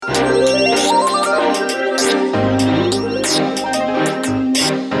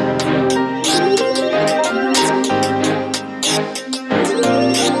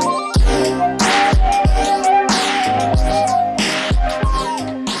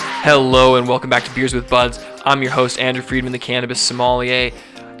Hello and welcome back to Beers with Buds. I'm your host, Andrew Friedman, the Cannabis Sommelier.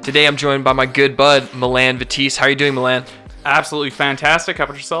 Today I'm joined by my good bud, Milan Batiste. How are you doing, Milan? Absolutely fantastic. How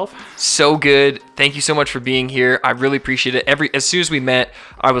about yourself? So good. Thank you so much for being here. I really appreciate it. As soon as we met,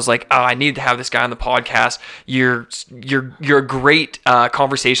 I was like, I need to have this guy on the podcast. You're a great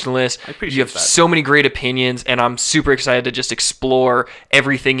conversationalist. I appreciate You have that. so many great opinions, and I'm super excited to just explore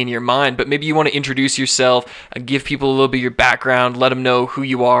everything in your mind. But maybe you want to introduce yourself, give people a little bit of your background, let them know who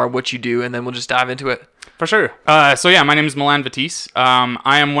you are, what you do, and then we'll just dive into it. For sure. My name is Milan Batiste.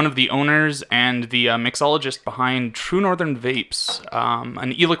 I am one of the owners and the mixologist behind True Northern Vapes,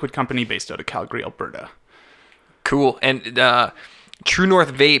 an e-liquid company based out of Calgary, Alberta. Cool. And True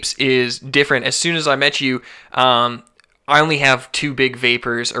North Vapes is different. As soon as I met you, I only have two big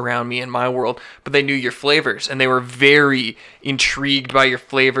vapors around me in my world, but they knew your flavors, and they were very intrigued by your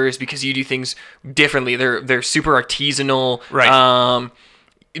flavors because you do things differently. They're super artisanal. Right.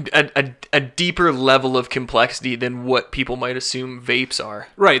 A deeper level of complexity than what people might assume vapes are.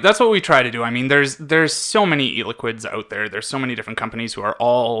 Right, that's what we try to do. I mean, there's so many e-liquids out there. There's so many different companies who are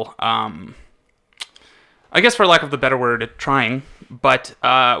all, I guess for lack of the better word, trying. But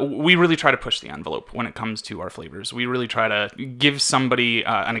we really try to push the envelope when it comes to our flavors. We really try to give somebody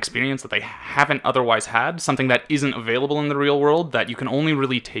an experience that they haven't otherwise had, something that isn't available in the real world that you can only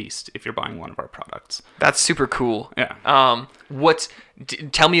really taste if you're buying one of our products. That's super cool. Yeah.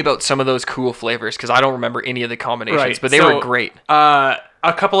 Tell me about some of those cool flavors, because I don't remember any of the combinations, Right. but they were great.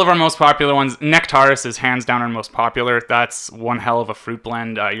 A couple of our most popular ones, Nectaris is hands down our most popular. That's one hell of a fruit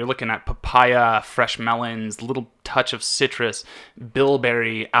blend. You're looking at papaya, fresh melons, little touch of citrus,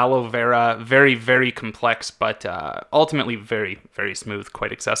 bilberry, aloe vera. Very, very complex, but ultimately very, very smooth,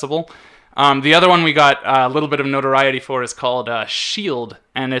 quite accessible. The other one we got a little bit of notoriety for is called Shield,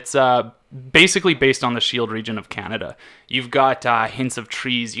 and it's basically based on the Shield region of Canada. You've got hints of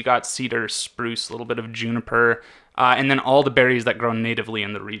trees, you got cedar, spruce, a little bit of juniper, and then all the berries that grow natively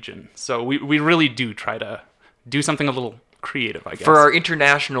in the region. So we really do try to do something a little creative, I guess. For our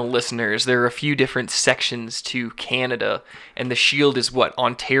international listeners, there are a few different sections to Canada, and the Shield is what,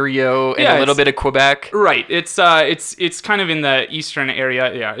 Ontario and a little bit of Quebec? Right. It's kind of in the eastern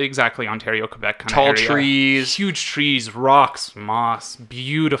area. Yeah, exactly. Ontario, Quebec kind of area. Tall trees. Huge trees, rocks, moss.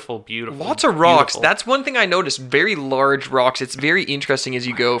 Beautiful, beautiful. Lots of rocks. Beautiful. That's one thing I noticed. Very large rocks. It's very interesting as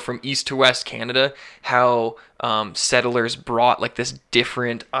you go from east to west Canada, how settlers brought like this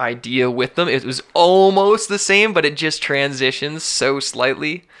different idea with them. It was almost the same, but it just transitions so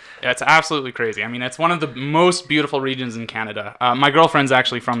slightly. Yeah, it's absolutely crazy. I mean, it's one of the most beautiful regions in Canada. My girlfriend's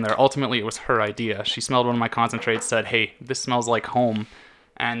actually from there. Ultimately, it was her idea. She smelled one of my concentrates, said, "Hey, this smells like home."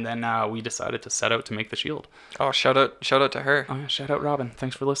 And then we decided to set out to make the Shield. Oh, shout out to her. Oh, yeah, shout out Robin.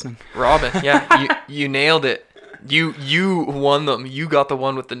 Thanks for listening. Robin, yeah, you nailed it. You won them. You got the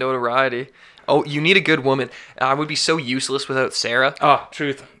one with the notoriety. Oh, you need a good woman. I would be so useless without Sarah. Oh,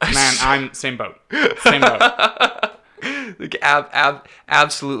 truth. Man, I'm same boat. Same boat. Like,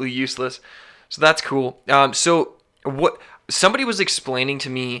 absolutely useless. So that's cool. So what somebody was explaining to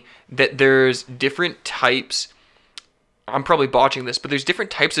me that there's different types. I'm probably botching this, but there's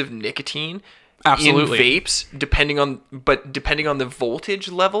different types of nicotine. Absolutely. In vapes, depending on the voltage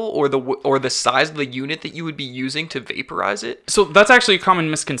level or the size of the unit that you would be using to vaporize it. So that's actually a common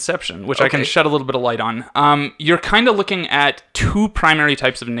misconception, which I can shed a little bit of light on. You're kind of looking at two primary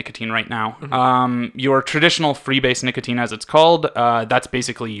types of nicotine right now. Mm-hmm. Your traditional freebase nicotine, as it's called, that's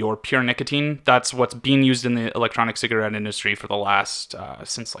basically your pure nicotine. That's what's being used in the electronic cigarette industry for the last,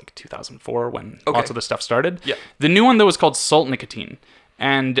 since like 2004 when lots of the stuff started. Yeah. The new one, though, is called salt nicotine.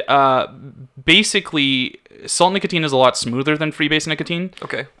 And basically, salt nicotine is a lot smoother than freebase nicotine.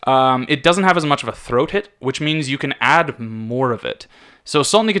 Okay. It doesn't have as much of a throat hit, which means you can add more of it. So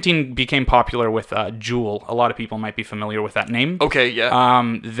salt nicotine became popular with Juul. A lot of people might be familiar with that name. Okay,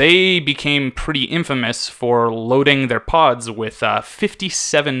 yeah. They became pretty infamous for loading their pods with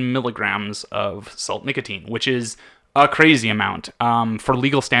 57 milligrams of salt nicotine, which is a crazy amount. For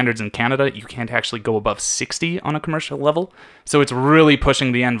legal standards in Canada, you can't actually go above 60 on a commercial level. So it's really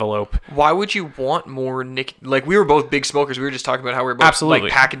pushing the envelope. Why would you want more Like, we were both big smokers. We were just talking about how we were both Absolutely.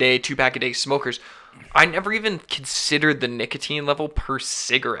 like pack a day, 2-pack a day smokers. I never even considered the nicotine level per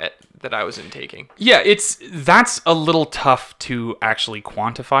cigarette that I was intaking. Yeah, that's a little tough to actually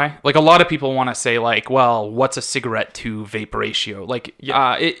quantify. Like, a lot of people want to say, like, well, what's a cigarette to vape ratio? Like,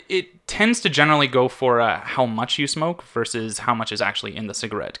 it tends to generally go for how much you smoke versus how much is actually in the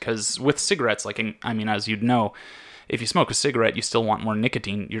cigarette. Because with cigarettes, like, I mean, as you'd know, if you smoke a cigarette, you still want more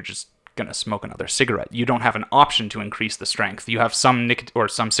nicotine. You're just going to smoke another cigarette. You don't have an option to increase the strength. You have some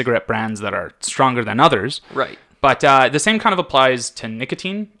cigarette brands that are stronger than others. Right. But the same kind of applies to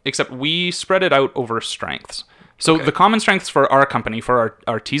nicotine, except we spread it out over strengths. So the common strengths for our company, for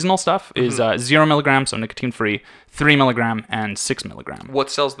our artisanal stuff, is 0 milligram, so nicotine-free, 3 milligram, and 6 milligram.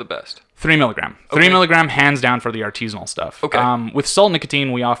 What sells the best? 3 milligram. 3 milligram, hands down, for the artisanal stuff. Okay. With salt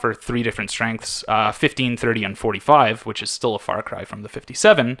nicotine, we offer 3 different strengths, 15, 30, and 45, which is still a far cry from the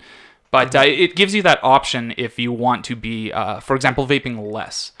 57. But it gives you that option if you want to be, for example, vaping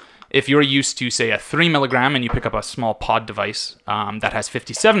less. If you're used to, say, a 3 milligram and you pick up a small pod device that has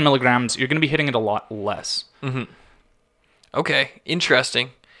 57 milligrams, you're going to be hitting it a lot less. Okay,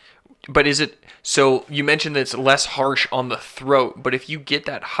 interesting. But is it... So you mentioned that it's less harsh on the throat, but if you get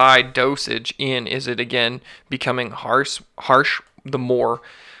that high dosage in, is it, again, becoming harsh the more?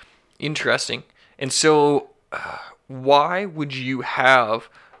 Interesting. And so why would you have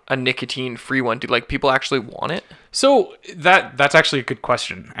a nicotine-free one? Do people actually want it? So that's actually a good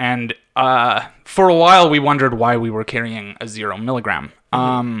question. And for a while, we wondered why we were carrying a 0 milligram.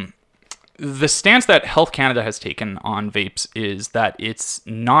 The stance that Health Canada has taken on vapes is that it's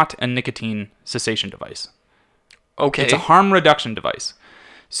not a nicotine cessation device. Okay. It's a harm reduction device.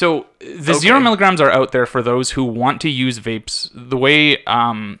 So the 0 milligrams are out there for those who want to use vapes the way,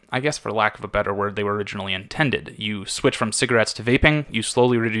 I guess for lack of a better word, they were originally intended. You switch from cigarettes to vaping, you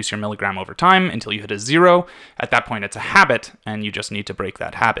slowly reduce your milligram over time until you hit a 0. At that point, it's a habit, and you just need to break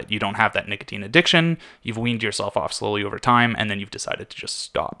that habit. You don't have that nicotine addiction, you've weaned yourself off slowly over time, and then you've decided to just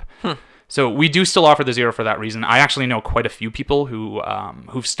stop. So we do still offer the 0 for that reason. I actually know quite a few people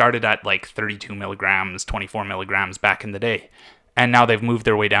who've started at 32 milligrams, 24 milligrams back in the day. And now they've moved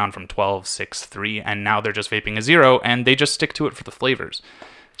their way down from 12, 6, 3, and now they're just vaping a 0, and they just stick to it for the flavors.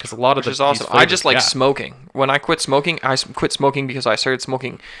 Because a lot of Which is awesome. I just like smoking. When I quit smoking because I started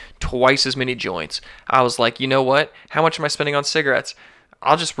smoking twice as many joints. I was like, you know what? How much am I spending on cigarettes?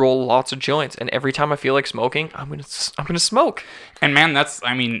 I'll just roll lots of joints, and every time I feel like smoking, I'm gonna smoke. And man,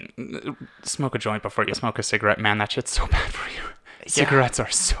 smoke a joint before you smoke a cigarette. Man, that shit's so bad for you. Cigarettes are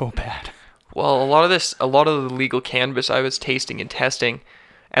so bad. Well, a lot of the legal cannabis I was tasting and testing,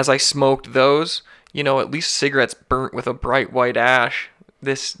 as I smoked those, at least cigarettes burnt with a bright white ash.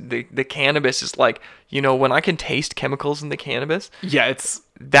 The cannabis is when I can taste chemicals in the cannabis. Yeah,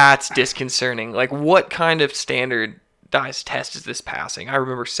 that's disconcerting. What kind of standardized test is this passing? I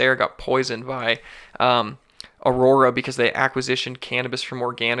remember Sarah got poisoned by Aurora because they acquisitioned cannabis from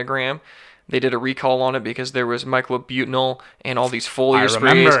Organigram. They did a recall on it because there was myclobutanol and all these foliar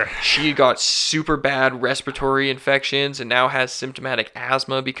sprays. She got super bad respiratory infections and now has symptomatic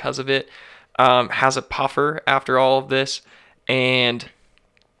asthma because of it. Has a puffer after all of this. And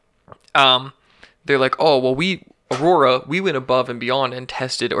they're like, oh, well, Aurora, we went above and beyond and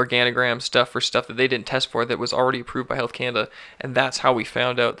tested Organigram stuff for stuff that they didn't test for that was already approved by Health Canada. And that's how we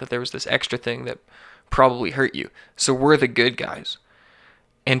found out that there was this extra thing that probably hurt you. So we're the good guys.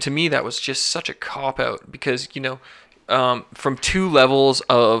 And to me, that was just such a cop-out because, from 2 levels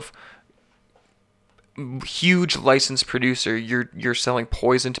of huge licensed producer, you're selling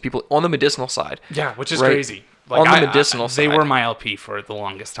poison to people on the medicinal side. Yeah, which is crazy. On the medicinal side. They were my LP for the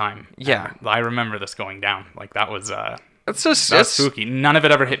longest time. Yeah. I remember this going down. That was... That's spooky. None of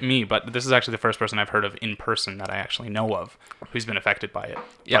it ever hit me, but this is actually the first person I've heard of in person that I actually know of who's been affected by it.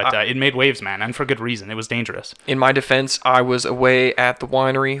 Yeah, but it made waves, man, and for good reason. It was dangerous. In my defense, I was away at the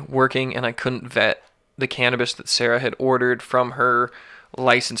winery working, and I couldn't vet the cannabis that Sarah had ordered from her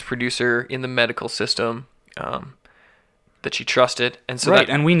licensed producer in the medical system that she trusted. And so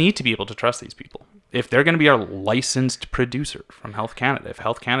and we need to be able to trust these people. If they're going to be our licensed producer from Health Canada, if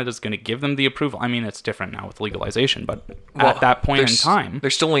Health Canada is going to give them the approval, I mean, it's different now with legalization, but at that point in time...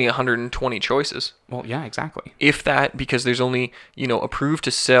 There's still only 120 choices. Well, yeah, exactly. If that, because there's only, approved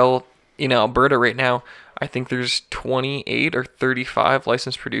to sell in Alberta right now, I think there's 28 or 35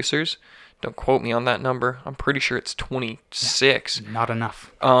 licensed producers. Don't quote me on that number. I'm pretty sure it's 26. Not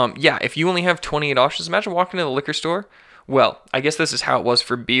enough. If you only have 28 options, imagine walking to the liquor store. Well, I guess this is how it was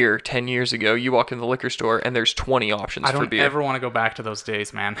for beer 10 years ago. You walk in the liquor store and there's 20 options for beer. I don't ever want to go back to those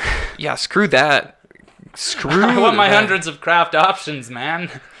days, man. Yeah, screw that. I want my hundreds of craft options, man.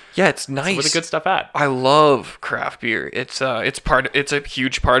 Yeah, it's nice. That's where the good stuff at. I love craft beer. It's a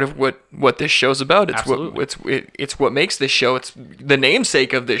huge part of what this show's about. It's what makes this show. It's the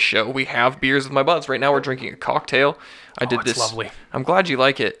namesake of this show. We have beers with my buds. Right now we're drinking a cocktail. It's lovely. I'm glad you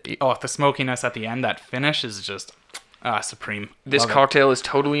like it. Oh, the smokiness at the end, that finish is just supreme. This cocktail is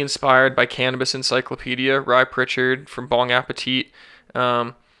totally inspired by Cannabis Encyclopedia, Rye Pritchard from Bong Appetit.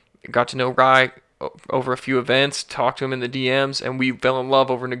 Got to know Rye over a few events, talked to him in the DMs, and we fell in love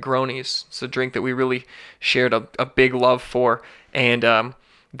over Negronis. It's a drink that we really shared a big love for. And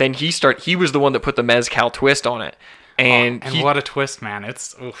Then he was the one that put the mezcal twist on it. And, what a twist, man.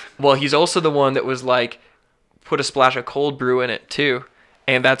 It's oof. well, he's also the one that was like, put a splash of cold brew in it too.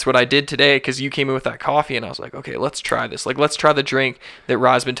 And that's what I did today, because you came in with that coffee, and I was like, okay, let's try this. Like, let's try the drink that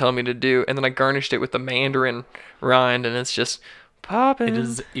Rod's been telling me to do. And then I garnished it with the mandarin rind, and it's just popping. It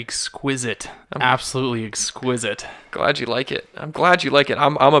is exquisite. Absolutely exquisite. Glad you like it. I'm glad you like it.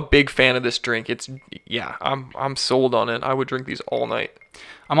 I'm a big fan of this drink. I'm sold on it. I would drink these all night.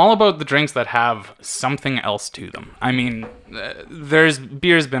 I'm all about the drinks that have something else to them. I mean,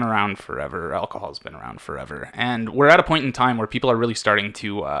 beer's been around forever, alcohol's been around forever, and we're at a point in time where people are really starting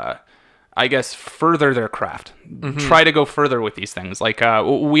to, I guess, further their craft. Try to go further with these things. Like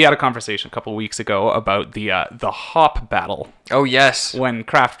we had a conversation a couple weeks ago about the hop battle. Oh yes. When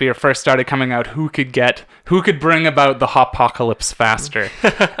craft beer first started coming out, who could bring about the hopocalypse faster?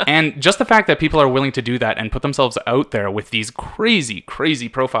 And just the fact that people are willing to do that and put themselves out there with these crazy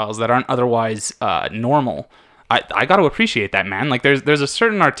profiles that aren't otherwise normal. I got to appreciate that, man. Like there's a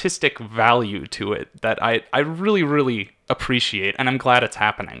certain artistic value to it that I really appreciate, and I'm glad it's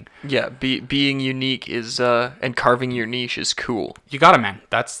happening. Yeah, being unique is and carving your niche is cool. You got it, man.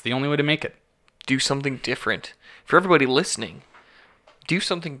 That's the only way to make it. Do something different. For everybody listening, do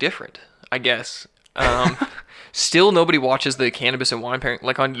something different, I guess. Still, nobody watches the cannabis and wine pairing.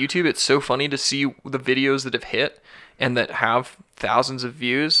 Like on YouTube, it's so funny to see the videos that have hit and that have thousands of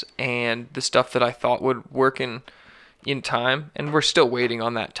views, and the stuff that I thought would work in time, and we're still waiting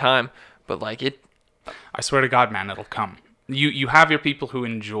on that time. But like it, I swear to God, man, it'll come. You have your people who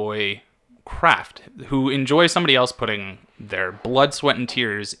enjoy craft, who enjoy somebody else putting their blood, sweat, and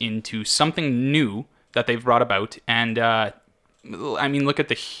tears into something new that they've brought about. And I mean, look at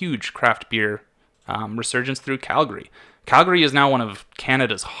the huge craft beer resurgence through Calgary. Calgary is now one of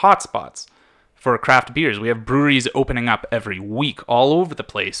Canada's hotspots for craft beers. We have breweries opening up every week all over the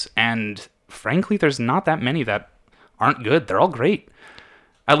place, and frankly, there's not that many that aren't good. They're all great,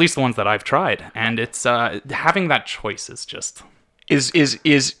 at least the ones that I've tried. And it's having that choice is just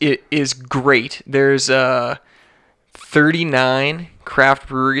is great. There's 39 craft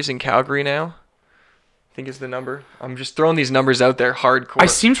breweries in Calgary now, I think is the number. I'm just throwing these numbers out there hardcore. I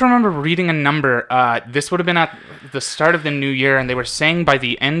seem to remember reading a number. This would have been at the start of the new year, and they were saying by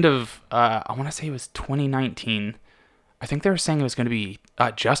the end of, I want to say it was 2019, I think they were saying it was going to be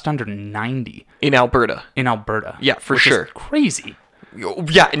just under 90. In Alberta. Yeah, for sure. Crazy.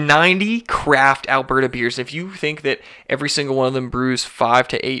 Yeah, 90 craft Alberta beers. If you think that every single one of them brews 5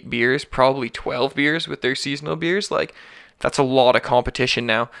 to 8 beers, probably 12 beers with their seasonal beers, like, that's a lot of competition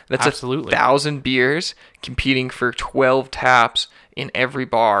now. That's Absolutely. 1,000 beers competing for 12 taps in every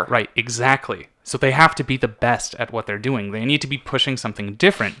bar. Right, exactly. So they have to be the best at what they're doing. They need to be pushing something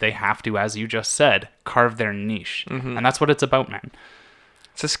different. They have to, as you just said, carve their niche. Mm-hmm. And that's what it's about, man.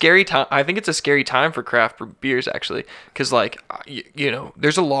 It's a scary time. I think it's a scary time for craft beers, actually, because, like, you know,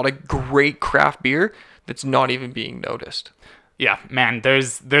 there's a lot of great craft beer that's not even being noticed. Yeah, man,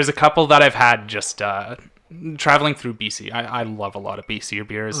 there's a couple that I've had just traveling through BC. I love a lot of BC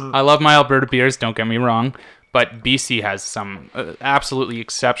beers. I love my Alberta beers, don't get me wrong, but BC has some absolutely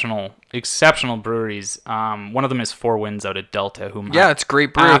exceptional breweries. One of them is Four Winds out at Delta, whom it's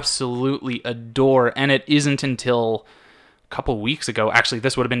great brew. Absolutely adore, and it isn't until couple weeks ago. Actually,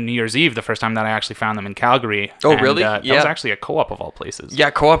 this would have been New Year's Eve, the first time that I actually found them in Calgary. Oh, and, really? That was actually a Co-op of all places. Yeah,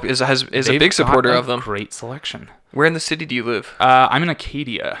 Co-op is a big supporter of them. Great selection. Where in the city do you live? I'm in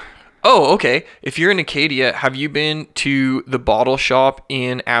Acadia. Oh, okay. If you're in Acadia, have you been to the bottle shop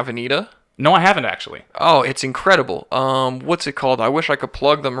in Avenida? No, I haven't actually. Oh, it's incredible. What's it called? I wish I could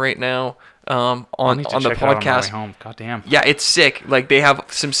plug them right now. On the podcast. Home. God damn. Yeah, it's sick. Like, they have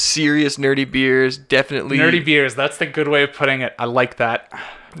some serious nerdy beers. Definitely nerdy beers. That's the good way of putting it. I like that.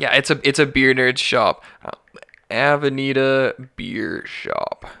 Yeah, it's a beer nerd shop. Avenida Beer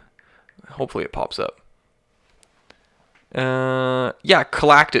Shop. Hopefully it pops up. Yeah,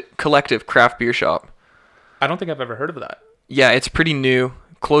 Collective Craft Beer Shop. I don't think I've ever heard of that. Yeah, it's pretty new.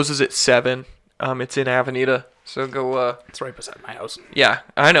 Closes at 7. It's in Avenida. So go. It's right beside my house. Yeah,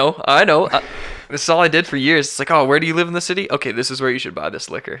 I know. This is all I did for years. It's like, oh, where do you live in the city? Okay, this is where you should buy this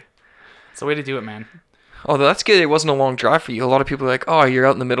liquor. It's the way to do it, man. Although that's good. It wasn't a long drive for you. A lot of people are like, oh, you're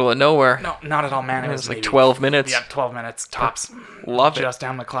out in the middle of nowhere. No, not at all, man. It was like 12 minutes. Yeah, 12 minutes tops. Love it. Just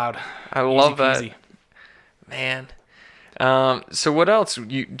down the cloud. I love that. Man. So what else? Do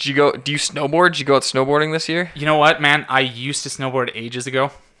you snowboard? Did you go out snowboarding this year? You know what, man? I used to snowboard ages ago.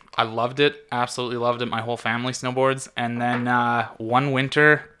 I loved it. Absolutely loved it. My whole family snowboards. And then one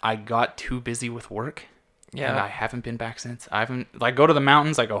winter, I got too busy with work. Yeah. And I haven't been back since. I haven't like go to the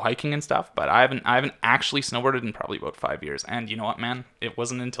mountains, I go hiking and stuff, but I haven't actually snowboarded in probably about 5 years. And you know what, man? It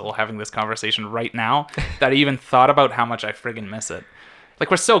wasn't until having this conversation right now that I even thought about how much I friggin' miss it. Like,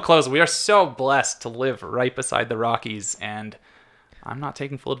 we're so close. We are so blessed to live right beside the Rockies, and I'm not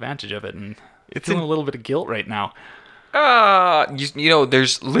taking full advantage of it, and it's feeling a little bit of guilt right now. You know,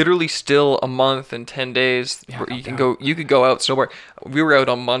 there's literally still a month and 10 days where you can go. You could go out snowboard. We were out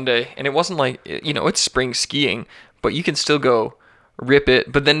on Monday, and it wasn't like, you know, it's spring skiing, but you can still go rip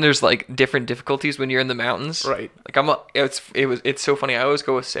it. But then there's like different difficulties when you're in the mountains. Right. Like it's so funny. I always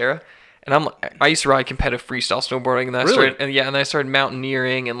go with Sarah, and I used to ride competitive freestyle snowboarding, and then Really? I started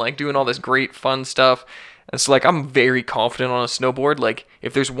mountaineering and like doing all this great fun stuff. And so like I'm very confident on a snowboard. Like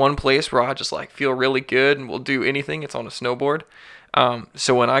if there's one place where I just like feel really good and will do anything, it's on a snowboard.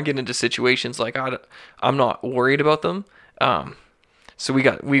 So when I get into situations like I'm not worried about them. So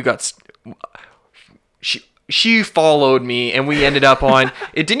she followed me and we ended up on,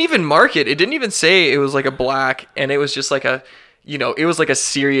 it didn't even mark it. It didn't even say it was like a black, and it was just like a, you know, it was like a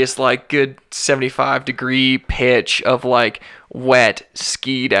serious, like good 75-degree pitch of like wet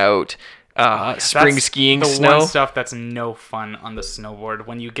skied out spring That's skiing the snow. one stuff that's no fun on the snowboard,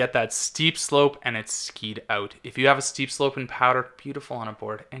 when you get that steep slope and it's skied out. If you have a steep slope in powder, beautiful on a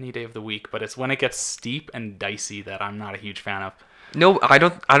board any day of the week, but it's when it gets steep and dicey that I'm not a huge fan of. No, I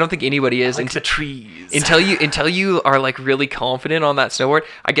don't think anybody is Like the trees. until you are like really confident on that snowboard.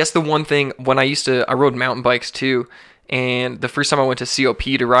 I guess the one thing, when I rode mountain bikes too, and the first time I went to COP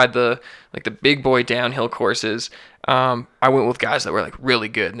to ride the big boy downhill courses, I went with guys that were like really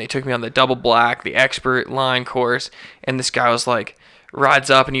good, and they took me on the double black, the expert line course, and this guy was like rides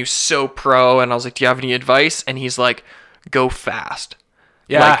up and he was so pro, and I was like, do you have any advice? And he's like, go fast.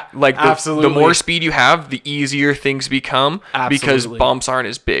 Yeah, like absolutely. the more speed you have, the easier things become, because Absolutely. bumps aren't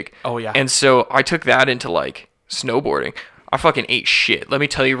as big. Oh, yeah. And so I took that into like snowboarding. I fucking ate shit. Let me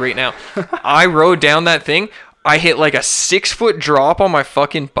tell you right now. I rode down that thing. I hit like a 6-foot drop on my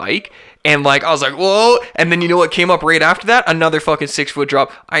fucking bike, and like I was like, whoa. And then you know what came up right after that? Another fucking 6-foot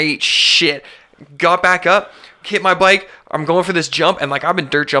drop. I ate shit. Got back up, hit my bike. I'm going for this jump, and like I've been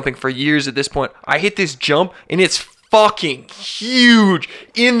dirt jumping for years at this point. I hit this jump, and it's fucking huge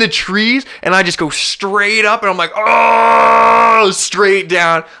in the trees, and I just go straight up, and I'm like, oh, straight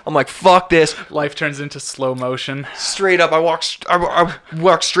down. I'm like, fuck this. Life turns into slow motion. Straight up, I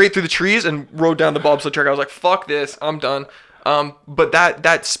walked straight through the trees and rode down the bobsled track. I was like, fuck this, I'm done. But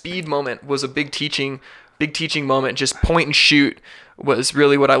that speed moment was a big teaching moment. Just point and shoot was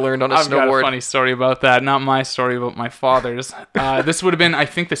really what I learned on a I've snowboard. got a funny story about that. Not my story, but my father's. This would have been, I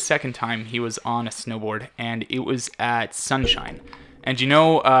think, the second time he was on a snowboard, and it was at Sunshine. And you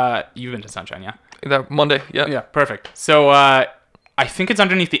know, you've been to Sunshine, yeah? That Monday, yeah. Yeah, perfect. So I think it's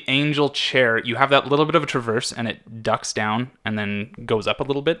underneath the angel chair. You have that little bit of a traverse, and it ducks down and then goes up a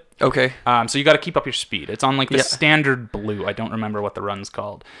little bit. Okay. So you got to keep up your speed. It's on like the Yeah. standard blue. I don't remember what the run's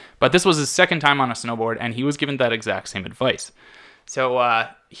called. But this was his second time on a snowboard, and he was given that exact same advice. So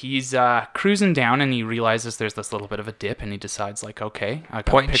he's cruising down, and he realizes there's this little bit of a dip, and he decides, like, okay, I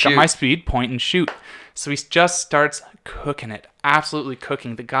gotta Point and pick up shoot. my speed, point and shoot. So he just starts cooking it, absolutely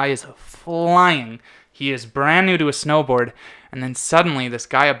cooking. The guy is flying. He is brand new to a snowboard, and then suddenly this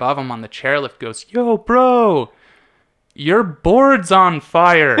guy above him on the chairlift goes, "Yo, bro, your board's on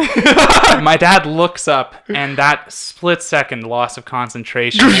fire." My dad looks up, and that split-second loss of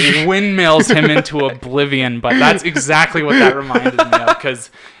concentration windmills him into oblivion. But that's exactly what that reminded me of, because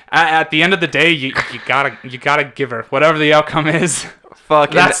at the end of the day, you gotta give her whatever the outcome is.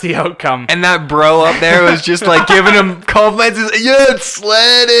 Fuck. That's the outcome. And that bro up there was just like giving him compliments. He's like, yeah,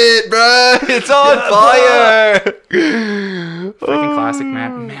 sled it, bro. It's on fire. Freaking classic,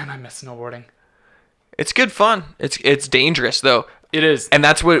 man. Man, I miss snowboarding. It's good fun. It's dangerous though. It is. And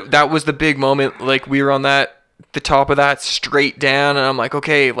that was the big moment. Like we were on the top of that straight down, and I'm like,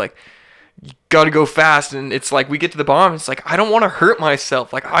 okay, like you got to go fast. And it's like we get to the bottom. It's like I don't want to hurt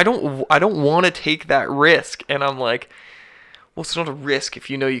myself. Like I don't want to take that risk. And I'm like, well, it's not a risk if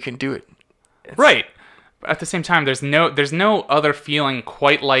you know you can do it. Right. At the same time, there's no other feeling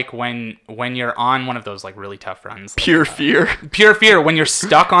quite like when you're on one of those like really tough runs. Pure fear. Pure fear when you're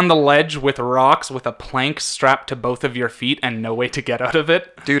stuck on the ledge with rocks with a plank strapped to both of your feet and no way to get out of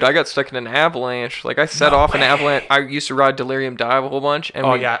it. Dude, I got stuck in an avalanche. Like I set off an avalanche. I used to ride Delirium Dive a whole bunch.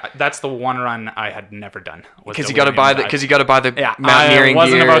 And Yeah, that's the one run I had never done. Because you got to buy the Yeah, mountaineering I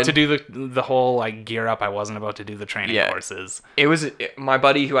wasn't gear about and- to do the whole like gear up. I wasn't about to do the training Yeah. courses. It was my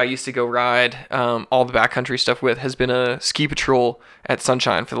buddy who I used to go ride all the backcountry stuff with has been a ski patrol at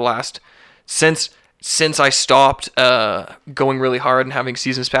Sunshine for the last since since I stopped going really hard and having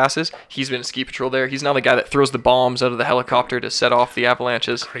seasons passes, he's been a ski patrol there. He's now the guy that throws the bombs out of the helicopter to set off the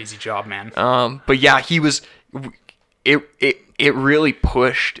avalanches. Crazy job, man. But yeah, he was. It really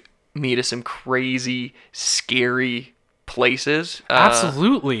pushed me to some crazy, scary places.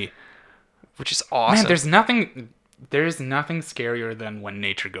 Absolutely. Which is awesome. Man, there's nothing scarier than when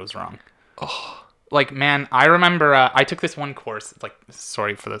nature goes wrong. Oh. Like, man, I remember I took this one course. Like,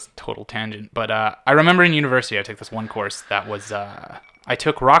 sorry for this total tangent, but I remember in university I took this one course that was I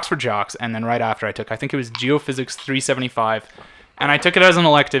took Rocks for Jocks, and then right after I think it was Geophysics 375, and I took it as an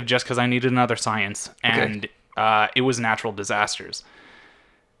elective just because I needed another science, and it was natural disasters.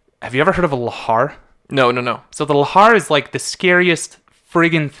 Have you ever heard of a lahar? No. So the lahar is like the scariest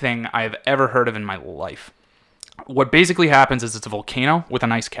friggin' thing I've ever heard of in my life. What basically happens is it's a volcano with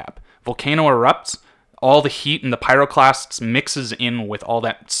an ice cap. Volcano erupts, all the heat and the pyroclasts mixes in with all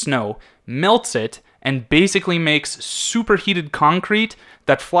that snow, melts it, and basically makes superheated concrete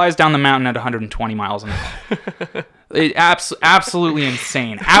that flies down the mountain at 120 miles an hour. Absolutely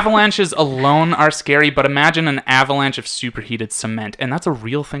insane. Avalanches alone are scary, but imagine an avalanche of superheated cement, and that's a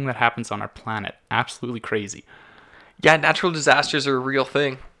real thing that happens on our planet. Absolutely crazy. Yeah, natural disasters are a real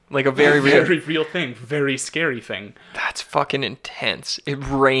thing. Like a Very real thing. Very scary thing. That's fucking intense. It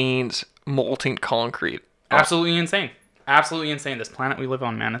rains molten concrete. Absolutely insane. Absolutely insane. This planet we live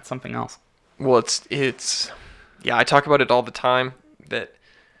on, man, it's something else. Well, it's yeah, I talk about it all the time that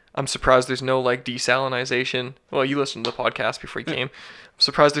I'm surprised there's no like desalinization. Well, you listened to the podcast before you came. I'm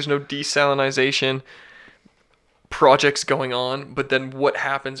surprised there's no desalinization projects going on, but then what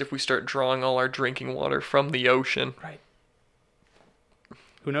happens if we start drawing all our drinking water from the ocean? Right.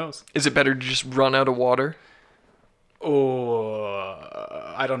 Who knows? Is it better to just run out of water? Oh,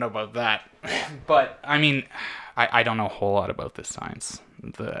 I don't know about that. But, I mean, I don't know a whole lot about this science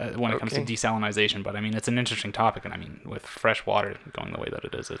when it comes to desalinization. But, I mean, it's an interesting topic. And, I mean, with fresh water going the way that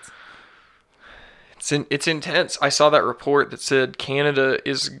it is, it's intense. I saw that report that said Canada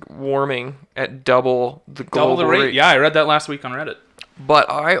is warming at double the global rate. Yeah, I read that last week on Reddit. But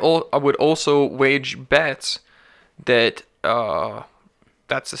I would also wage bets that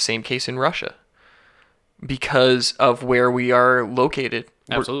that's the same case in Russia because of where we are located.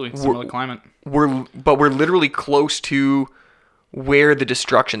 Absolutely, similar climate. We're literally close to where the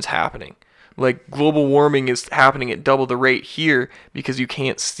destruction's happening. Like global warming is happening at double the rate here because you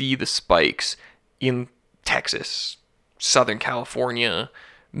can't see the spikes in Texas, Southern California,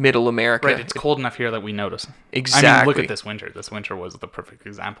 Middle America. Right, it's cold enough here that we notice. Exactly. I mean, look at this winter. This winter was the perfect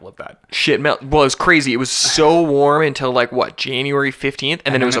example of that. Shit melt. Well, it was crazy. It was so warm until like what, January 15th,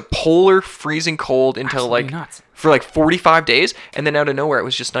 and then it was a polar freezing cold until like nuts. For like 45 days, and then out of nowhere it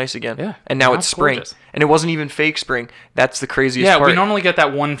was just nice again. Yeah. And now it's spring. Gorgeous. And it wasn't even fake spring. That's the craziest part. part. We normally get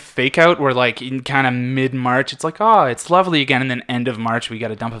that one fake out where like in kind of mid-March it's like, oh, it's lovely again, and then end of March we got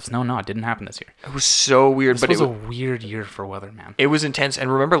a dump of snow. No, it didn't happen this year. It was so weird. This was a weird year for weather, man. It was intense.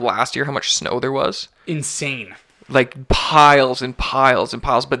 And remember last year how much snow there was? Insane. Like piles and piles and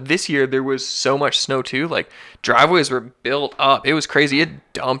piles. But this year there was so much snow too. Like driveways were built up. It was crazy.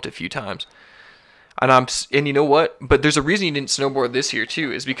 It dumped a few times. And you know what? But there's a reason you didn't snowboard this year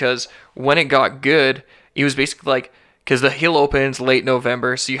too, is because when it got good, it was basically like, because the hill opens late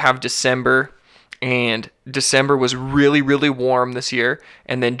November, so you have December, and December was really, really warm this year,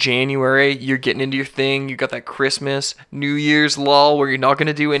 and then January, you're getting into your thing, you got that Christmas, New Year's lull where you're not going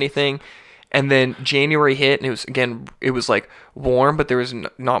to do anything, and then January hit, and it was like warm, but there was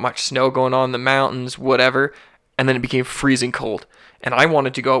not much snow going on in the mountains, whatever, and then it became freezing cold. And I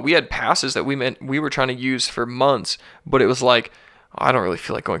wanted to go. We had passes that we were trying to use for months, but it was like, I don't really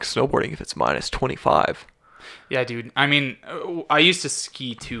feel like going snowboarding if it's minus 25. Yeah, dude. I mean, I used to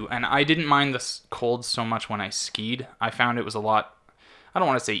ski too, and I didn't mind the cold so much when I skied. I found it was a lot, I don't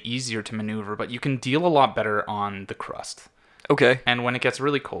want to say easier to maneuver, but you can deal a lot better on the crust. Okay. And when it gets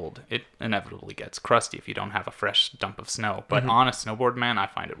really cold, it inevitably gets crusty if you don't have a fresh dump of snow. But on a snowboard, man, I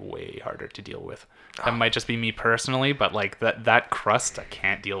find it way harder to deal with. That might just be me personally, but like that crust, I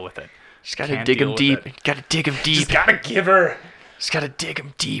can't deal with it. Just gotta dig them deep. Gotta dig them deep. Just gotta give her. Just gotta dig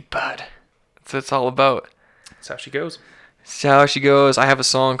them deep, bud. That's what it's all about. That's how she goes. That's how she goes. I have a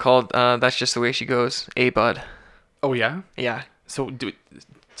song called That's Just the Way She Goes. Hey, bud. Oh, yeah? Yeah. So,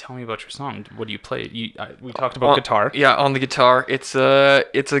 tell me about your song. What do you play? We talked about guitar. Yeah, on the guitar. It's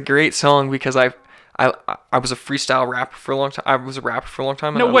a great song because I was a freestyle rapper for a long time. I was a rapper for a long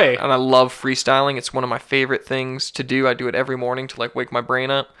time. No way. And I love freestyling. It's one of my favorite things to do. I do it every morning to like wake my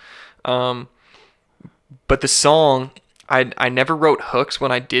brain up. But the song, I never wrote hooks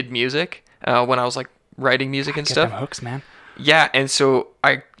when I did music. When I was like writing music and stuff. Get them hooks, man. Yeah, and so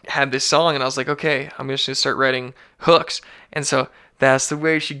I had this song, and I was like, okay, I'm just gonna start writing hooks. And so that's the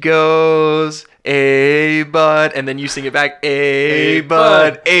way she goes, a bud, and then you sing it back, a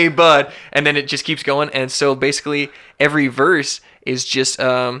bud, a bud, and then it just keeps going. And so basically every verse is just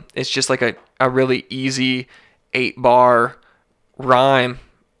it's just like a really easy 8-bar rhyme.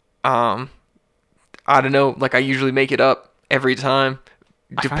 I don't know, like I usually make it up every time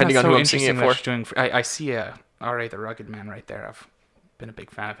depending on who I'm singing it for. I see R.A. the Rugged Man right there. I've been a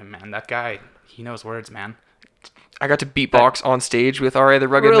big fan of him, man. That guy, he knows words, man. I got to beatbox on stage with R.A. the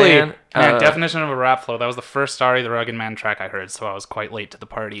Rugged Really? Man. Definition of a rap flow. That was the first R.A. the Rugged Man track I heard, so I was quite late to the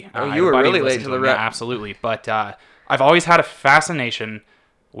party. You were really late to the rap. Yeah, absolutely. But I've always had a fascination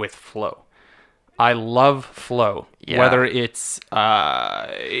with flow. I love flow. Yeah. Whether it's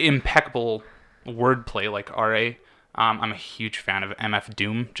impeccable wordplay like R.A. I'm a huge fan of MF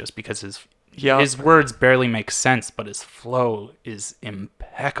Doom just because his words barely make sense, but his flow is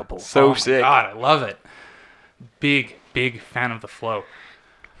impeccable. So sick. God, I love it. Big fan of the flow.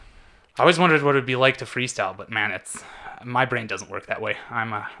 I always wondered what it would be like to freestyle, but man, my brain doesn't work that way.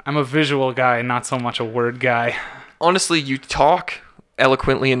 I'm a visual guy, not so much a word guy. Honestly, you talk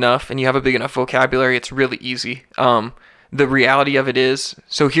eloquently enough and you have a big enough vocabulary, it's really easy. The reality of it is,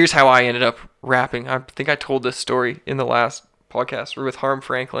 so here's how I ended up rapping. I think I told this story in the last podcast. We're with Harm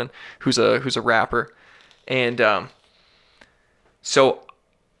Franklin, who's a rapper. And so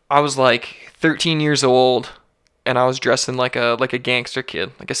I was like 13 years old, and I was dressing like a gangster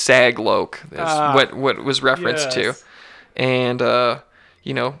kid, like a sag loc. That's what was referenced to. And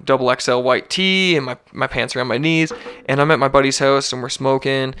double XL white tee and my pants around my knees. And I'm at my buddy's house and we're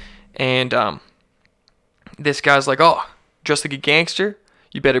smoking, and this guy's like, "Oh, dressed like a gangster?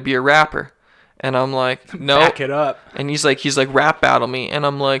 You better be a rapper." And I'm like, "No." Back it up. And he's like, "Rap battle me." And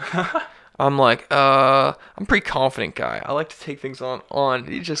I'm like, I'm a pretty confident guy. I like to take things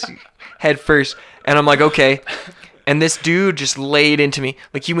on just head first. And I'm like, okay. And this dude just laid into me.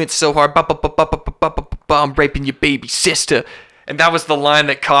 Like, he went so hard. I'm raping your baby sister. And that was the line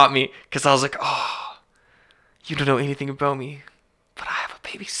that caught me. Because I was like, oh, you don't know anything about me, but I have a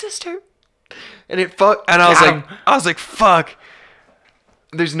baby sister. And I was like, fuck.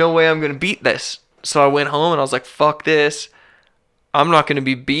 There's no way I'm going to beat this. So I went home and I was like, fuck this. I'm not going to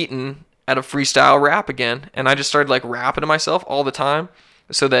be beaten at a freestyle rap again. And I just started like rapping to myself all the time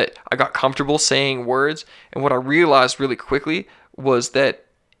so that I got comfortable saying words. And what I realized really quickly was that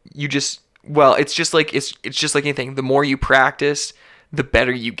it's just like anything. The more you practice, the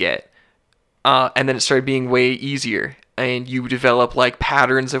better you get. And then it started being way easier. And you develop like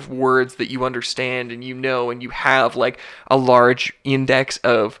patterns of words that you understand and and you have like a large index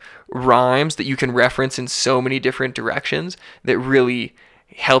of rhymes that you can reference in so many different directions that really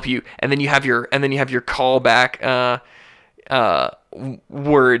help you. And then you have your callback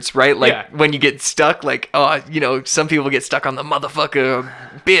words, right? Like when you get stuck, like some people get stuck on the motherfucker,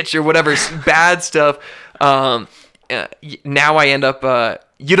 bitch, or whatever bad stuff. Now I end up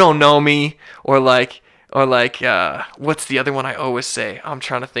you don't know me, or like what's the other one I always say? I'm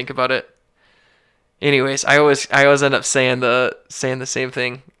trying to think about it. Anyways, I always end up saying the same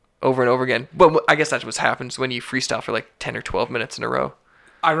thing over and over again. But I guess that's what happens when you freestyle for like 10 or 12 minutes in a row.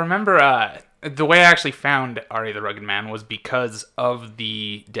 I remember the way I actually found R.A. the Rugged Man was because of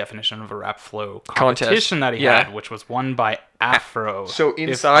the definition of a rap flow competition that he had, which was won by Afro. So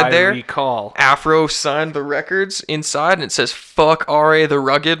inside there, recall, Afro signed the records inside, and it says "Fuck R.A. the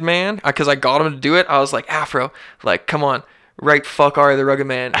Rugged Man" because I got him to do it. I was like, "Afro, like, come on, write "Fuck R.A. the Rugged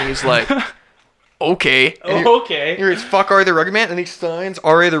Man," and he's like, "Okay." Okay. Here it's "Fuck R.A. the Rugged Man," and he signs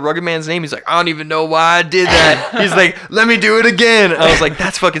R.A. the Rugged Man's name. He's like, "I don't even know why I did that." He's like, "Let me do it again." I was like,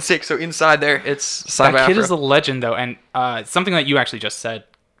 "That's fucking sick." So inside there, it's signed by That kid Afro. is a legend, though, and something that you actually just said.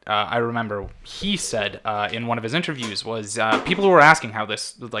 I remember he said in one of his interviews was people were asking how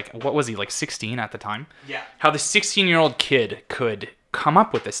this, like, what was he, like 16 at the time? Yeah. How the 16-year-old kid could come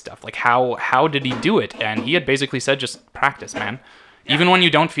up with this stuff. Like, how did he do it? And he had basically said, just practice, man. Yeah. Even when you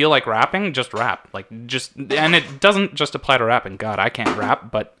don't feel like rapping, just rap. And it doesn't just apply to rapping. God, I can't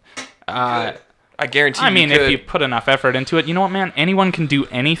rap, but I guarantee. If you put enough effort into it, you know what, man? Anyone can do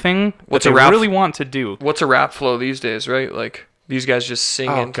anything that they really want to do. What's a rap flow these days, right? Like, these guys just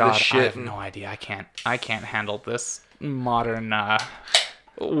sing into the shit. I have no idea. I can't handle this modern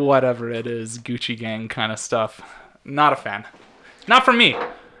whatever it is, Gucci Gang kind of stuff. Not a fan. Not for me.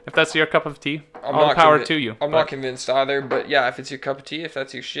 If that's your cup of tea, all power to you. I'm not convinced either, but yeah, if it's your cup of tea, if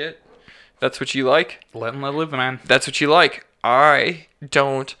that's your shit, that's what you like. Let them live, man. That's what you like. I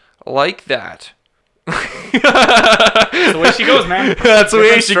don't like that. That's the way she goes, man. That's the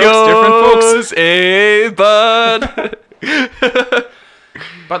way she goes. Different folks. Hey, bud.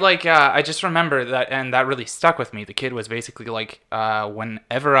 But like, I just remember that, and that really stuck with me. The kid was basically like,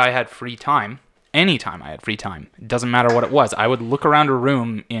 whenever I had free time, anytime I had free time, it doesn't matter what it was, I would look around a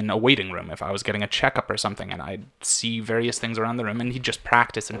room in a waiting room if I was getting a checkup or something, and I'd see various things around the room, and he'd just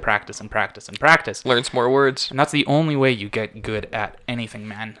practice and practice and practice and practice. Learn some more words. And that's the only way you get good at anything,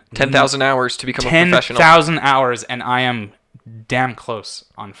 man. 10,000 hours to become a professional. 10,000 hours, and I am damn close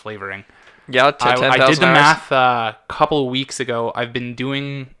on flavoring. Yeah, 10,000 I did the hours. math a couple of weeks ago. I've been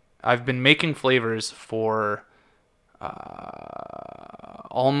making flavors for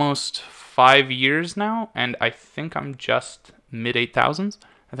almost 5 years now, and I think I'm just mid 8,000s.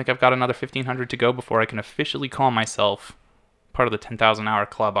 I think I've got another 1,500 to go before I can officially call myself part of the 10,000 hour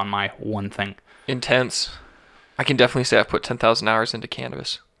club on my one thing. Intense. I can definitely say I've put 10,000 hours into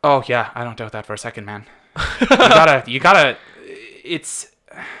cannabis. Oh yeah, I don't doubt that for a second, man. You gotta.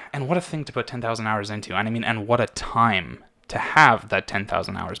 And what a thing to put 10,000 hours into. And I mean, and what a time to have that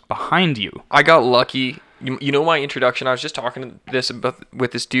 10,000 hours behind you. I got lucky. You know my introduction? I was just talking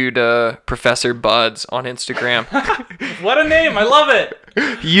with this dude, Professor Buds, on Instagram. What a name! I love it!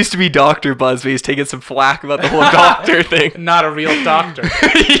 He used to be Dr. Buds, but he's taking some flack about the whole doctor thing. Not a real doctor.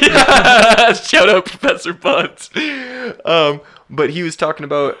 Yeah. Shout out Professor Buds. But I was talking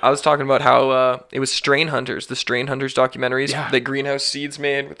about how it was Strain Hunters, the Strain Hunters documentaries that Greenhouse Seeds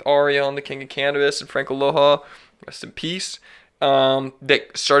made with Arion, the King of Cannabis, and Frank Aloha, rest in peace, that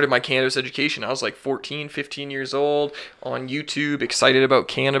started my cannabis education. I was like 14, 15 years old on YouTube, excited about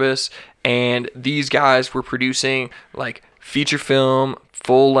cannabis, and these guys were producing like feature film,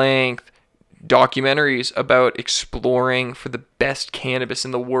 full length documentaries about exploring for the best cannabis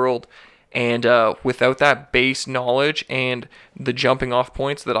in the world. And without that base knowledge and the jumping off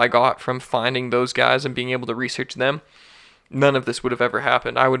points that I got from finding those guys and being able to research them, none of this would have ever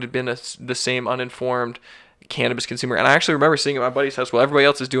happened. I would have been the same uninformed cannabis consumer. And I actually remember sitting at my buddy's house while everybody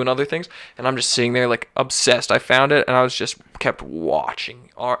else is doing other things, and I'm just sitting there like obsessed. I found it, and I was just kept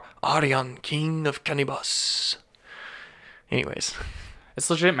watching Arion, King of Cannabis. Anyways, it's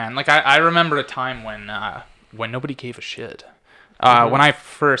legit, man. Like I remember a time when nobody gave a shit. When I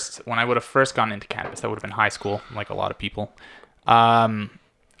would have first gone into cannabis, that would have been high school, like a lot of people. I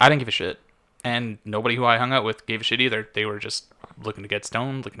didn't give a shit, and nobody who I hung out with gave a shit either. They were just looking to get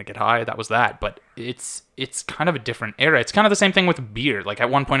stoned, looking to get high. That was that. But it's kind of a different era. It's kind of the same thing with beer. Like at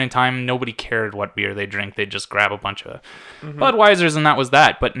one point in time, nobody cared what beer they drink. They'd just grab a bunch of Budweisers, and that was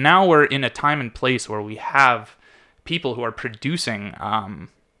that. But now we're in a time and place where we have people who are producing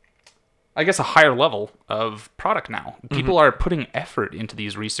I guess a higher level of product now. People are putting effort into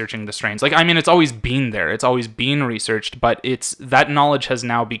these researching the strains. Like, I mean, it's always been there. It's always been researched, but that knowledge has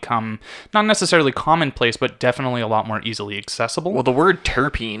now become not necessarily commonplace, but definitely a lot more easily accessible. Well, the word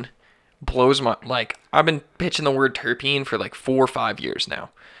terpene blows my, like, I've been pitching the word terpene for like 4 or 5 years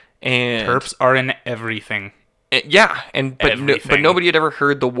now. And terps are in everything. But nobody had ever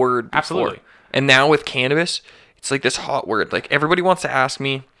heard the word before. Absolutely. And now with cannabis, it's like this hot word. Like everybody wants to ask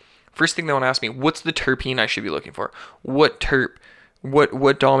me, first thing they want to ask me, what's the terpene I should be looking for? What dominant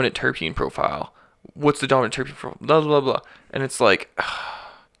terpene profile? What's the dominant terpene profile? Blah, blah, blah. And it's like,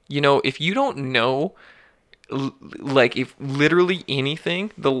 if you don't know, like if literally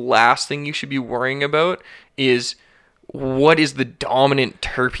anything, the last thing you should be worrying about is what is the dominant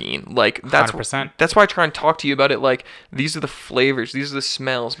terpene. Like that's 100%. That's why I try and talk to you about it. Like these are the flavors, these are the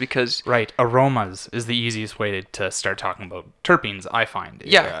smells, because right, aromas is the easiest way to start talking about terpenes. I find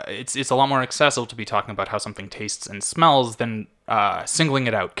it's a lot more accessible to be talking about how something tastes and smells than singling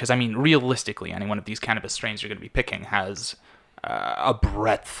it out. Because I mean, realistically, any one of these cannabis strains you're going to be picking has a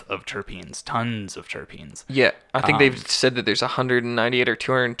breadth of terpenes, tons of terpenes. Yeah, I think they've said that there's 198 or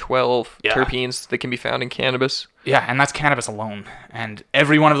 212 terpenes that can be found in cannabis. Yeah, and that's cannabis alone. And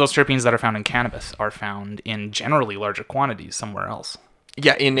every one of those terpenes that are found in cannabis are found in generally larger quantities somewhere else.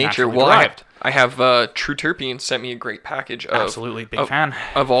 Yeah, in nature. Naturally Well, derived. I have True Terpenes sent me a great package of Absolutely, big fan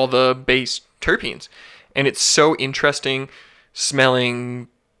of all the base terpenes, and it's so interesting smelling.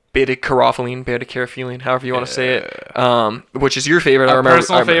 Beta-caryophyllene, however you want to say it, which is your favorite. I remember.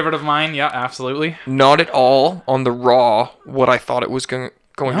 Personal favorite of mine, yeah, absolutely. Not at all on the raw what I thought it was going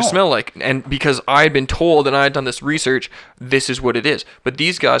to smell like, and because I had been told and I had done this research, this is what it is. But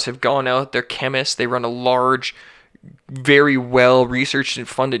these guys have gone out; they're chemists. They run a large, very well researched and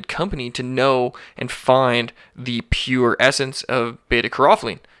funded company to know and find the pure essence of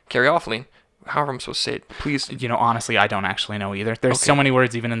beta-caryophyllene. However I'm supposed to say it, please. Honestly, I don't actually know either. There's so many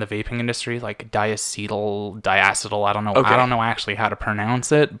words even in the vaping industry, like diacetyl, I don't know. I don't know actually how to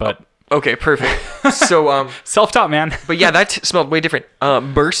pronounce it, but okay, perfect. So self-taught, man. But yeah, that smelled way different.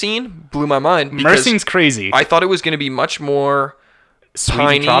 Myrcene blew my mind. Myrcene's crazy. I thought it was going to be much more Sweet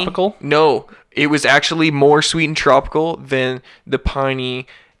piney. and tropical? No, it was actually more sweet and tropical than the piney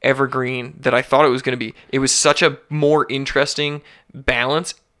evergreen that I thought it was going to be. It was such a more interesting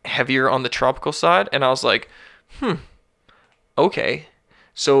balance, heavier on the tropical side, and I was like, okay.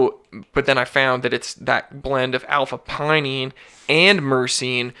 So, but then I found that it's that blend of alpha pinene and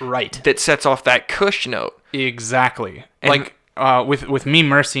myrcene Right. that sets off that kush note. Exactly. And- With me,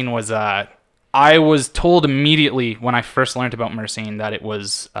 myrcene was I was told immediately when I first learned about myrcene that it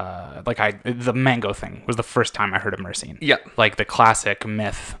was the mango thing was the first time I heard of myrcene. Yeah. Like the classic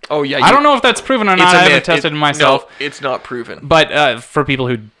myth. Oh, yeah. I don't know if that's proven or not. I haven't tested it myself. No, it's not proven. But for people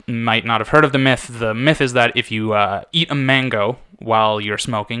who might not have heard of the myth is that if you eat a mango while you're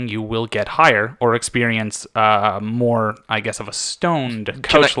smoking, you will get higher or experience more, I guess, of a stoned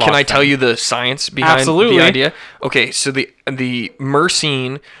couch Can I tell thing. you the science behind Absolutely. the idea? Okay, so the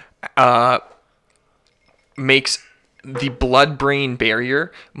myrcene makes the blood-brain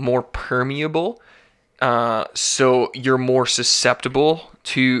barrier more permeable, so you're more susceptible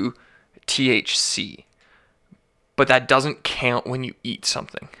to THC. But that doesn't count when you eat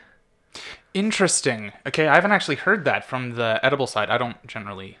something. Interesting. Okay, I haven't actually heard that from the edible side. I don't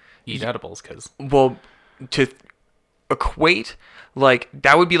generally eat edibles because... Well, to equate, like,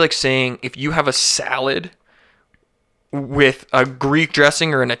 that would be like saying if you have a salad with a Greek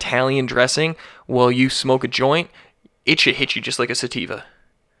dressing or an Italian dressing while you smoke a joint, it should hit you just like a sativa,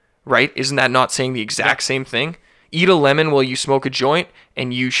 right? Isn't that not saying the exact same thing? Eat a lemon while you smoke a joint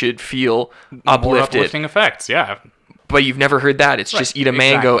and you should feel More uplifted. uplifting effects, yeah. But you've never heard that. It's just eat a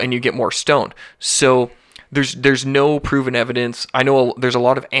mango exactly. and you get more stoned. So there's no proven evidence. I know there's a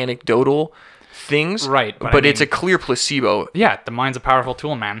lot of anecdotal things, Right, But, but I it's a mean- clear placebo. Yeah, the mind's a powerful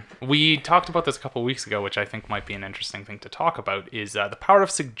tool, man. We talked about this a couple weeks ago, which I think might be an interesting thing to talk about, is the power of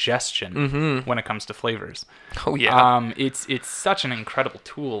suggestion when it comes to flavors. Oh yeah. It's such an incredible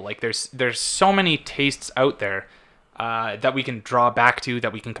tool. Like there's so many tastes out there that we can draw back to,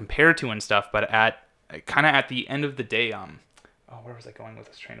 that we can compare to and stuff. But at the end of the day, where was I going with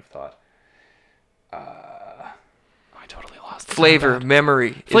this train of thought? I totally lost it. Flavor,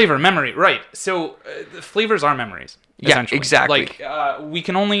 memory. Flavor, memory, right. So the flavors are memories. Yeah, Essentially. exactly. Like we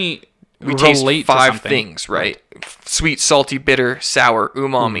can only We taste relate to 5 something. things, right? Sweet, salty, bitter, sour,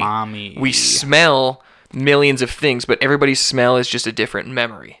 umami. Umami. We smell millions of things, but everybody's smell is just a different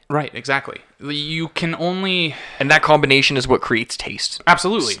memory. Right, exactly. You can only... And that combination is what creates taste.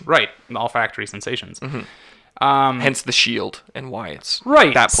 Absolutely, right. Olfactory sensations. Hence the shield and why it's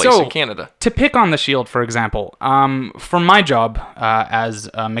Right, that place so- in Canada. To pick on the shield, for example, for my job as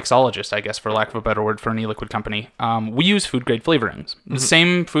a mixologist, I guess, for lack of a better word, for an e-liquid company, we use food-grade flavorings. The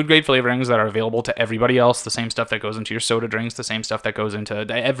same food-grade flavorings that are available to everybody else, the same stuff that goes into your soda drinks, the same stuff that goes into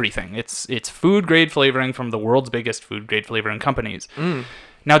everything. It's food-grade flavoring from the world's biggest food-grade flavoring companies.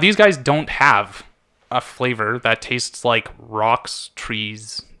 Now, these guys don't have a flavor that tastes like rocks,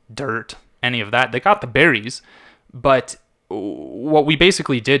 trees, dirt, any of that. They got the berries, but what we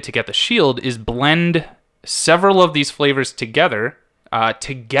basically did to get the shield is blend several of these flavors together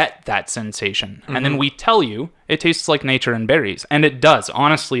to get that sensation. And then we tell you it tastes like nature and berries. And it does.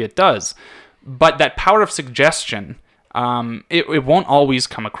 Honestly, it does. But that power of suggestion, it won't always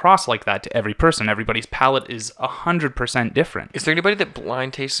come across like that to every person. Everybody's palate is 100% different. Is there anybody that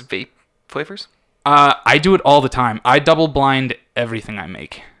blind tastes vape flavors? I do it all the time. I double blind everything I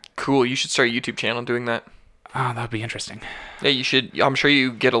make. Cool. You should start a YouTube channel doing that. Oh, that would be interesting. Yeah, you should. I'm sure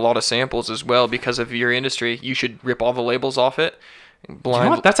you get a lot of samples as well because of your industry. You should rip all the labels off it. Blind. You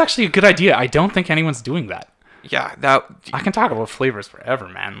know what? That's actually a good idea. I don't think anyone's doing that. Yeah, that. I can talk about flavors forever,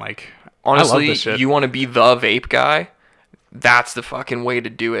 man. Like, I love Honestly, this shit. you want to be the vape guy? That's the fucking way to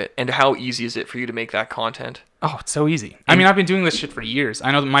do it. And how easy is it for you to make that content? Oh, it's so easy. I mean, I've been doing this shit for years.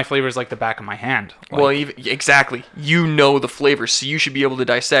 I know that my flavor is like the back of my hand. Like, Well, exactly. You know the flavors, so you should be able to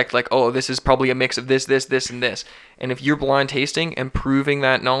dissect, like, oh, this is probably a mix of this, this, this, and this. And if you're blind tasting and proving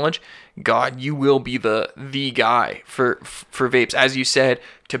that knowledge, God, you will be the guy for vapes. As you said,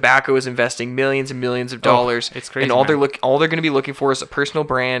 tobacco is investing millions and millions of dollars. it's crazy, and all man. they're going to be looking for is a personal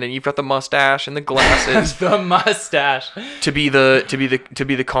brand. And you've got the mustache and the glasses the mustache. to be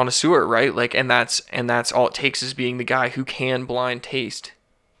the connoisseur, right? Like, and that's all it takes is being the guy who can blind taste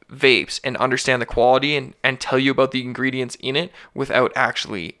vapes and understand the quality and tell you about the ingredients in it without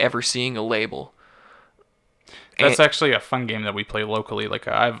actually ever seeing a label. That's actually a fun game that we play locally. Like,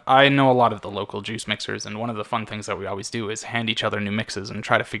 I know a lot of the local juice mixers, and one of the fun things that we always do is hand each other new mixes and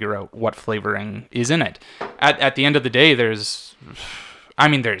try to figure out what flavoring is in it. At the end of the day, there's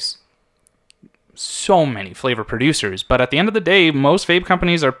so many flavor producers, but at the end of the day, most vape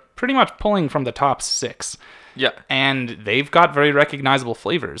companies are pretty much pulling from the top 6. Yeah. And they've got very recognizable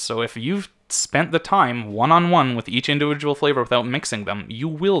flavors. So if you've spent the time one-on-one with each individual flavor without mixing them, you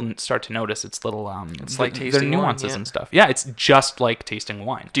will start to notice its little it's like their tasting nuances wine, yeah. and stuff. Yeah, it's just like tasting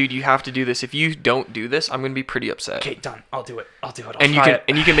wine. Dude, you have to do this. If you don't do this, I'm gonna be pretty upset. Okay, done. I'll do it. I'll And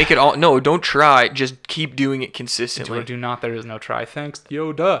you can make it all. No, don't try. Just keep doing it consistently. Do or do not. There is no try. Thanks,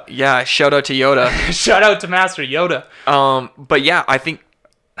 Yoda. Yeah, shout out to Yoda. Shout out to Master Yoda. But yeah, I think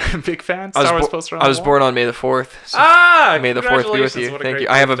Big fan. Star Wars poster on I the was wall. born on May the 4th. So May the 4th be with you. Congratulations. What a Thank great you.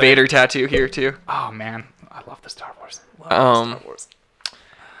 I have a birthday. Vader tattoo here too. Oh man, I love the Star Wars. Star Wars.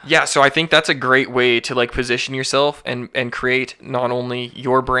 Yeah, so I think that's a great way to like position yourself and create not only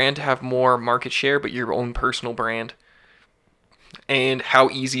your brand to have more market share, but your own personal brand. And how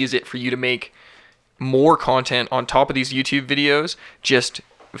easy is it for you to make more content on top of these YouTube videos, just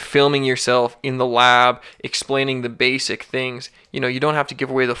filming yourself in the lab, explaining the basic things. You know, you don't have to give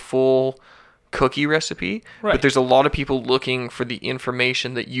away the full cookie recipe, Right. but there's a lot of people looking for the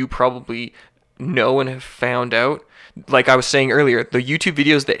information that you probably know and have found out. Like I was saying earlier, the YouTube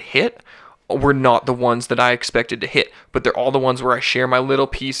videos that hit were not the ones that I expected to hit, but they're all the ones where I share my little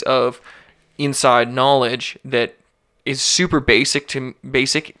piece of inside knowledge that is super basic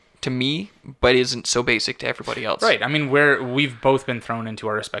to me, but isn't so basic to everybody else. Right. I mean, we've both been thrown into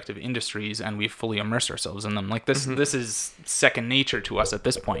our respective industries and we've fully immersed ourselves in them. Like this is second nature to us at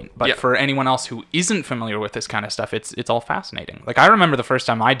this point. But Yeah. for anyone else who isn't familiar with this kind of stuff, it's all fascinating. Like I remember the first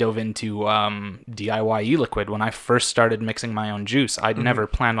time I dove into DIY e-liquid when I first started mixing my own juice. I'd never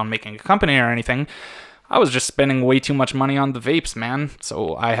planned on making a company or anything. I was just spending way too much money on the vapes, man.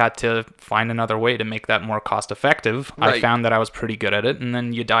 So I had to find another way to make that more cost effective. I Right. found that I was pretty good at it, and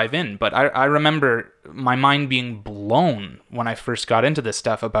then you dive in. But I remember my mind being blown when I first got into this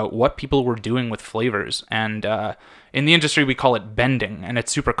stuff about what people were doing with flavors. And in the industry, we call it bending, and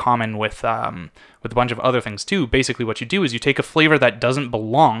it's super common with a bunch of other things too. Basically, what you do is you take a flavor that doesn't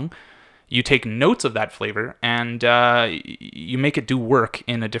belong, you take notes of that flavor, and you make it do work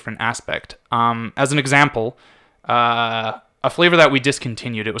in a different aspect. As an example, a flavor that we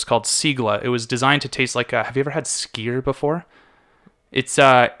discontinued, it was called Sigla. It was designed to taste like have you ever had skyr before? It's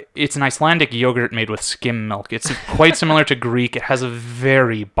an Icelandic yogurt made with skim milk. It's quite similar to Greek. It has a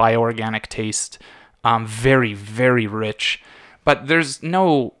very bioorganic taste, very, very rich. But there's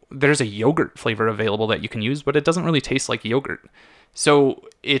a yogurt flavor available that you can use, but it doesn't really taste like yogurt. So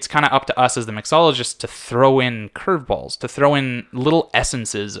it's kind of up to us as the mixologists to throw in curveballs, to throw in little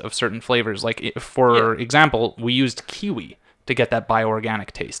essences of certain flavors. Like, for example, we used kiwi to get that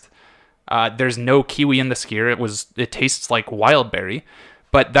bioorganic taste. There's no kiwi in the skyr. It tastes like wild berry,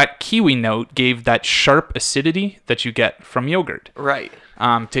 but that kiwi note gave that sharp acidity that you get from yogurt. Right.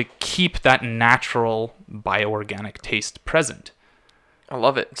 To keep that natural bioorganic taste present. I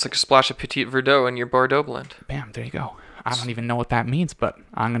love it. It's like a splash of Petit Verdot in your Bordeaux blend. Bam, there you go. I don't even know what that means, but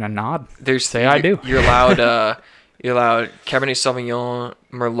I'm gonna nod. Say I do. You're allowed Cabernet Sauvignon,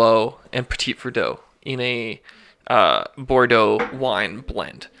 Merlot, and Petit Verdot in a Bordeaux wine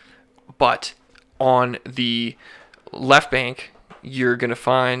blend. But on the left bank, you're gonna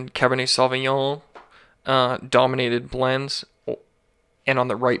find Cabernet Sauvignon dominated blends, and on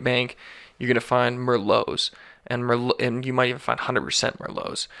the right bank, you're gonna find Merlots, and you might even find 100%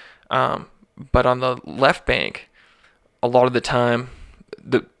 Merlots. But on the left bank, a lot of the time,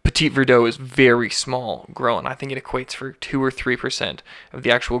 the Petit Verdot is very small grown. I think it equates for 2 or 3% of the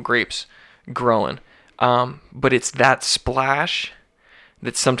actual grapes grown. But it's that splash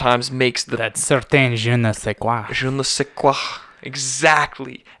that sometimes makes That certain je ne sais quoi. je ne sais quoi.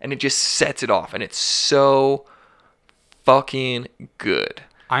 Exactly. And it just sets it off. And it's so fucking good.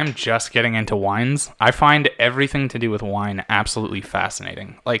 I'm just getting into wines. I find everything to do with wine absolutely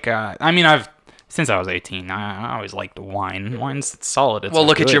fascinating. Like, since I was 18, I always liked wine. Wine's solid. It's Well,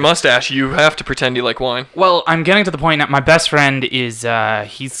 look at good. your mustache. You have to pretend you like wine. Well, I'm getting to the point that my best friend is,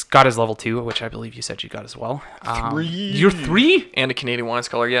 he's got his level 2, which I believe you said you got as well. 3. You're 3? And a Canadian wine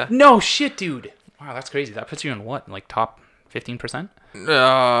scholar, yeah. No shit, dude. Wow, that's crazy. That puts you in what? Like top 15%?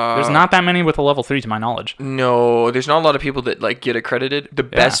 There's not that many with a level 3 to my knowledge. No, there's not a lot of people that like get accredited. The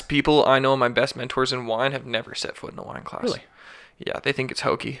best people I know, my best mentors in wine, have never set foot in a wine class. Really? Yeah, they think it's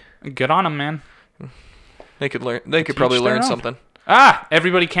hokey. Good on him, man. They could learn. They could probably their learn own. something.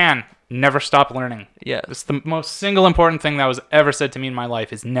 Everybody can. Never stop learning. Yeah. It's the most single important thing that was ever said to me in my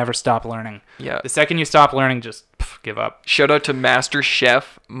life is never stop learning. Yeah. The second you stop learning, just give up. Shout out to Master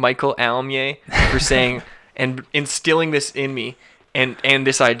Chef Michael Almier for saying and instilling this in me. and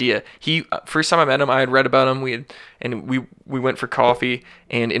this idea. He first time I met him, I had read about him. We went for coffee,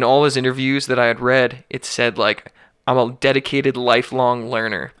 and in all his interviews that I had read, it said like, I'm a dedicated lifelong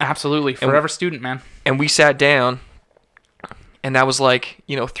learner. Absolutely, forever student, man. And we sat down, and that was like,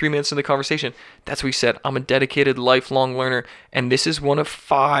 3 minutes in the conversation. That's what he said. I'm a dedicated lifelong learner, and this is one of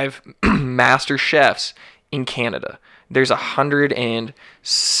 5 master chefs in Canada. There's 100 and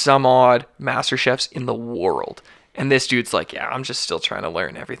some odd master chefs in the world. And this dude's like, yeah, I'm just still trying to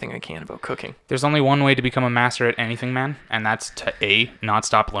learn everything I can about cooking. There's only one way to become a master at anything, man, and that's to A, not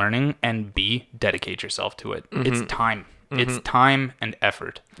stop learning, and B, dedicate yourself to it. It's time. It's time and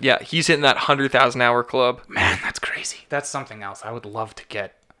effort. Yeah, he's hitting that 100,000 hour club. Man, that's crazy. That's something else. I would love to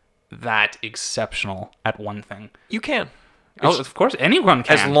get that exceptional at one thing. You can. Oh, of course, anyone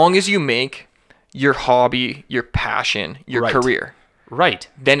can. As long as you make your hobby, your passion, your Right. career, Right.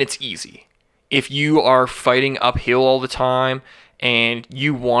 then it's easy. If you are fighting uphill all the time and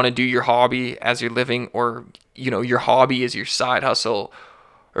you want to do your hobby as your living, or your hobby is your side hustle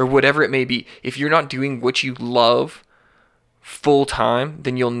or whatever it may be, if you're not doing what you love full time,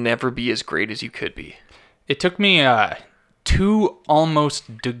 then you'll never be as great as you could be. It took me 2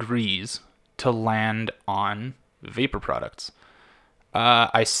 almost degrees to land on vapor products.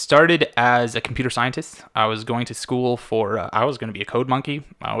 I started as a computer scientist. I was going to school for, I was going to be a code monkey.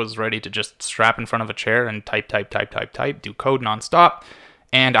 I was ready to just strap in front of a chair and type, do code nonstop.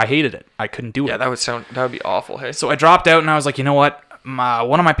 And I hated it. I couldn't do it. Yeah, that would be awful. Hey, So I dropped out and I was like, you know what?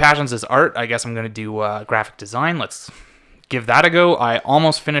 One of my passions is art. I guess I'm going to do graphic design. Let's give that a go. I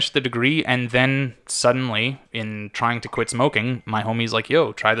almost finished the degree, and then suddenly, in trying to quit smoking, my homie's like,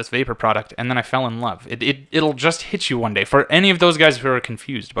 yo, try this vapor product. And then I fell in love. It'll just hit you one day. For any of those guys who are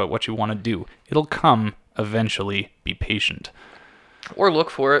confused about what you want to do, it'll come eventually. Be patient. or look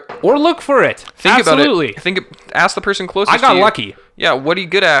for it. Or look for it. Think Absolutely. about it. Ask the person closest I got to you. lucky. Yeah, what are you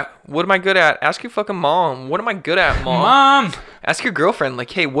good at? What am I good at? Ask your fucking mom. What am I good at, mom? Mom, Ask your girlfriend,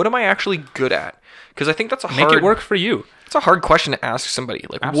 like, hey, what am I actually good at? Because I think that's make it work for you. It's a hard question to ask somebody.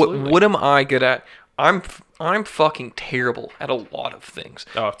 Like, Absolutely. what am I good at? I'm fucking terrible at a lot of things.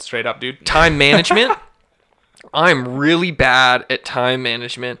 Oh, straight up, dude. Time management. I'm really bad at time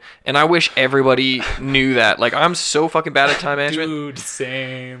management, and I wish everybody knew that. Like, I'm so fucking bad at time management. Dude,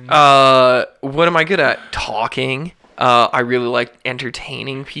 same. What am I good at? Talking. I really like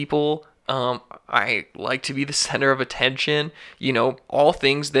entertaining people. I like to be the center of attention. All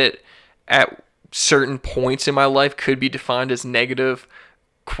things that at certain points in my life could be defined as negative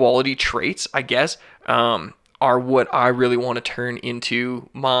quality traits, I guess, are what I really want to turn into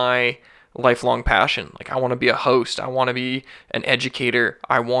my lifelong passion. Like, I want to be a host. I want to be an educator.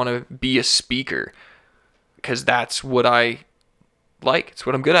 I want to be a speaker, because that's what I like. It's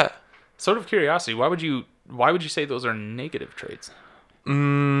what I'm good at. Sort of curiosity. Why would you say those are negative traits?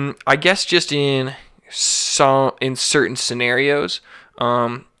 I guess just in certain scenarios.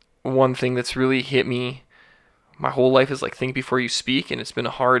 One thing that's really hit me my whole life is like, think before you speak, and it's been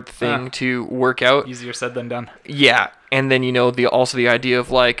a hard thing to work out. Easier said than done. Yeah, and then the idea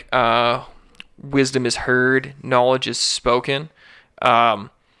of like wisdom is heard, knowledge is spoken.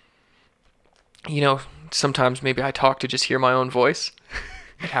 Sometimes maybe I talk to just hear my own voice.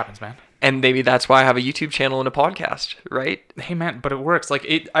 It happens, man. And maybe that's why I have a YouTube channel and a podcast, right? Hey, man, but it works. Like,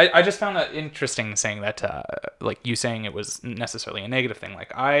 I just found that interesting, saying that, like, you saying it was necessarily a negative thing.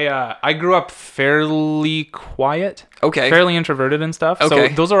 Like, I grew up fairly quiet. Okay. Fairly introverted and stuff. Okay.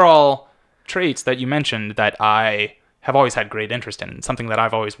 So those are all traits that you mentioned that I have always had great interest in. Something that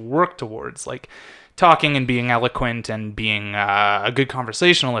I've always worked towards, like talking and being eloquent and being a good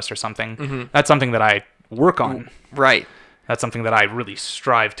conversationalist or something. Mm-hmm. That's something that I work on. Right. That's something that I really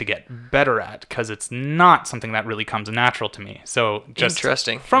strive to get better at, because it's not something that really comes natural to me. So just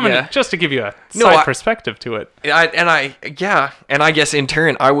interesting. Just to give you a side perspective to it. And I guess in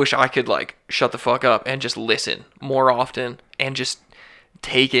turn, I wish I could like shut the fuck up and just listen more often and just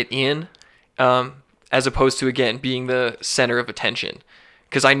take it in, as opposed to, again, being the center of attention.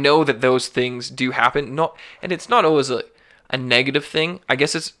 Because I know that those things do happen. And it's not always a negative thing. I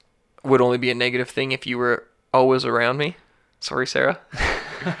guess it would only be a negative thing if you were always around me. Sorry, Sarah.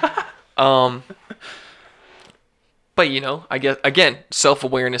 But I guess, again,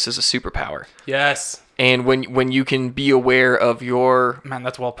 self-awareness is a superpower. Yes. And when you can be aware of your... Man,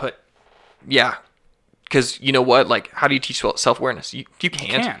 that's well put. Yeah. Because you know what? Like, how do you teach self-awareness? You can't.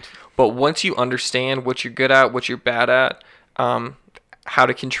 You can't. But once you understand what you're good at, what you're bad at, how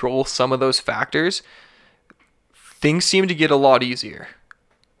to control some of those factors, things seem to get a lot easier.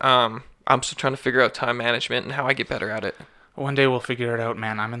 I'm still trying to figure out time management and how I get better at it. One day we'll figure it out,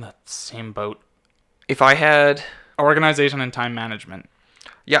 man. I'm in the same boat. If I had... Organization and time management.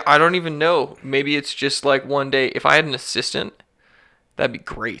 Yeah, I don't even know. Maybe it's just like one day, if I had an assistant, that'd be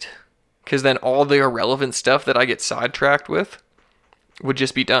great. Because then all the irrelevant stuff that I get sidetracked with would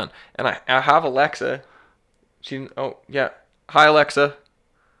just be done. And I have Alexa. Oh, yeah. Hi, Alexa.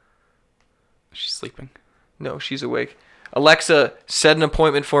 She's sleeping. No, she's awake. Alexa, set an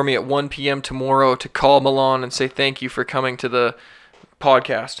appointment for me at 1 p.m. tomorrow to call Milan and say thank you for coming to the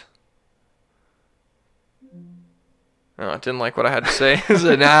podcast. Oh, I didn't like what I had to say. I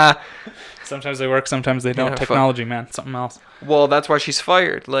said, nah. Sometimes they work, sometimes they don't. Yeah, Technology, man. Something else. Well, that's why she's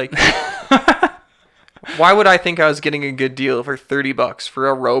fired. Like, why would I think I was getting a good deal for $30 for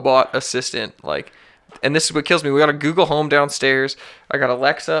a robot assistant? Like, and this is what kills me. We got a Google Home downstairs. I got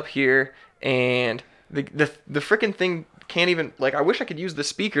Alexa up here, and the freaking thing can't even, like, I wish I could use the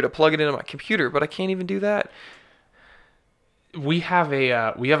speaker to plug it into my computer, but I can't even do that. We have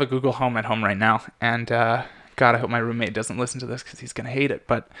a Google Home at home right now, and God, I hope my roommate doesn't listen to this because he's gonna hate it.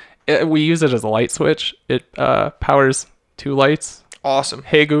 But we use it as a light switch. It powers 2 lights. Awesome.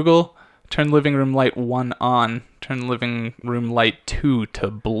 Hey Google, turn living room light 1 on. Turn living room light 2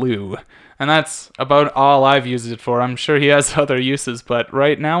 to blue. And that's about all I've used it for. I'm sure he has other uses, but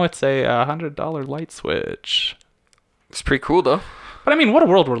right now it's a $100 light switch. It's pretty cool, though. But I mean, what a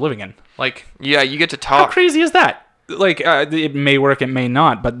world we're living in. Like, yeah, you get to how talk. crazy is that? Like, it may work, it may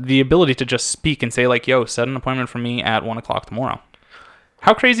not, but the ability to just speak and say, like, yo, set an appointment for me at 1 o'clock tomorrow.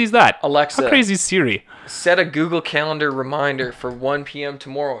 How crazy is that? Alexa, how crazy is Siri? Set a Google Calendar reminder for 1 p.m.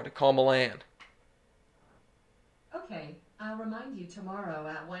 tomorrow to call Milan. Okay, I'll remind you tomorrow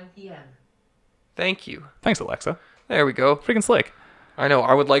at 1 p.m. Thank you. Thanks, Alexa. There we go. Freaking slick. I know.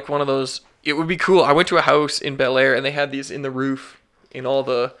 I would like one of those. It would be cool. I went to a house in Bel Air, and they had these in the roof in all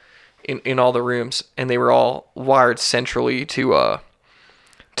the in all the rooms, and they were all wired centrally to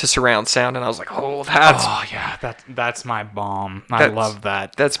surround sound. And I was like, oh, that's my bomb. I love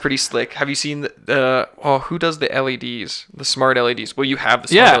that. That's pretty slick. Have you seen who does the LEDs, the smart LEDs? Well, you have the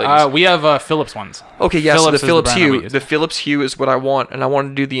smart LEDs. We have Philips ones. Okay, yeah. So the Philips Hue, the Philips Hue is what I want, and I want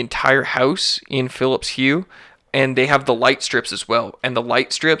to do the entire house in Philips Hue. And they have the light strips as well. And the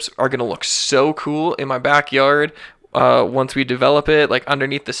light strips are going to look so cool in my backyard once we develop it, like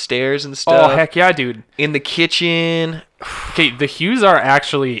underneath the stairs and stuff. Oh, heck yeah, dude. In the kitchen. Okay, the hues are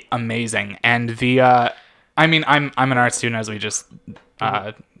actually amazing. And I'm an art student, as we just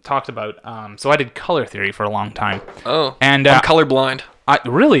talked about. So I did color theory for a long time. Oh, and I'm colorblind.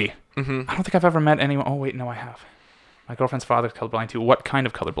 Really? Mm-hmm. I don't think I've ever met anyone. Oh, wait, no, I have. My girlfriend's father's colorblind, too. What kind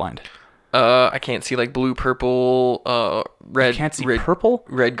of colorblind? I can't see like blue, purple, red. You can't see purple?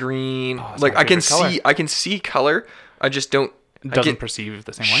 Red, green. Oh, like I can see color. I just don't. Doesn't perceive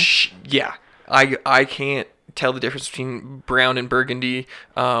the same way. Yeah, I can't tell the difference between brown and burgundy,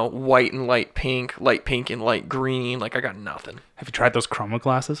 white and light pink and light green. Like I got nothing. Have you tried those chroma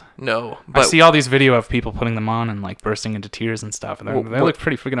glasses? No, but I see all these video of people putting them on and like bursting into tears and stuff, and they look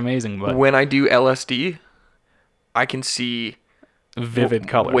pretty freaking amazing. But when I do LSD, I can see vivid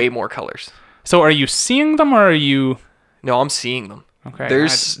color, way more colors. So are you seeing them, or are you? No, I'm seeing them. Okay.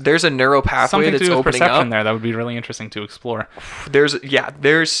 There's a neural pathway that's opening perception up there that would be really interesting to explore. There's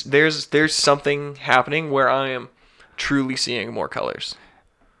something happening where I am truly seeing more colors.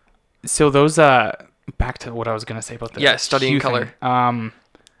 So those back to what I was gonna say about the studying color.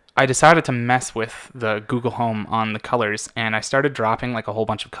 I decided to mess with the Google Home on the colors, and I started dropping like a whole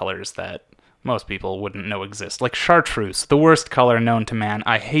bunch of colors that most people wouldn't know exist. Like chartreuse, the worst color known to man.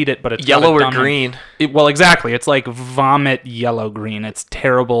 I hate it, but it's yellow or green. Well, exactly. It's like vomit yellow-green. It's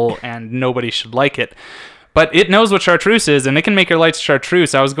terrible, and nobody should like it. But it knows what chartreuse is, and it can make your lights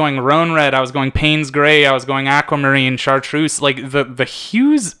chartreuse. I was going Rhone red, I was going Payne's gray, I was going aquamarine, chartreuse. Like the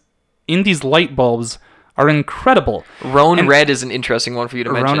hues in these light bulbs are incredible. Rhone red is an interesting one for you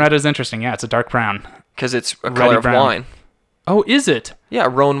to mention. Rhone red is interesting. Yeah, it's a dark brown. Because it's a color of wine. Oh, is it? Yeah,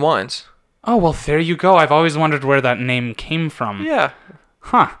 Rhone wines. Oh, well, there you go. I've always wondered where that name came from. Yeah.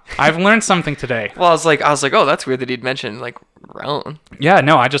 Huh. I've learned something today. Well, I was like, oh, that's weird that he'd mention, like, Rhone. Yeah,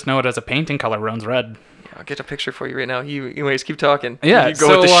 no, I just know it as a painting color. Rhone's red. Yeah, I'll get a picture for you right now. Anyways, keep talking. Yeah, you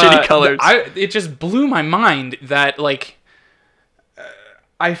go with the shitty colors. It just blew my mind that, like,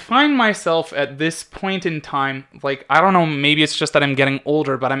 I find myself at this point in time, like, I don't know, maybe it's just that I'm getting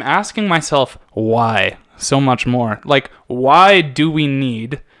older, but I'm asking myself, why so much more? Like, why do we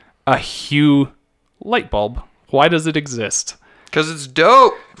need a hue light bulb? Why does it exist? Because it's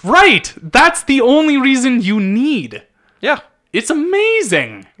dope. Right! That's the only reason you need. Yeah. It's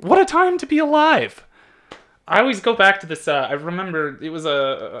amazing. What a time to be alive. I always go back to this, I remember it was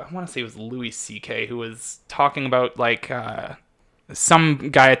I want to say it was Louis C.K. who was talking about, like, some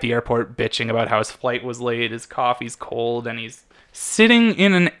guy at the airport bitching about how his flight was late, his coffee's cold, and he's sitting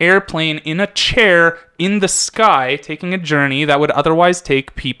in an airplane in a chair in the sky taking a journey that would otherwise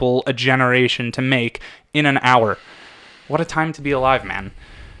take people a generation to make in an hour. What a time to be alive, man.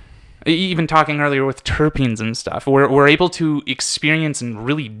 Even talking earlier with terpenes and stuff, we're able to experience and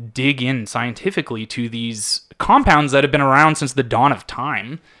really dig in scientifically to these compounds that have been around since the dawn of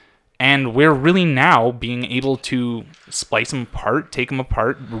time. And we're really now being able to splice them apart, take them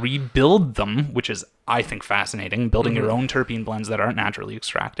apart, rebuild them, which is, I think, fascinating, building your own terpene blends that aren't naturally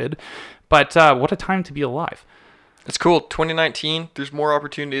extracted. But what a time to be alive. It's cool. 2019, there's more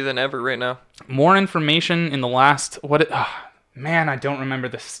opportunity than ever right now. More information in the last... Man, I don't remember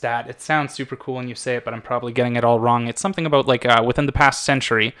the stat. It sounds super cool when you say it, but I'm probably getting it all wrong. It's something about, like, within the past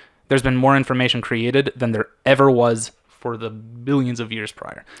century, there's been more information created than there ever was for the billions of years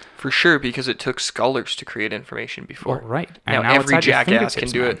prior. For sure, because it took scholars to create information before. Well, right. And now it's every at your jackass can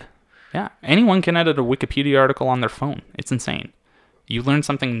fingertips, do man. it. Yeah. Anyone can edit a Wikipedia article on their phone. It's insane. You learn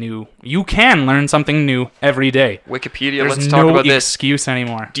something new. You can learn something new every day. Wikipedia, There's let's talk no about this. excuse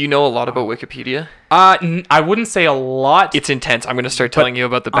anymore. Do you know a lot about Wikipedia? I wouldn't say a lot. It's intense. I'm going to start telling you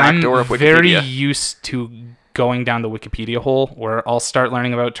about the back door of Wikipedia. I'm very used to going down the Wikipedia hole where I'll start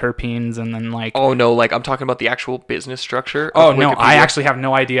learning about terpenes and then like... Oh, no, like I'm talking about the actual business structure of Oh, no, Wikipedia. I actually have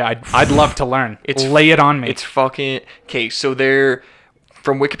no idea. I'd love to learn. Lay it on me. It's fucking... Okay, so they're...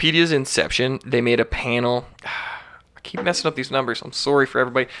 From Wikipedia's inception, they made a panel... I keep messing up these numbers. I'm sorry for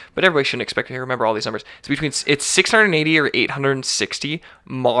everybody, but everybody shouldn't expect me to remember all these numbers. It's 680 or 860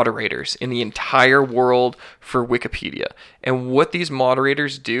 moderators in the entire world for Wikipedia. And what these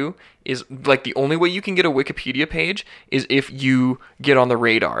moderators do is, like, the only way you can get a Wikipedia page is if you get on the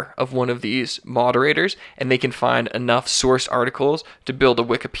radar of one of these moderators and they can find enough sourced articles to build a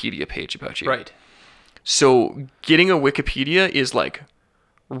Wikipedia page about you. Right. So getting a Wikipedia is, like,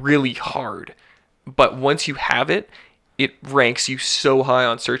 really hard. But once you have it, it ranks you so high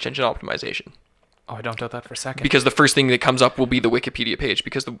on search engine optimization. Oh, I don't doubt that for a second. Because the first thing that comes up will be the Wikipedia page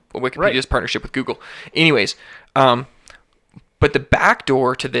because the Wikipedia's partnership with Google. Anyways, but the back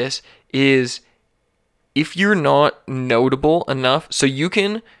door to this is if you're not notable enough, so you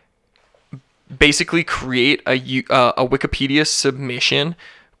can basically create a Wikipedia submission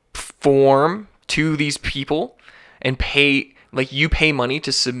form to these people and pay money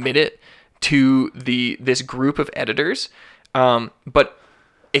to submit it to this group of editors, but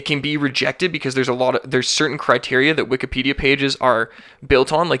it can be rejected because there's certain criteria that Wikipedia pages are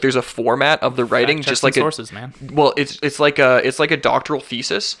built on. Like there's a format of the writing, just like sources, man. Well, it's like a doctoral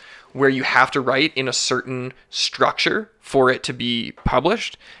thesis where you have to write in a certain structure for it to be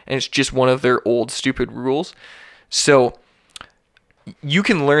published, and it's just one of their old stupid rules. So you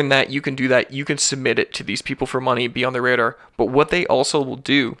can learn that, you can do that, you can submit it to these people for money, be on their radar. But what they also will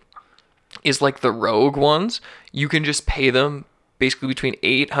do is, like the rogue ones, you can just pay them basically between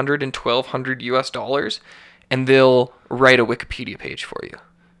 $800 and $1,200 US, and they'll write a Wikipedia page for you.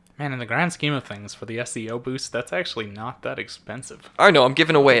 Man, in the grand scheme of things, for the SEO boost, that's actually not that expensive. I know, I'm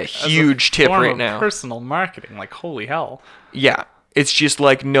giving away a huge tip right now. Personal marketing, like holy hell. Yeah, it's just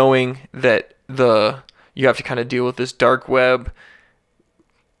like knowing that you have to kind of deal with this dark web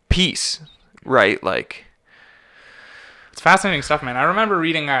piece, right? Like, it's fascinating stuff, man. I remember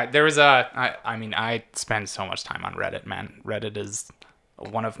reading, there was I spend so much time on Reddit, man. Reddit is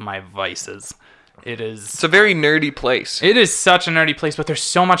one of my vices. It's a very nerdy place. It is such a nerdy place, but there's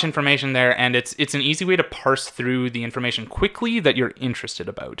so much information there, and it's an easy way to parse through the information quickly that you're interested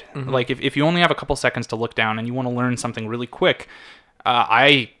about. Mm-hmm. Like, if you only have a couple seconds to look down and you want to learn something really quick,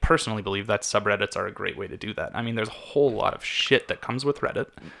 I personally believe that subreddits are a great way to do that. I mean, there's a whole lot of shit that comes with Reddit.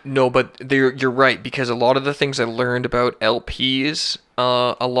 No, but you're right, because a lot of the things I learned about LPs,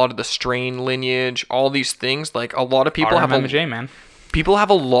 a lot of the strain lineage, all these things, like a lot of people people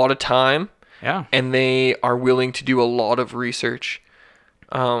have a lot of time. Yeah. And they are willing to do a lot of research.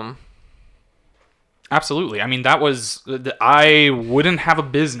 Absolutely. I mean, I wouldn't have a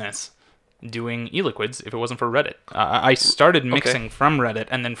business doing e-liquids if it wasn't for Reddit. I started mixing from Reddit,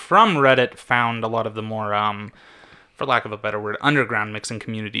 and then from Reddit found a lot of the more, for lack of a better word, underground mixing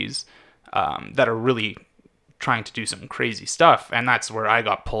communities that are really trying to do some crazy stuff, and that's where I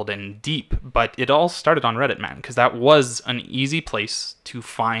got pulled in deep. But it all started on Reddit, man, because that was an easy place to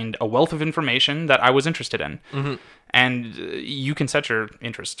find a wealth of information that I was interested in. Mm-hmm. And you can set your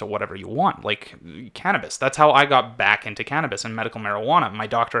interest to whatever you want, like cannabis. That's how I got back into cannabis and medical marijuana. My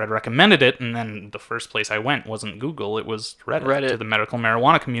doctor had recommended it, and then the first place I went wasn't Google, it was Reddit. To the medical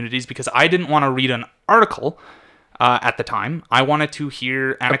marijuana communities, because I didn't want to read an article at the time. I wanted to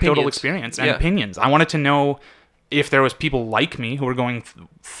hear anecdotal experience and opinions. I wanted to know if there was people like me who were going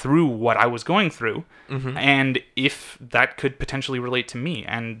through what I was going through, and if that could potentially relate to me,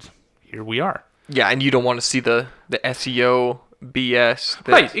 and here we are. Yeah, and you don't want to see the SEO BS.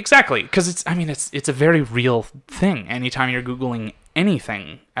 Right, exactly, because it's a very real thing. Anytime you're Googling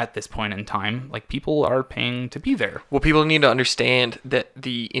anything at this point in time, like, people are paying to be there. Well, people need to understand that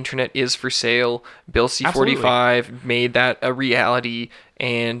the internet is for sale. Bill C-45 made that a reality,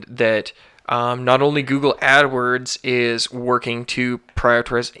 and that not only Google AdWords is working to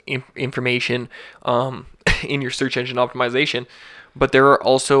prioritize information in your search engine optimization, but there are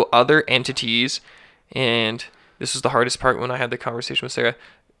also other entities, and this is the hardest part when I had the conversation with Sarah,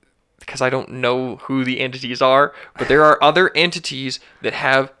 because I don't know who the entities are, but there are other entities that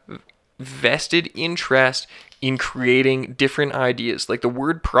have vested interest in creating different ideas. Like, the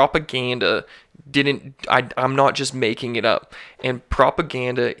word propaganda I'm not just making it up. And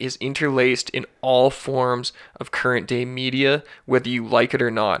propaganda is interlaced in all forms of current day media, whether you like it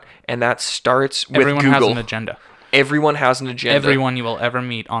or not. And that starts with Everyone Google. has an agenda. Everyone has an agenda. Everyone you will ever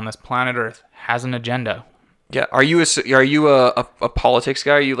meet on this planet Earth has an agenda. Yeah. Are you a politics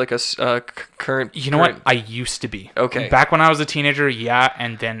guy? Are you like a current? You know what? I used to be. Okay. Back when I was a teenager, yeah,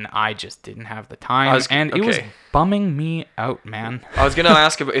 and then I just didn't have the time, it was bumming me out, man. I was gonna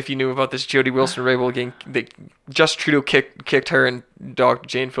ask if you knew about this Jody Wilson-Raybould getting Justin Trudeau kicked her and Dr.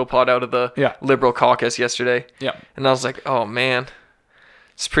 Jane Philpott out of the Liberal caucus yesterday. Yeah. And I was like, oh man,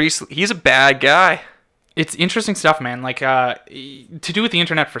 he's a bad guy. It's interesting stuff, man. Like, to do with the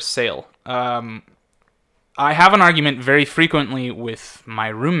internet for sale. I have an argument very frequently with my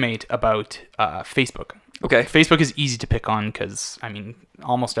roommate about Facebook. Okay. Facebook is easy to pick on because,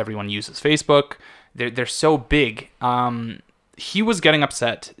 almost everyone uses Facebook. They're so big. He was getting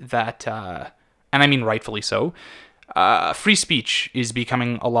upset that, and rightfully so, free speech is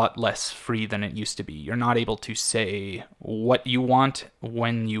becoming a lot less free than it used to be. You're not able to say what you want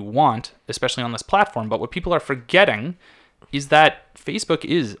when you want, especially on this platform. But what people are forgetting is that Facebook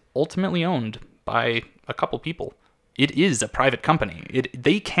is ultimately owned by a couple people. It is a private company.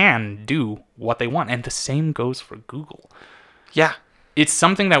 They can do what they want, and the same goes for Google. Yeah. It's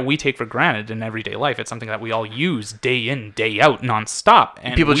something that we take for granted in everyday life. It's something that we all use day in, day out, nonstop.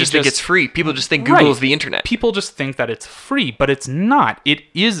 And people just think it's free. People just think Google is the internet. People just think that it's free, but it's not. It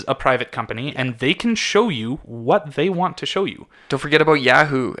is a private company, and they can show you what they want to show you. Don't forget about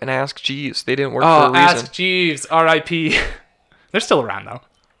Yahoo and Ask Jeeves. They didn't work for a reason. Ask Jeeves, R.I.P. They're still around, though.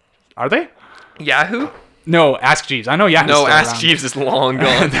 Are they? Yahoo? No, Ask Jeeves. I know Yahoo's still around. Ask Jeeves is long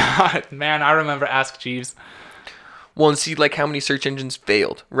gone. Man, I remember Ask Jeeves. Well, and see, like, how many search engines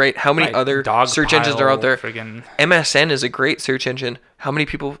failed, right? How many other search engines are out there? MSN is a great search engine. How many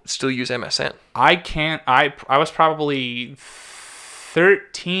people still use MSN? I was probably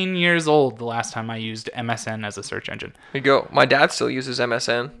 13 years old the last time I used MSN as a search engine. There you go. My dad still uses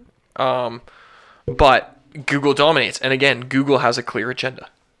MSN. But Google dominates. And again, Google has a clear agenda.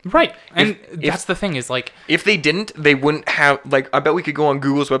 Right. And that's the thing is, like, if they didn't, they wouldn't have, like, I bet we could go on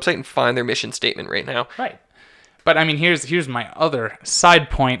Google's website and find their mission statement right now. Right. But here's my other side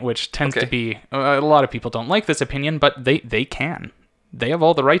point, which tends to be, a lot of people don't like this opinion, but they can. They have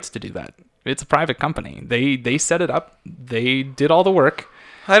all the rights to do that. It's a private company. They set it up. They did all the work.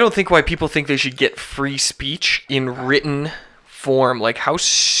 I don't think why people think they should get free speech in written form. Like, how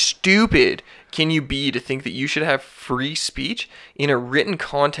stupid can you be to think that you should have free speech in a written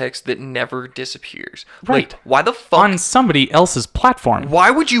context that never disappears? Right. Like, why the fuck? On somebody else's platform.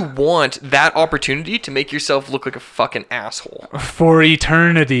 Why would you want that opportunity to make yourself look like a fucking asshole? For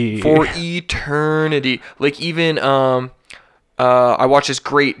eternity. For eternity. Like, even, I watched this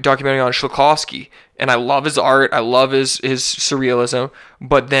great documentary on Shlokowski, and I love his art. I love his surrealism.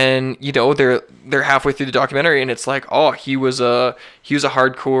 But then, they're halfway through the documentary, and it's like, oh, he was a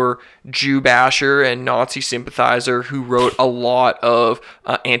hardcore Jew basher and Nazi sympathizer who wrote a lot of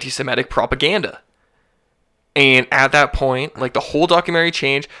anti-Semitic propaganda. And at that point, like, the whole documentary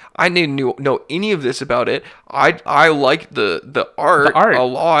changed. I didn't know any of this about it. I liked the art a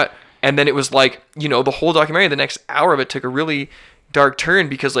lot. And then it was like, the whole documentary, the next hour of it took a really dark turn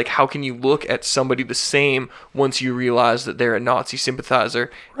because, like, how can you look at somebody the same once you realize that they're a Nazi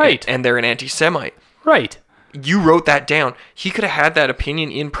sympathizer, right, and they're an anti-Semite? Right. You wrote that down. He could have had that opinion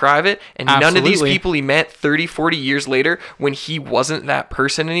in private, and none of these people he met 30, 40 years later, when he wasn't that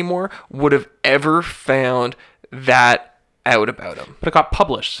person anymore, would have ever found that out about him. But it got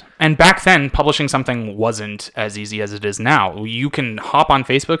published. And back then, publishing something wasn't as easy as it is now. You can hop on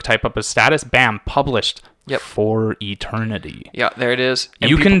Facebook, type up a status, bam, published. Yep. For eternity. Yeah, there it is.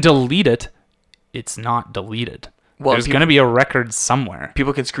 And you can delete it. It's not deleted. Well, There's going to be a record somewhere.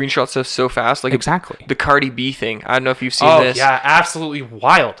 people can screenshot stuff so fast. Like Exactly. the Cardi B thing. I don't know if you've seen Oh, this. yeah, absolutely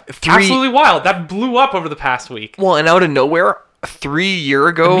wild. 3 Absolutely wild. That blew up over the past week. Well, and out of nowhere, 3 year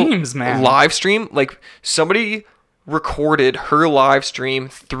ago, The memes, man. live stream, like somebody recorded her live stream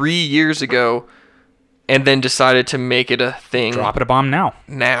 3 years ago, and then decided to make it a thing. Drop it a bomb now.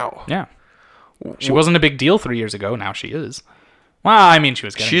 Now. Yeah. She wasn't a big deal 3 years ago. Now she is. Well, I mean, she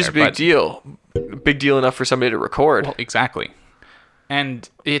was getting She's a there, big deal. Big deal enough for somebody to record. Well, exactly. And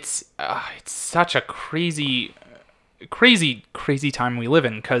it's such a crazy time we live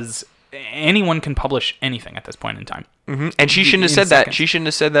in, because anyone can publish anything at this point in time. And she shouldn't have said that. She shouldn't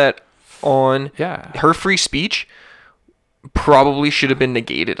have said that on Yeah. her free speech. Probably should have been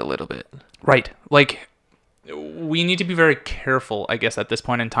negated a little bit. Right. Like, we need to be very careful, I guess, at this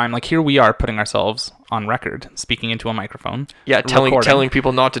point in time. Like, here we are putting ourselves on record, speaking into a microphone. Yeah, telling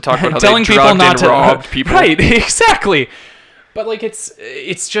people not to talk about how telling they people drugged not and to robbed people. Right, exactly. But like,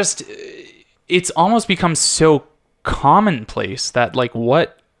 it's just, it's almost become so commonplace that, like,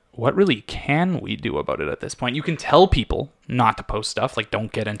 what really can we do about it at this point? You can tell people not to post stuff, like,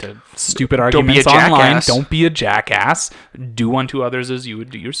 don't get into stupid arguments online. jackass. Don't be a jackass. Do unto others as you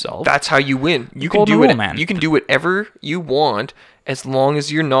would do yourself. That's how you win. You can Golden do rule, it, man. You can do whatever you want as long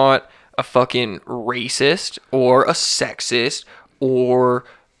as you're not a fucking racist or a sexist or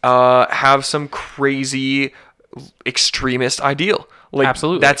have some crazy extremist ideal. Like,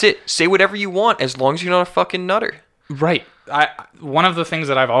 Absolutely. That's it. Say whatever you want as long as you're not a fucking nutter. Right. One of the things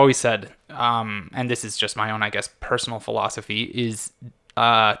that I've always said, and this is just my own, I guess, personal philosophy, is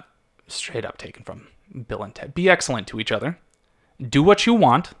straight up taken from Bill and Ted. Be excellent to each other. Do what you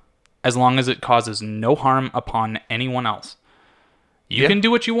want, as long as it causes no harm upon anyone else. You can do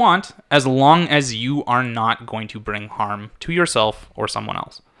what you want, as long as you are not going to bring harm to yourself or someone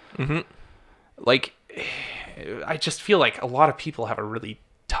else. Mm-hmm. Like, I just feel like a lot of people have a really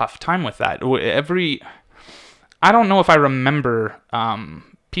tough time with that. I don't know if I remember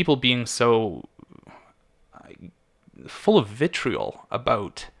people being so full of vitriol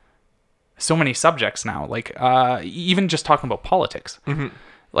about so many subjects now. Like, even just talking about politics. Mm-hmm.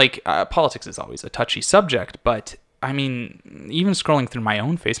 Like, politics is always a touchy subject, but I mean, even scrolling through my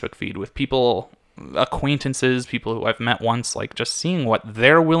own Facebook feed with people, acquaintances, people who I've met once, like, just seeing what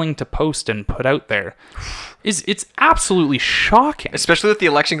they're willing to post and put out there it's absolutely shocking. Especially with the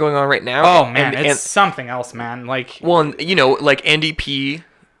election going on right now. Oh man, it's something else, man. Like, well, and, you know, like NDP,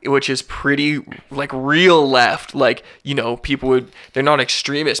 which is pretty, like, real left. Like, you know, they're not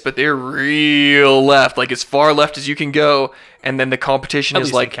extremists, but they're real left, like as far left as you can go. And then the competition At is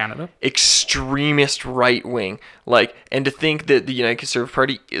least like in Canada. Extremist right wing. Like, and to think that the United Conservative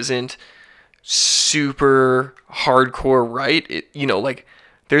Party isn't super hardcore right, you know, like,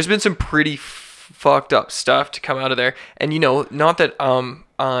 there's been some pretty fucked up stuff to come out of there. And, you know, not that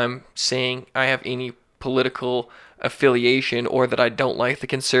I'm saying I have any political affiliation or that I don't like the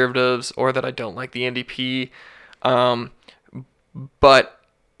Conservatives or that I don't like the NDP, but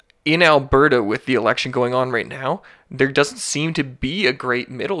in Alberta, with the election going on right now, there doesn't seem to be a great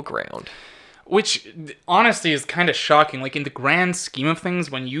middle ground. Which, honestly, is kind of shocking. Like, in the grand scheme of things,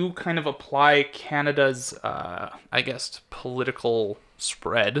 when you kind of apply Canada's, I guess, political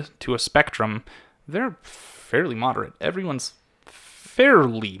spread to a spectrum, they're fairly moderate. Everyone's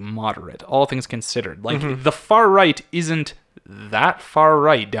fairly moderate, all things considered. Like, the far right isn't that far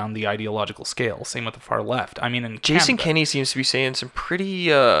right down the ideological scale. Same with the far left. I mean, in Jason Canada, Kenney seems to be saying some pretty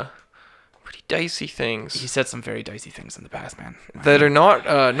dicey things. he said some very dicey things in the past, man. That are not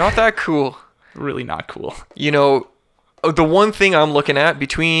that cool. Really not cool. You know, the one thing I'm looking at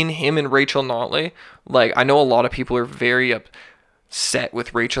between him and Rachel Notley, like, I know a lot of people are very upset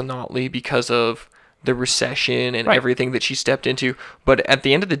with Rachel Notley because of the recession and everything that she stepped into. But at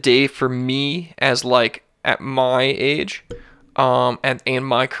the end of the day, for me, as like at my age, and in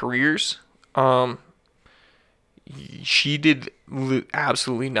my careers, she did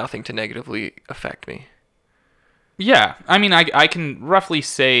absolutely nothing to negatively affect me. Yeah, I mean, I can roughly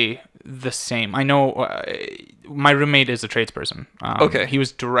say the same. I know my roommate is a tradesperson. Okay. He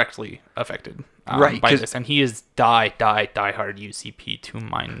was directly affected Right, by 'cause- this, and he is die hard UCP to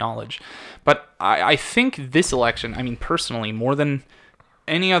my knowledge. But I think this election, I mean, personally, more than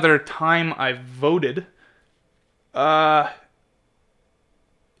any other time I've voted,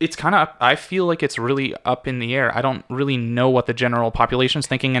 it's kind of, I feel like it's really up in the air. I don't really know what the general population's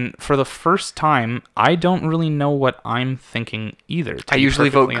thinking, and for the first time, I don't really know what I'm thinking either. I usually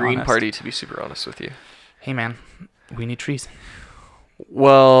vote perfectly Green honest. Party, to be super honest with you. Hey man, we need trees.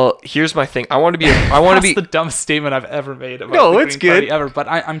 Well, here's my thing. I want to be. I want to That's be. the dumbest statement I've ever made about No, the it's Green Party good. ever. But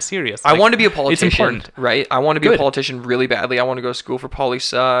I'm serious. I Like, want to be a It's politician, important. right? I want to be a Good. politician really badly. I want to go to school for poli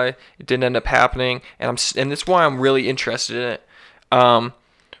sci. It didn't end up happening, and that's why I'm really interested in it.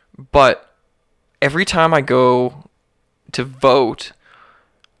 But every time I go to vote,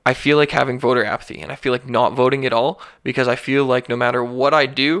 I feel like having voter apathy, and I feel like not voting at all because I feel like no matter what I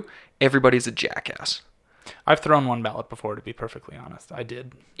do, everybody's a jackass. I've thrown one ballot before, to be perfectly honest. I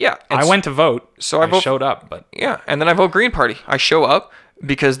did. Yeah, I went to vote, so so I I vote- showed up, but Yeah, and then I vote Green Party. I show up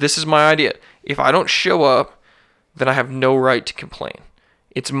because this is my idea. If I don't show up, then I have no right to complain.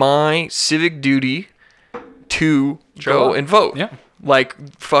 It's my civic duty to go up. and vote. Yeah. Like,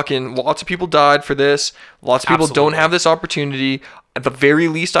 fucking lots of people died for this. Lots of people don't Absolutely. have this opportunity. At the very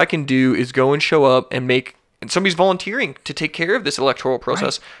least I can do is go and show up and make... And somebody's volunteering to take care of this electoral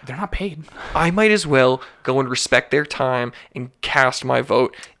process. they're not paid. I might as well go and respect their time and cast my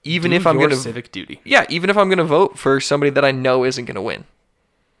vote, even Do if I'm your going to... civic duty. Yeah, even if I'm going to vote for somebody that I know isn't going to win.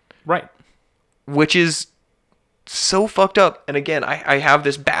 Right. Which is so fucked up. And again, I have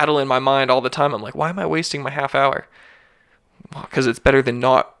this battle in my mind all the time. I'm like, why am I wasting my half hour? Because it's better than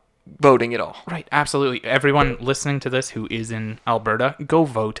not voting at all. Right, absolutely. Everyone listening to this who is in Alberta, go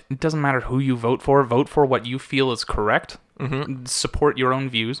vote. It doesn't matter who you vote for. Vote for what you feel is correct. Mm-hmm. Support your own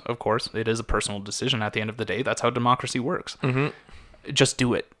views, of course. It is a personal decision at the end of the day. That's how democracy works. Mm-hmm. Just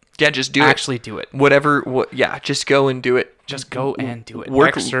do it. Yeah, just do Actually do it. Yeah, just go and do it. Just go and do it.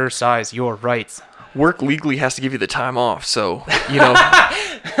 Work- Exercise your rights. Work legally has to give you the time off. So, you know,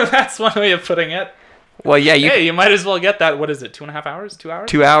 That's one way of putting it. well, yeah, Hey, you might as well get that. What is it? 2.5 hours? 2 hours?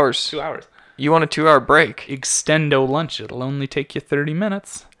 2 hours. 2 hours. You want a 2 hour break. Extendo lunch. It'll only take you 30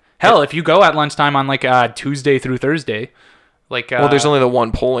 minutes. Hell, if you go at lunchtime on like Tuesday through Thursday, like Well, there's only the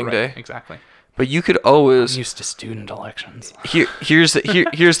one polling right, day. exactly. But you could always... Used to student elections. Here's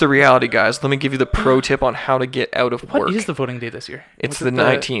the reality, guys. Let me give you the pro tip on how to get out of work. What is the voting day this year? It's Was the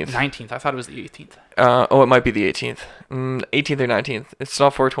it 19th. 19th. I thought it was the 18th. It might be the 18th. 18th or 19th. It's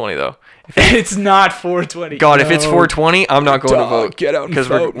not 420 though. It's not 420. God, if it's 420, I'm not going to Dog, vote. get out and because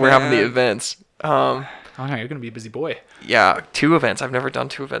vote, we're having the man. events. Oh, yeah, you're gonna be a busy boy. Yeah, 2 events. I've never done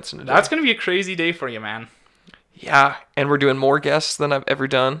 2 events in a day. That's gonna be a crazy day for you, man. Yeah, and we're doing more guests than I've ever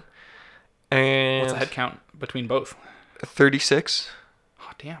done. And What's the head count between both? 36.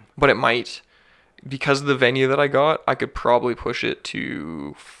 Oh, damn. But it might, because of the venue that I got, I could probably push it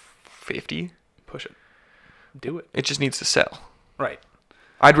to 50. Push it. Do it. It just needs to sell. Right.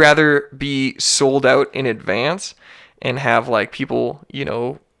 I'd rather be sold out in advance and have like people, you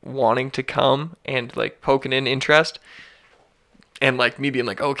know, wanting to come and like poking in interest and like me being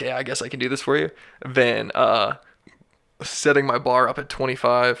like, okay, I guess I can do this for you, than setting my bar up at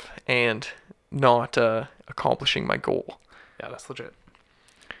 25 and not accomplishing my goal. Yeah, that's legit.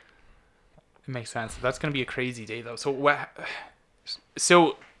 It makes sense. That's gonna be a crazy day, though. So what?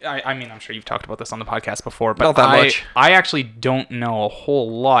 So I mean, I'm sure you've talked about this on the podcast before, but Not that much. I actually don't know a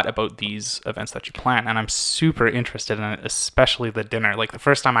whole lot about these events that you plan, and I'm super interested in it, especially the dinner. Like the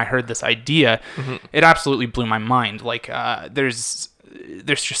first time I heard this idea, it absolutely blew my mind. Like there's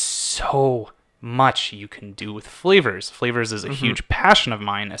just so much you can do with flavors. Flavors is a huge passion of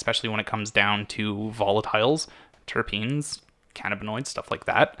mine, especially when it comes down to volatiles, terpenes, cannabinoids, stuff like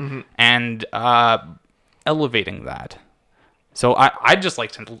that, and elevating that. So I'd just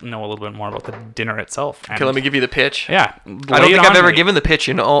like to know a little bit more about the dinner itself. Okay, let me give you the pitch. Yeah, I don't think I've ever given the pitch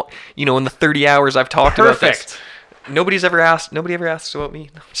in in the 30 hours I've talked about this. Perfect. Nobody ever asks about me.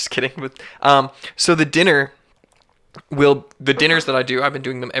 No, I'm just kidding. But so the dinners that I do, I've been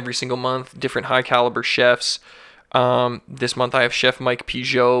doing them every single month. Different high caliber chefs. This month I have Chef Mike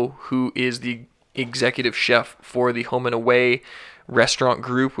Pigeot, who is the executive chef for the Home and Away restaurant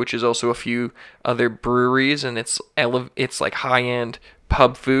group, which is also a few other breweries, and it's like high end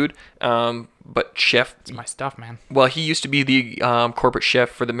pub food. But chef, It's my stuff, man. well, he used to be the corporate chef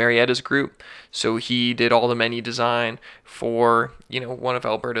for the Marietta's group, so he did all the menu design for one of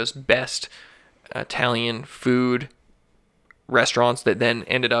Alberta's best Italian food restaurants that then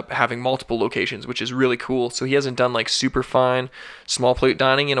ended up having multiple locations, which is really cool. So he hasn't done like super fine small plate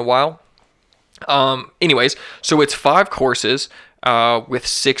dining in a while. Anyways, so it's 5 courses with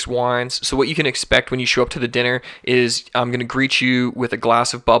 6 wines. So what you can expect when you show up to the dinner is I'm going to greet you with a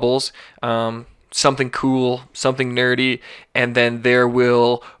glass of bubbles, something cool, something nerdy, and then there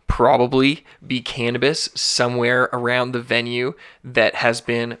will probably be cannabis somewhere around the venue that has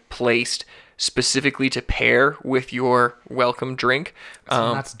been placed specifically to pair with your welcome drink.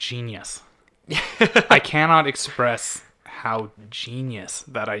 That's genius. I cannot express how genius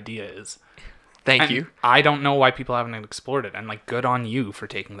that idea is. Thank And you. I don't know why people haven't explored it, and like, good on you for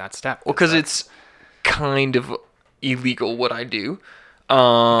taking that step. Well, because it's kind of illegal what I do.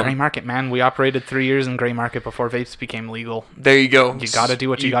 Gray market, man. We operated 3 years in gray market before vapes became legal. There you go. You got to do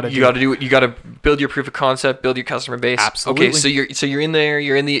what you got to do. You got to do what you got to build your proof of concept, build your customer base. Absolutely. Okay, so you're in there,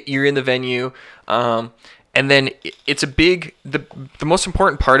 you're in the venue, and then it's a big the most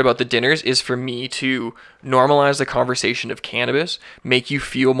important part about the dinners is for me to normalize the conversation of cannabis, make you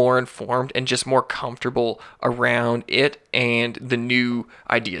feel more informed and just more comfortable around it and the new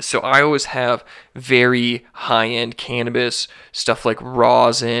ideas. So I always have very high-end cannabis stuff like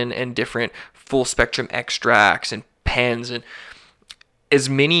rosin and different full spectrum extracts and pens and as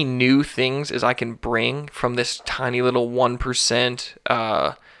many new things as I can bring from this tiny little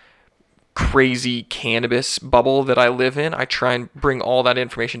 1% crazy cannabis bubble that I live in. I try and bring all that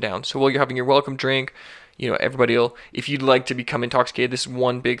information down. So while you're having your welcome drink, everybody will, if you'd like to become intoxicated, this is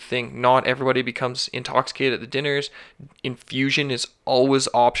one big thing. Not everybody becomes intoxicated at the dinners. Infusion is always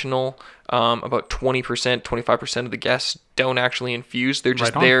optional. About 20%, 25% of the guests don't actually infuse. They're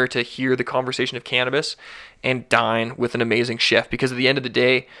just there to hear the conversation of cannabis and dine with an amazing chef. Because at the end of the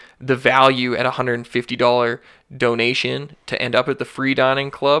day, the value at $150 donation to end up at the free dining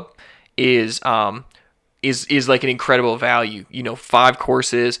club is like an incredible value. 5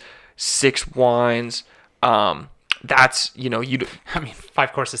 courses, 6 wines. That's I mean,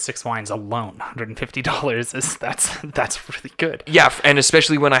 5 courses, 6 wines alone, $150 that's really good. Yeah, and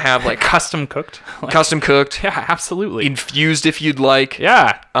especially when I have like custom cooked. Yeah, absolutely. Infused if you'd like.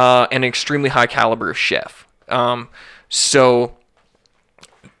 Yeah. An extremely high caliber chef. So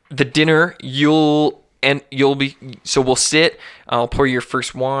the dinner we'll sit, I'll pour your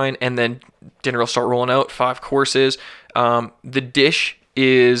first wine, and then dinner will start rolling out, 5 courses. The dish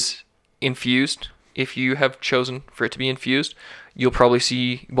is infused. If you have chosen for it to be infused, you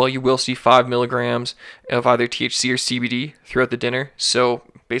will see 5 milligrams of either THC or CBD throughout the dinner. So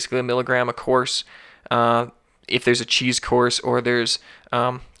basically a milligram a course. If there's a cheese course or there's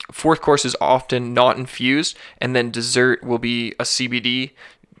 4th course is often not infused, and then dessert will be a CBD,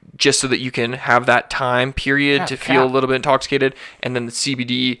 just so that you can have that time period to feel a little bit intoxicated. And then the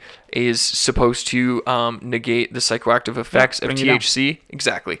CBD is supposed to negate the psychoactive effects of THC.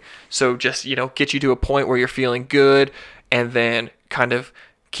 Exactly. So just, get you to a point where you're feeling good and then kind of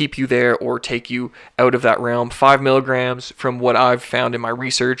keep you there or take you out of that realm. 5 milligrams, from what I've found in my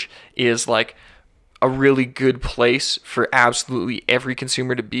research, is like a really good place for absolutely every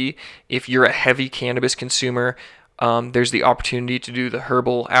consumer to be. If you're a heavy cannabis consumer, there's the opportunity to do the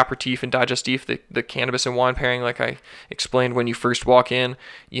herbal aperitif and digestif, the cannabis and wine pairing, like I explained when you first walk in,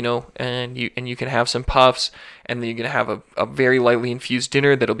 and you can have some puffs, and then you're gonna have a very lightly infused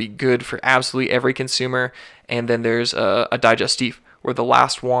dinner that'll be good for absolutely every consumer. And then there's a digestif, where the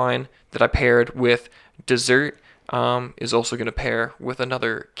last wine that I paired with dessert is also gonna pair with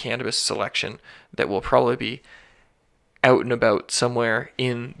another cannabis selection that will probably be out and about somewhere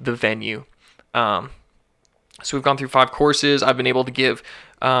in the venue. So we've gone through 5 courses. I've been able to give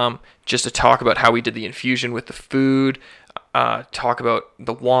just a talk about how we did the infusion with the food, talk about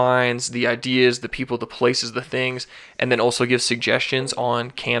the wines, the ideas, the people, the places, the things, and then also give suggestions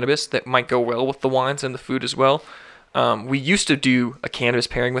on cannabis that might go well with the wines and the food as well. We used to do a cannabis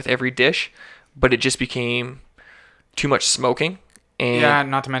pairing with every dish, but it just became too much smoking.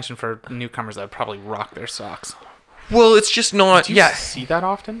 And not to mention for newcomers that would probably rock their socks. Well, it's just not. Do you see that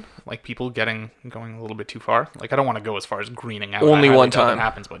often? Like people going a little bit too far? Like I don't want to go as far as greening out. Only one time that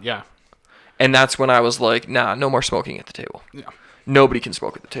happens, but yeah. And that's when I was like, nah, no more smoking at the table. Yeah. Nobody can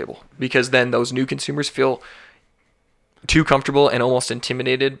smoke at the table, because then those new consumers feel too comfortable and almost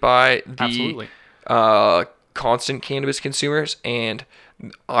intimidated by the constant cannabis consumers, and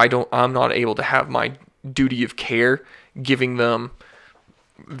I'm not able to have my duty of care giving them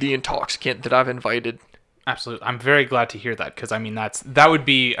the intoxicant that I've invited. Absolutely. I'm very glad to hear that, because I mean that would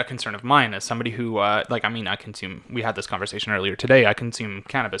be a concern of mine as somebody who I consume, we had this conversation earlier today, I consume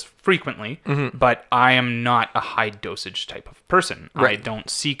cannabis frequently, but I am not a high dosage type of person. Right. I don't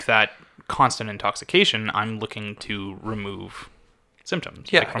seek that constant intoxication. I'm looking to remove symptoms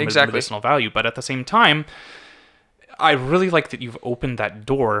from medicinal value, but at the same time I really like that you've opened that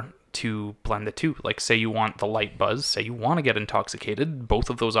door to blend the two. Like, say you want the light buzz, say you want to get intoxicated, both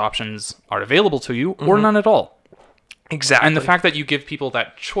of those options are available to you, or none at all. Exactly. And the fact that you give people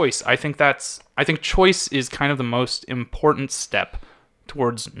that choice, I think choice is kind of the most important step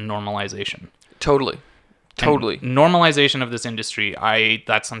towards normalization. Totally. And normalization of this industry,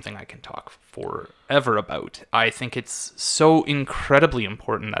 that's something I can talk forever about. I think it's so incredibly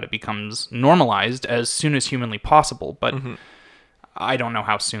important that it becomes normalized as soon as humanly possible, but I don't know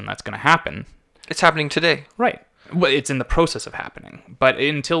how soon that's going to happen. It's happening today. Right. Well, it's in the process of happening. But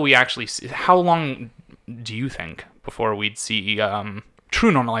until we actually see, how long do you think before we'd see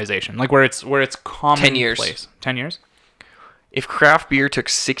true normalization? Like where it's commonplace? 10 years. 10 years? If craft beer took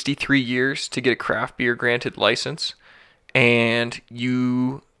 63 years to get a craft beer granted license, and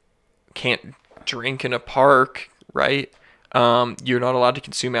you can't drink in a park, right? You're not allowed to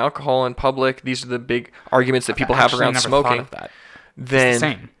consume alcohol in public. These are the big arguments that people have Actually, around never smoking. thought of that. Then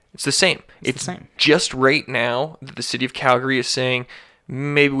same. it's the same. It's the same. Just right now that the city of Calgary is saying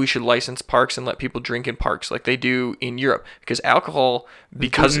maybe we should license parks and let people drink in parks like they do in Europe, because alcohol,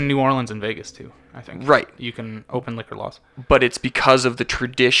 because in New Orleans and Vegas too, I think. Right. You can open liquor laws. but it's because of the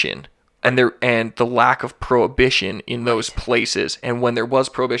tradition and the lack of prohibition in those places. And when there was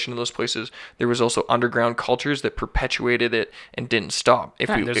prohibition in those places, there was also underground cultures that perpetuated it and didn't stop.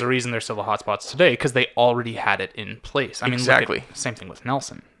 There's a reason there's still the hotspots today, because they already had it in place. I mean, Exactly. Same thing with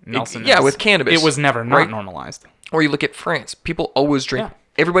Nelson. Nelson. yeah, with cannabis, It was never not right? normalized. Or you look at France. People always drink. Yeah.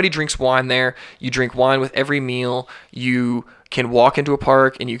 Everybody drinks wine there. You drink wine with every meal. You can walk into a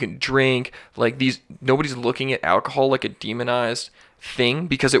park and you can drink. Like these, nobody's looking at alcohol like a demonized thing,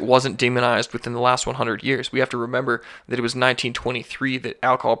 because it wasn't demonized within the last 100 years. We have to remember that it was 1923 that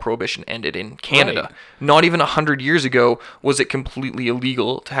alcohol prohibition ended in Canada. Right. Not even 100 years ago was it completely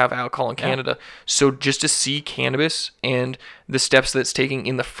illegal to have alcohol in Canada. So just to see cannabis and the steps that it's taking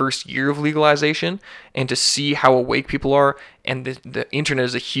in the first year of legalization, and to see how awake people are, and the internet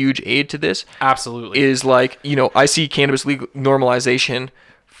is a huge aid to this, Absolutely. is like, I see cannabis legal normalization,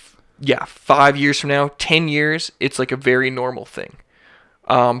 5 years from now, 10 years, it's like a very normal thing.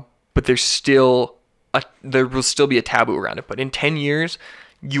 But there will still be a taboo around it. But in 10 years,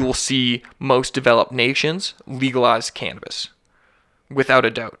 you will see most developed nations legalize cannabis, without a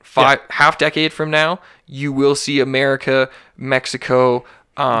doubt. Half decade from now, you will see America, Mexico.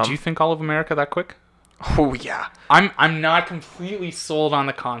 Do you think all of America that quick? Oh yeah, I'm not completely sold on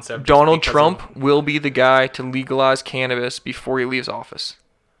the concept. just Donald because Trump will be the guy to legalize cannabis before he leaves office.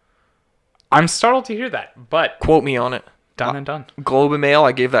 I'm startled to hear that, but Quote me on it. done and done. Globe and Mail,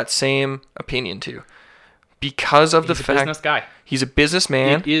 I gave that same opinion to, because of He's the a fact business guy. he's a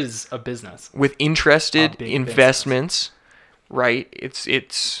businessman It is a business. with interested A big investments, right?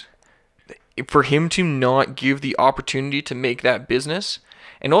 It's for him to not give the opportunity to make that business.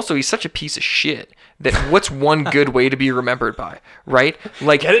 And also, he's such a piece of shit that what's one good way to be remembered by, right?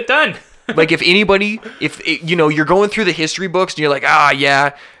 Like, Get it done. like if anybody, you're going through the history books and you're like,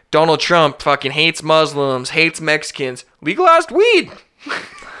 yeah, Donald Trump fucking hates Muslims, hates Mexicans, legalized weed.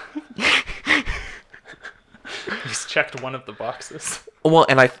 He's checked one of the boxes. Well,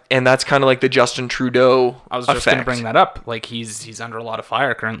 and that's kind of like the Justin Trudeau I was just going to effect. bring that up. Like, he's under a lot of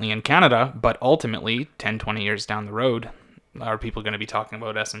fire currently in Canada, but ultimately, 10, 20 years down the road, are people going to be talking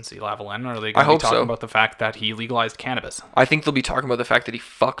about SNC-Lavalin, or are they going to be hope talking so. about the fact that he legalized cannabis? I think they'll be talking about the fact that he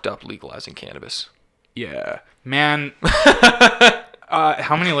fucked up legalizing cannabis. Yeah. Man.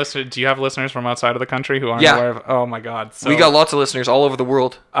 How many listeners do you have? Listeners from outside of the country who aren't Yeah. aware of? Oh my God! So, We got lots of listeners all over the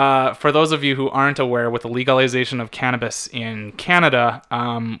world. for those of you who aren't aware, with the legalization of cannabis in Canada,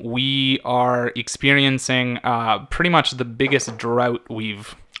 we are experiencing pretty much the biggest drought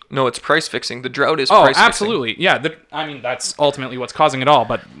we've. No, it's price fixing. The drought is Oh, price fixing. absolutely! Yeah, I mean that's ultimately what's causing it all.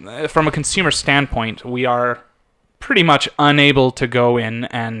 But from a consumer standpoint, we are pretty much unable to go in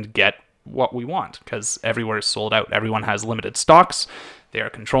and get what we want, because everywhere is sold out. Everyone has limited stocks. They are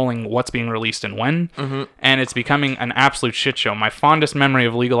controlling what's being released and when, and it's becoming an absolute shit show. My fondest memory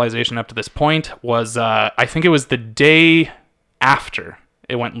of legalization up to this point was I think it was the day after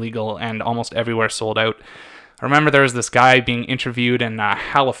it went legal and almost everywhere sold out. I remember there was this guy being interviewed in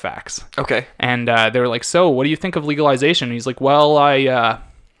Halifax, Okay. and they were like, "So, what do you think of legalization?" And he's like, "Well, I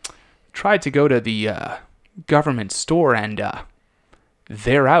tried to go to the government store and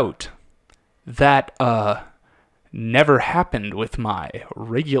they're out. That never happened with my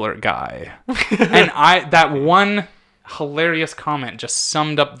regular guy." And that one hilarious comment just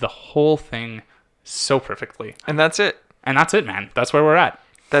summed up the whole thing so perfectly. And that's it. And that's it, man. That's where we're at.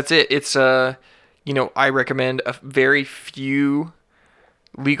 That's it. It's I recommend a very few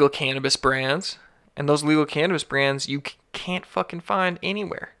legal cannabis brands, and those legal cannabis brands you can't fucking find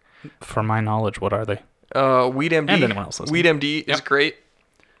anywhere. For my knowledge, what are they? WeedMD. And anyone else listening. WeedMD is Yep. great.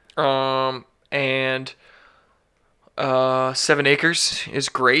 And 7 Acres is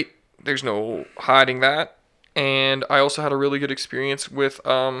great. There's no hiding that. And I also had a really good experience with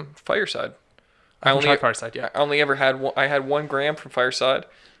Fireside. I haven't tried Fireside yet. I only ever had one. I had 1 gram from Fireside,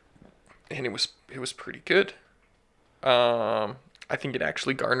 and it was pretty good. I think it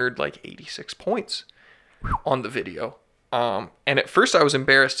actually garnered like 86 points on the video. And at first I was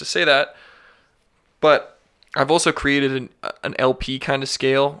embarrassed to say that, But I've also created an LP kind of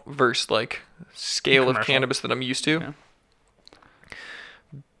scale versus like scale of Commercial. cannabis that I'm used to. Yeah.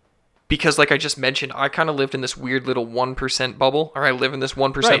 Because like I just mentioned, I kind of lived in this weird little 1% bubble, or I live in this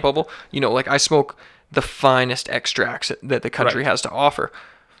 1% Right. bubble. You know, like I smoke the finest extracts that the country Right. has to offer.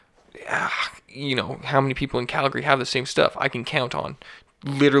 You know, how many people in Calgary have the same stuff? I can count on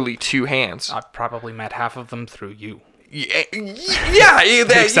literally two hands. I've probably met half of them through you. Yeah,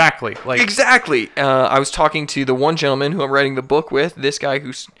 that- Exactly. Like Exactly. I was talking to the one gentleman who I'm writing the book with, this guy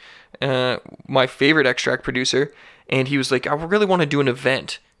who's my favorite extract producer, and he was like, I really want to do an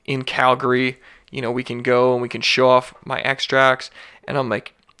event in Calgary. You know, we can go and we can show off my extracts. And I'm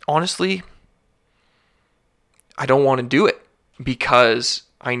like, honestly, I don't want to do it because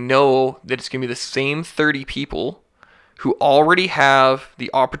I know that it's going to be the same 30 people who already have the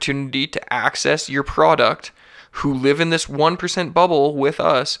opportunity to access your product, who live in this 1% bubble with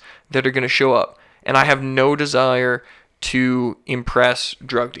us, that are going to show up. And I have no desire to impress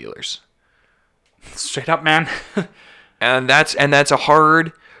drug dealers. straight up, man. And that's a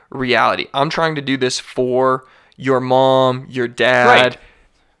hard reality. I'm trying to do this for your mom, your dad, Right.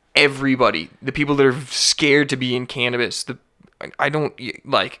 everybody, the people that are scared to be in cannabis. I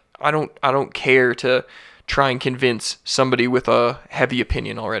don't care to try and convince somebody with a heavy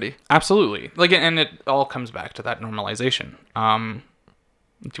opinion already. Absolutely. Like, and it all comes back to that normalization.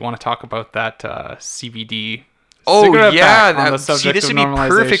 Do you want to talk about that CBD? Oh cigarette yeah, pack on the see, subject this of would be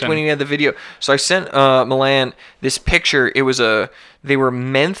perfect normalization? when you had the video. So I sent Milan this picture. It was they were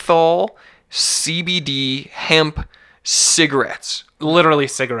menthol CBD hemp cigarettes Literally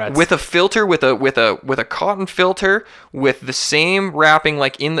cigarettes. with a filter, with a cotton filter, with the same wrapping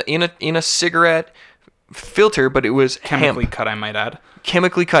like in a cigarette filter, but it was chemically hemp. cut, I might add.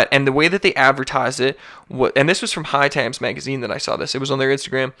 Chemically cut. And the way that they advertised it, and this was from High Times magazine that I saw this. It was on their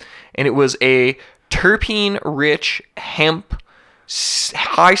Instagram, and it was a terpene-rich hemp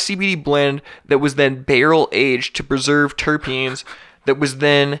high CBD blend that was then barrel aged to preserve terpenes, that was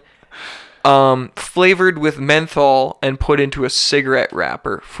then flavored with menthol and put into a cigarette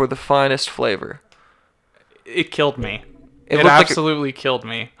wrapper for the finest flavor. It killed me. It It, looked like absolutely killed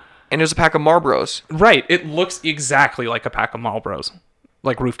me. And it was a pack of Marlboros. Right. It looks exactly like a pack of Marlboros.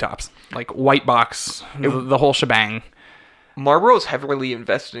 Like rooftops. Like white box. The whole shebang. Marlboro's heavily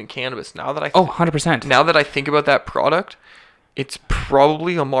invested in cannabis. Now that I Oh, 100%. now that I think about that product, it's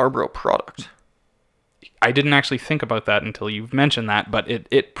probably a Marlboro product. I didn't actually think about that until you've mentioned that, but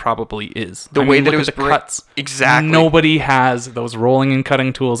it probably is. The I way mean, that look it at was the cuts. Exactly. Nobody has those rolling and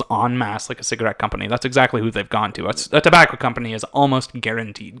cutting tools en masse like a cigarette company. That's exactly who they've gone to. A tobacco company is almost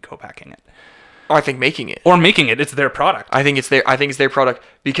guaranteed co-packing it. I think making it. Or making it. It's their product. I think it's their product,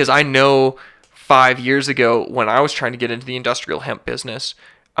 because I know 5 years ago when I was trying to get into the industrial hemp business,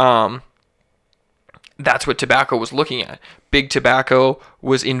 that's what tobacco was looking at. Big Tobacco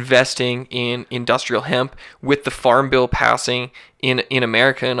was investing in industrial hemp with the Farm Bill passing in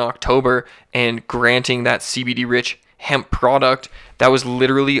America in October and granting that CBD rich hemp product. That was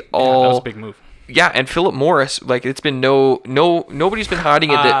literally all. That was a big move. Yeah, and Philip Morris, like, it's been nobody's been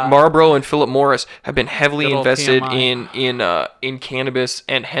hiding it that Marlboro and Philip Morris have been heavily Good old invested PMI. in cannabis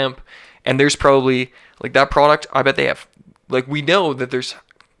and hemp, and there's probably, like, that product, I bet they have, like, we know that there's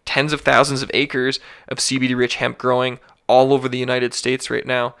tens of thousands of acres of CBD rich hemp growing all over the United States right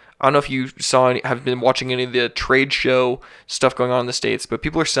now. I don't know if you have been watching any of the trade show stuff going on in the States, but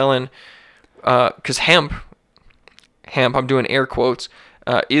people are selling, because hemp, I'm doing air quotes,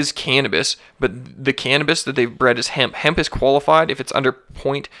 is cannabis, but the cannabis that they've bred is hemp. Hemp is qualified if it's under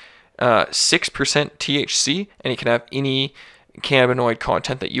 0.6% THC, and it can have any cannabinoid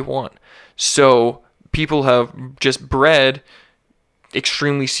content that you want. So people have just bred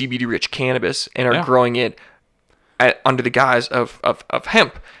extremely CBD rich cannabis and are growing it under the guise of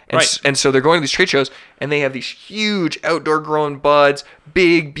hemp. And, Right. and so they're going to these trade shows, and they have these huge outdoor grown buds,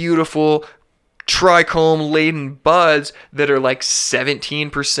 big, beautiful, trichome laden buds that are like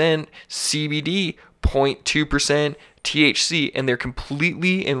 17% CBD, 0.2% THC, and they're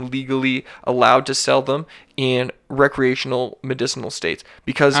completely and legally allowed to sell them in recreational medicinal states.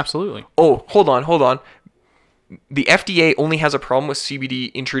 Because Absolutely. Oh, hold on. The FDA only has a problem with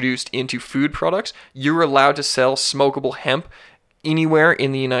CBD introduced into food products. You're allowed to sell smokable hemp anywhere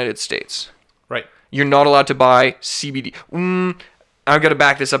in the United States. Right. You're not allowed to buy CBD. I've got to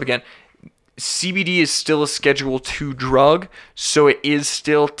back this up again. CBD is still a Schedule II drug, so it is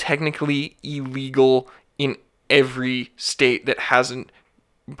still technically illegal in every state that hasn't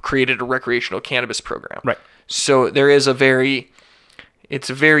created a recreational cannabis program. Right. So there is it's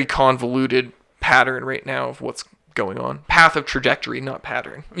a very convoluted pattern right now of what's going on. Path of trajectory, not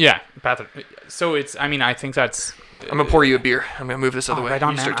pattern. Yeah, so it's. I mean, I think that's. I'm gonna pour you a beer. I'm gonna move this other Oh, way. right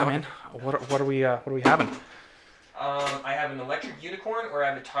on, You man. start I'm talking. in. What are we having? I have an electric unicorn or I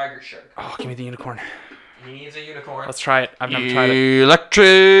have a tiger shark. Oh, give me the unicorn. He needs a unicorn. Let's try it. I've never tried it.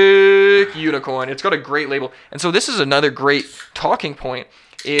 Electric unicorn. It's got a great label. And so this is another great talking point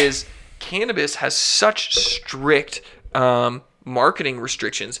is cannabis has such strict marketing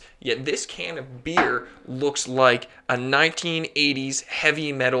restrictions, yet this can of beer looks like a 1980s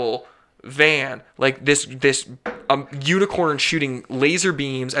heavy metal van, like this unicorn shooting laser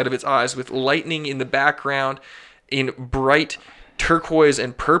beams out of its eyes with lightning in the background in bright turquoise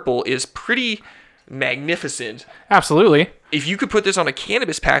and purple is pretty magnificent. Absolutely. If you could put this on a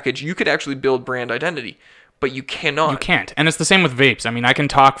cannabis package, you could actually build brand identity, but you cannot. You can't. And it's the same with vapes. I mean, I can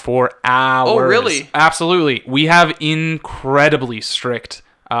talk for hours. Oh, really? Absolutely. We have incredibly strict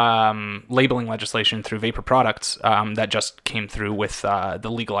labeling legislation through vapor products that just came through with the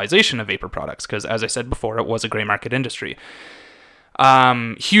legalization of vapor products because, as I said before, it was a gray market industry.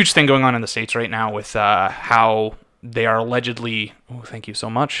 Huge thing going on in the States right now with how they are allegedly... Oh, thank you so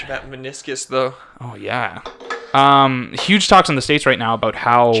much. That meniscus, though. Oh, yeah. Huge talks in the States right now about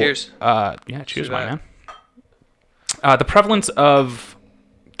how... Cheers. Yeah, cheers, my man. The prevalence of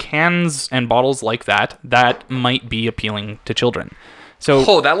cans and bottles like that might be appealing to children. So,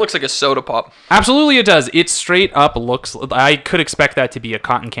 Oh, that looks like a soda pop. absolutely it does. It straight up looks... I could expect that to be a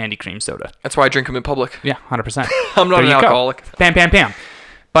cotton candy cream soda. That's why I drink them in public. Yeah, 100%. I'm not There an you go. alcoholic. Bam, bam, bam.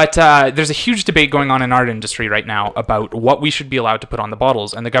 But there's a huge debate going on in our industry right now about what we should be allowed to put on the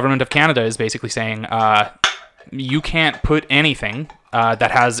bottles. And the government of Canada is basically saying you can't put anything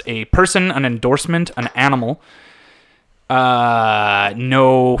that has a person, an endorsement, an animal,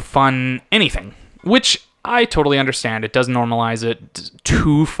 no fun, anything. Which I totally understand. It does normalize it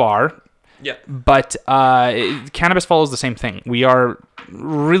too far. Yeah. But cannabis follows the same thing. We are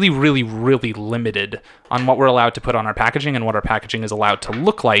really, really, really limited on what we're allowed to put on our packaging and what our packaging is allowed to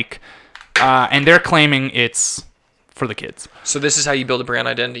look like. And they're claiming it's for the kids. So this is how you build a brand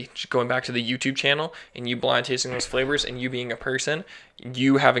identity. Just going back to the YouTube channel and you blind tasting those flavors and you being a person,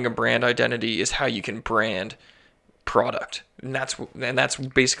 you having a brand identity is how you can brand product. And that's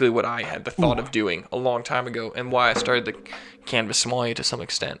basically what I had the thought of doing a long time ago and why I started the Cannabis Sommelier to some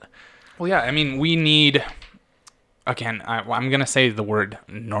extent. Well, yeah, I mean, we need, again, I'm going to say the word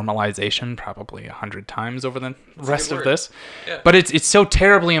normalization probably 100 times over the rest of word. this. Yeah. But it's so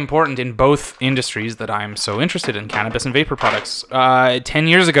terribly important in both industries that I'm so interested in cannabis and vapor products. 10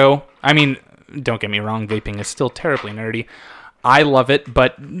 years ago, I mean, don't get me wrong, vaping is still terribly nerdy. I love it,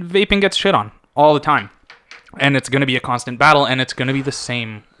 but vaping gets shit on all the time. And it's going to be a constant battle, and it's going to be the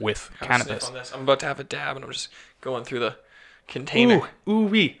same with Have a cannabis. sniff on this. I'm about to have a dab and I'm just going through the container.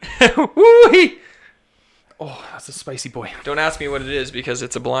 Ooh-wee. Ooh-wee. Oh, that's a spicy boy. Don't ask me what it is because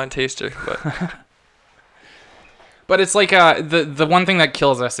it's a blind taster. But But it's like the one thing that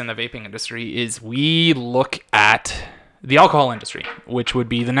kills us in the vaping industry is we look at the alcohol industry, which would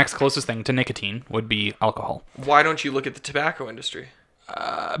be the next closest thing to nicotine, would be alcohol. why don't you look at the tobacco industry?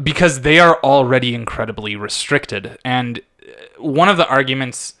 Because they are already incredibly restricted. And one of the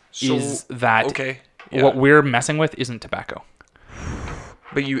arguments So, is that okay, yeah. what we're messing with isn't tobacco.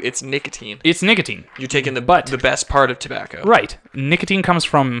 But it's nicotine. It's nicotine. You're taking the But- best part of tobacco. Right. Nicotine comes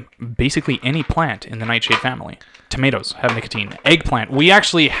from basically any plant in the nightshade family. Tomatoes have nicotine. Eggplant. We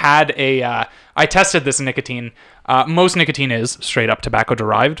actually had I tested this nicotine. Most nicotine is straight up tobacco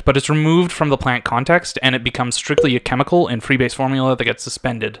derived, but it's removed from the plant context and it becomes strictly a chemical in freebase formula that gets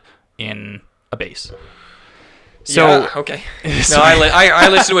suspended in a base. So, Yeah, okay. No, I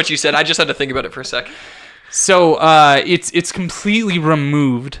listened to what you said. I just had to think about it for a sec. So it's completely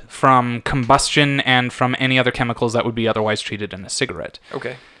removed from combustion and from any other chemicals that would be otherwise treated in a cigarette.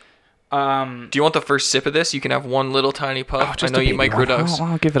 Okay. Do you want the first sip of this? You can have one little tiny puff. I know you microdose.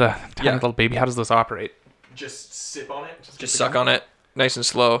 I'll give it a tiny Yeah. little baby. How does this operate? Just sip on it. Just suck on it, nice and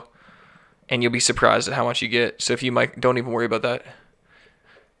slow, and you'll be surprised at how much you get. So if you don't even worry about that.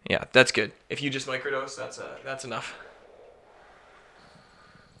 Yeah, that's good. If you just microdose, that's enough.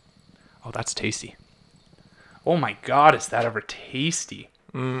 Oh, that's tasty. Oh my God, is that ever tasty?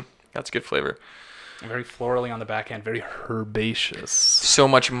 That's good flavor. Very florally on the back end, very herbaceous. So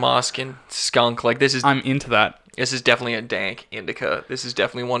much musk and skunk. Like this is I'm into that. definitely a dank indica. This is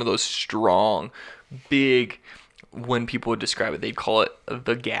definitely one of those strong, big. When people would describe it, they'd call it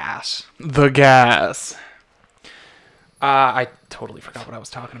the gas. The gas. I totally forgot what I was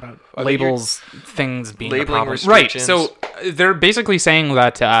talking about. I think Labels, things being the Labeling problem. Right. restrictions. So they're basically saying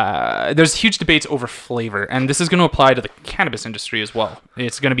that there's huge debates over flavor, and this is going to apply to the cannabis industry as well.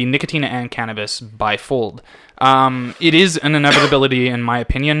 It's going to be nicotine and cannabis bifold. It is an inevitability, in my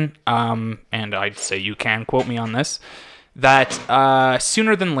opinion, and I'd say you can quote me on this, that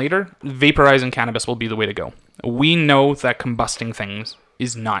sooner than later, vaporizing cannabis will be the way to go. We know that combusting things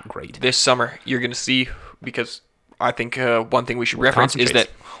is not great. This summer, you're going to see, because I think one thing we should reference is that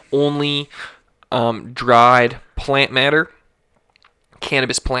only dried plant matter,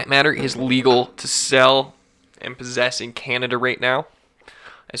 cannabis plant matter, is legal to sell and possess in Canada right now.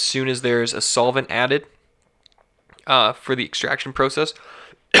 As soon as there's a solvent added for the extraction process,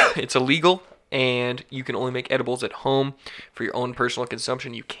 it's illegal, and you can only make edibles at home for your own personal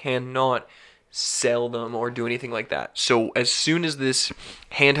consumption. You cannot sell them or do anything like that. So as soon as this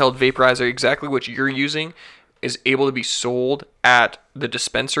handheld vaporizer, exactly what you're using, is able to be sold at the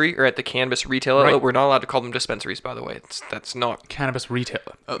dispensary or at the cannabis retail outlet. Right. We're not allowed to call them dispensaries, by the way. That's not Cannabis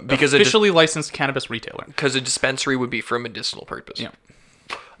retailer. because Officially licensed cannabis retailer. because a dispensary would be for a medicinal purpose. Yeah.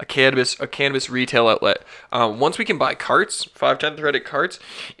 A cannabis retail outlet. Once we can buy carts, 510 threaded carts,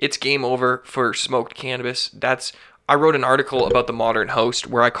 it's game over for smoked cannabis. I wrote an article about the Modern Host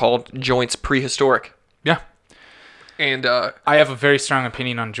where I called joints prehistoric. Yeah. And I have a very strong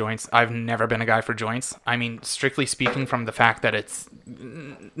opinion on joints. I've never been a guy for joints. I mean, strictly speaking, from the fact that it's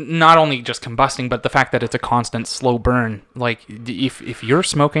not only just combusting, but the fact that it's a constant slow burn. Like, if you're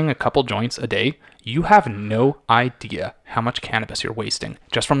smoking a couple joints a day, you have no idea how much cannabis you're wasting.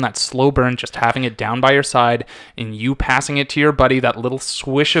 Just from that slow burn, just having it down by your side, and you passing it to your buddy, that little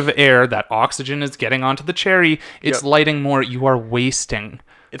swish of air, that oxygen is getting onto the cherry, it's Yep. lighting more. You are wasting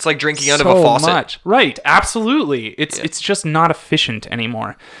it's like drinking out so of a faucet. much. Right, absolutely. It's just not efficient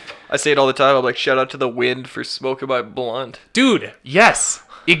anymore. I say it all the time. I'm like, shout out to the wind for smoking my blunt. Dude, yes.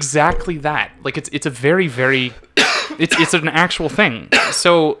 Exactly that. Like it's a very, very it's an actual thing.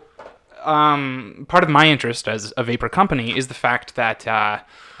 So part of my interest as a vapor company is the fact that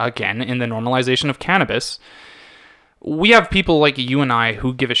again, in the normalization of cannabis, we have people like you and I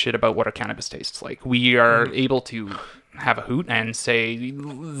who give a shit about what our cannabis tastes like. We are able to have a hoot and say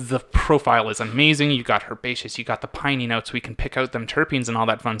the profile is amazing. You got herbaceous, you got the piney notes. We can pick out them terpenes and all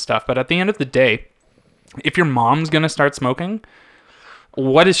that fun stuff. But at the end of the day, if your mom's gonna start smoking,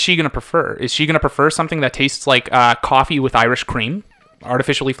 what is she gonna prefer? Is she gonna prefer something that tastes like coffee with Irish cream,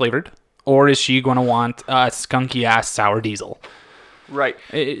 artificially flavored, or is she gonna want skunky ass sour diesel? Right.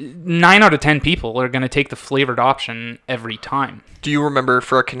 9 out of 10 people are gonna take the flavored option every time. Do you remember,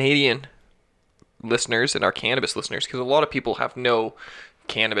 for our Canadian listeners and our cannabis listeners, because a lot of people have no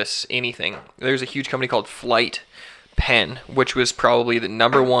cannabis anything, there's a huge company called Flight Pen, which was probably the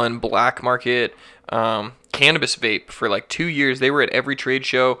 #1 black market cannabis vape for like 2 years. They were at every trade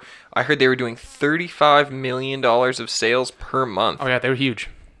show. I heard they were doing $35 million of sales per month. Oh yeah, they were huge.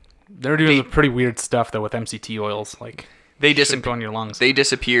 They were doing some pretty weird stuff though with MCT oils, like They shouldn't go in your lungs. They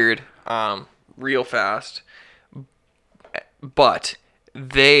disappeared real fast, but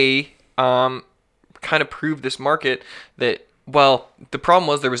they kind of proved this market that, well, the problem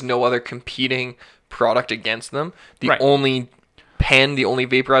was there was no other competing product against them. The Right. only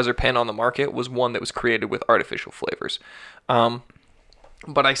vaporizer pen on the market was one that was created with artificial flavors.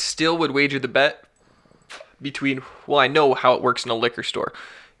 But I still would wager the bet between, well, I know how it works in a liquor store.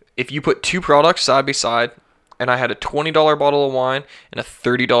 If you put two products side by side, and I had a $20 bottle of wine and a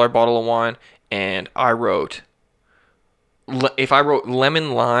 $30 bottle of wine, and if I wrote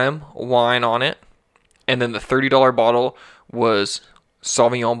lemon lime wine on it, and then the $30 bottle was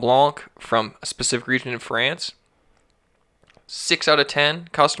Sauvignon Blanc from a specific region in France, 6 out of 10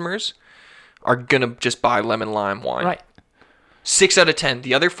 customers are going to just buy lemon lime wine. Right. 6 out of 10.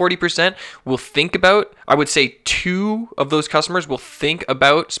 The other 40% will think about, I would say 2 of those customers will think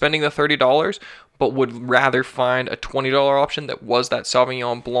about spending the $30, but would rather find a $20 option that was that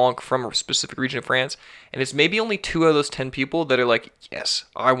Sauvignon Blanc from a specific region of France. And it's maybe only 2 of those 10 people that are like, yes,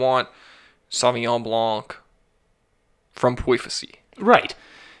 I want Sauvignon Blanc from Pouilly. Right.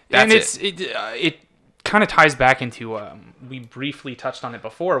 That's and it kind of ties back into, we briefly touched on it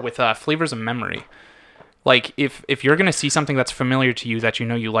before with flavors of memory. Like, if you're going to see something that's familiar to you that you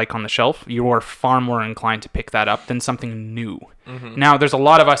know you like on the shelf, you are far more inclined to pick that up than something new. Mm-hmm. Now, there's a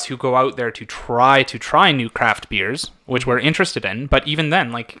lot of us who go out there to try new craft beers, which we're interested in. But even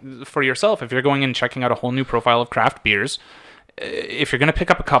then, like, for yourself, if you're going and checking out a whole new profile of craft beers, if you're going to pick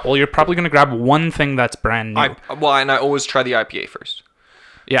up a couple, you're probably going to grab one thing that's brand new. And I always try the IPA first.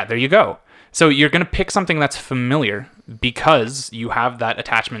 Yeah, there you go. So you're going to pick something that's familiar because you have that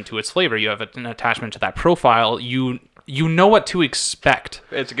attachment to its flavor. You have an attachment to that profile. You You know what to expect.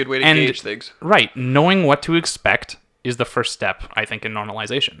 It's a good way to And- gauge things. Right. Knowing what to expect is the first step, I think, in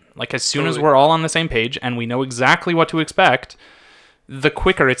normalization. Like, as soon as Totally. we're all on the same page and we know exactly what to expect, the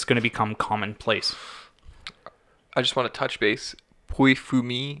quicker it's going to become commonplace. I just want to touch base. Puy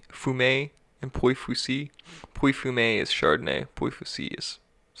Fumé, and Puy Fusi. Puy Fumé is Chardonnay. Puy Fusi is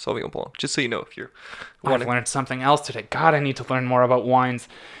Sauvignon Blanc. Just so you know if you're I've wanting. learned something else today. God, I need to learn more about wines.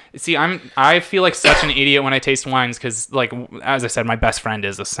 See, I feel like such an idiot when I taste wines because, like, as I said, my best friend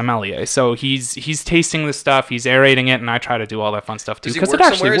is a sommelier, so he's tasting the stuff, he's aerating it, and I try to do all that fun stuff too Does he because work it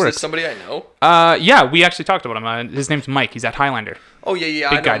actually somewhere? Is works. this somebody I know? Yeah, we actually talked about him. His name's Mike. He's at Highlander. Oh yeah,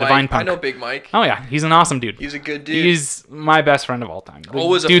 Big I know guy, Mike. Divine I Punk. know Big Mike. Oh yeah, he's an awesome dude. He's a good dude. He's my best friend of all time. The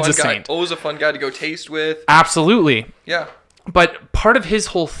always a dude's fun a guy. saint. Always a fun guy to go taste with. Absolutely. Yeah. But part of his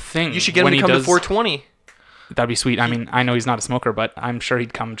whole thing, You should get him when to he come does, to 420. That'd be sweet. I mean, I know he's not a smoker, but I'm sure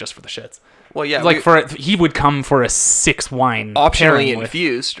he'd come just for the shits. Well, yeah. Like he would come for a 6 wine optionally pairing with-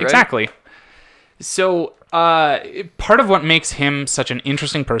 infused, right? Exactly. So part of what makes him such an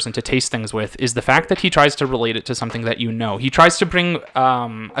interesting person to taste things with is the fact that he tries to relate it to something that you know. He tries to bring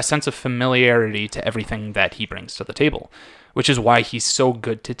a sense of familiarity to everything that he brings to the table, which is why he's so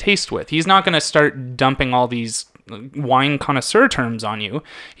good to taste with. He's not going to start dumping all these wine connoisseur terms on you.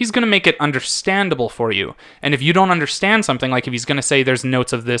 He's going to make it understandable for you. And if you don't understand something, like if he's going to say there's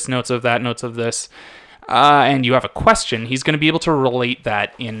notes of this, notes of that, notes of this, and you have a question, he's going to be able to relate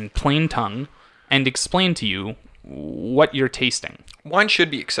that in plain tongue and explain to you what you're tasting. Wine should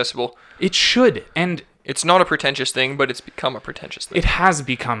be accessible. It should, and It's not a pretentious thing, but it's become a pretentious thing. it has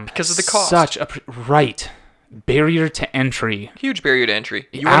become Because of the cost. such a right barrier to entry. Huge barrier to entry.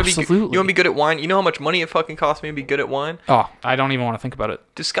 You Absolutely. you want to be good at wine? You know how much money it fucking costs me to be good at wine? Oh, I don't even want to think about it.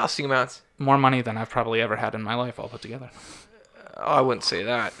 Disgusting amounts. More money than I've probably ever had in my life all put together. Oh, I wouldn't say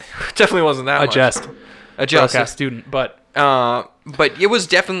that. Definitely wasn't that Adjust. much. Adjust. Broadcast student, but But it was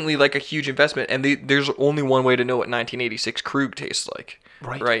definitely like a huge investment, and there's only one way to know what 1986 Krug tastes like.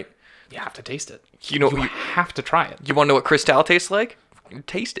 Right. Right. you have to taste it. You know, You you, have to try it. you want to know what Cristal tastes like?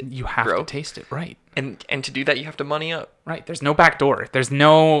 Taste it. You have bro. to taste it, right? And to do that, you have to money up. Right. There's no back door. There's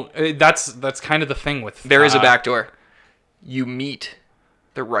no. That's kind of the thing with. There is a back door. You meet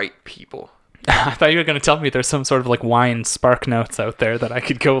the right people. I thought you were going to tell me there's some sort of like wine spark notes out there that I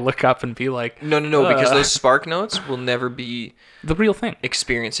could go look up and be like, No, because those spark notes will never be the real thing.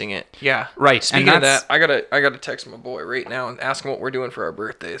 experiencing it. Yeah. Right, Speaking and of that's- that, I gotta text my boy right now and ask him what we're doing for our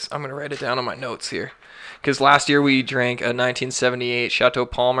birthdays. I'm gonna write it down on my notes here. Because last year we drank a 1978 Chateau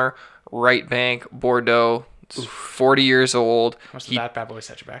Palmer, Right Bank, Bordeaux. It's 40 years old. Must have that bad boy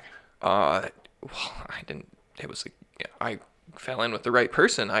set you back. Well, I didn't. It was I fell in with the right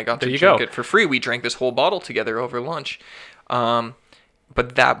person. I got There to you drink go. it for free. We drank this whole bottle together over lunch.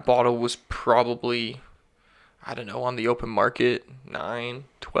 But that bottle was probably, I don't know, on the open market,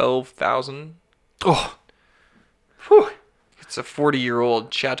 12,000. Oh, Whew. It's a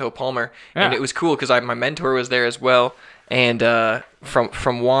 40-year-old Chateau Palmer, and Yeah. it was cool because my mentor was there as well, and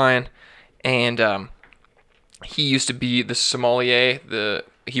from wine, and he used to be the sommelier.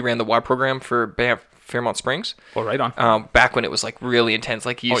 He ran the Y program for Banff Fairmont Springs. well, right on. Back when it was like really intense,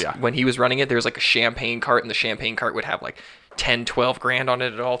 like yeah. when he was running it, there was like a champagne cart, and the champagne cart would have like 10, 12 grand on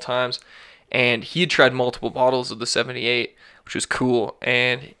it at all times. And he had tried multiple bottles of the 78, which was cool.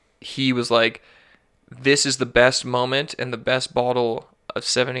 And he was like, "This is the best moment and the best bottle of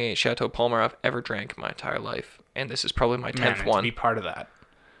 78 Chateau Palmer I've ever drank in my entire life. And this is probably my 10th Man, one." to be part of that.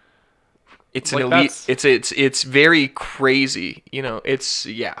 It's Like, an elite. that's- It's very crazy. You know, it's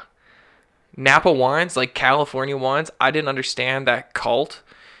yeah. Napa wines, like California wines, I didn't understand that cult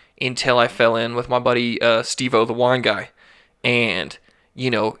until I fell in with my buddy Steve-O, the wine guy, and you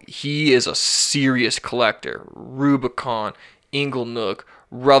know he is a serious collector. Rubicon, Inglenook,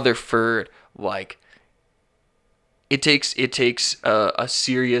 Rutherford, like it takes a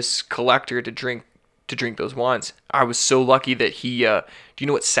serious collector to drink those wines. I was so lucky that he. Do you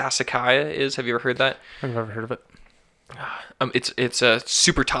know what Sassicaia is? Have you ever heard that? I've never heard of it. It's a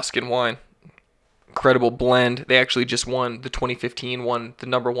super Tuscan wine. Incredible blend. They actually just won the 2015 the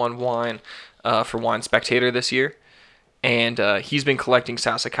number one wine for Wine Spectator this year. And he's been collecting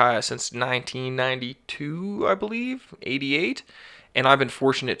Sassicaia since 1992, I believe, 88. And I've been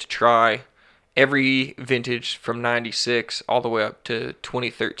fortunate to try every vintage from 96 all the way up to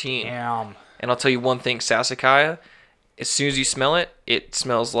 2013. Damn. And I'll tell you one thing, Sassicaia, as soon as you smell it, it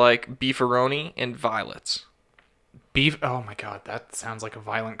smells like beefaroni and violets. Beef. Oh my god, that sounds like a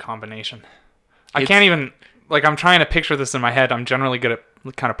violent combination. I can't even, like, I'm trying to picture this in my head. I'm generally good at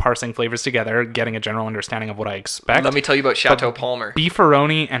kind of parsing flavors together, getting a general understanding of what I expect. Let me tell you about Chateau Palmer.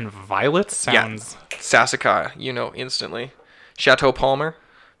 Beefaroni and violet sounds... Sassicaia, instantly. Chateau Palmer,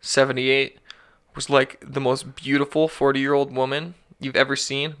 78, was like the most beautiful 40-year-old woman you've ever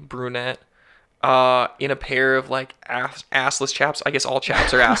seen, brunette, in a pair of like assless chaps. I guess all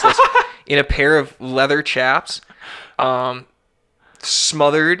chaps are assless. In a pair of leather chaps,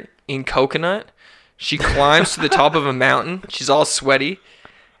 smothered in coconut. She climbs to the top of a mountain. She's all sweaty.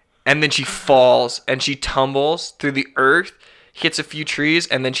 And then she falls and she tumbles through the earth, hits a few trees,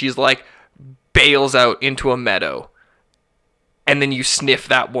 and then she's like bails out into a meadow. And then you sniff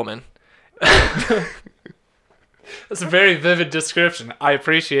that woman. That's a very vivid description. I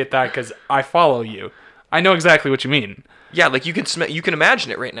appreciate that because I follow you. I know exactly what you mean. Yeah, like you can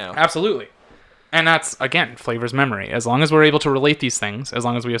imagine it right now. Absolutely. And that's, again, flavor's memory. As long as we're able to relate these things, as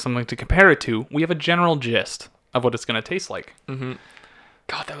long as we have something to compare it to, we have a general gist of what it's going to taste like. Mm-hmm.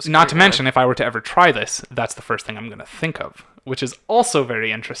 God, that was Not to mention, if I were to ever try this, that's the first thing I'm going to think of, which is also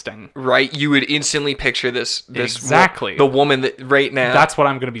very interesting. Right? You would instantly picture this Exactly. The woman that right now. That's what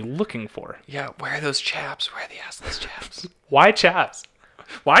I'm going to be looking for. Yeah, where are those chaps? Where are the assless chaps? Why chaps?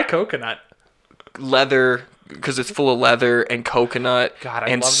 Why coconut? Leather, because it's full of leather and coconut. God, I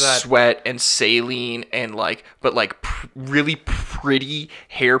and love that. Sweat and saline and really pretty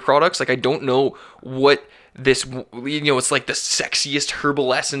hair products. Like I don't know what this, it's like the sexiest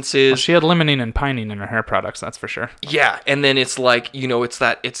herbal essences. Well, she had limonene and pinene in her hair products, that's for sure. Yeah, and then it's like, it's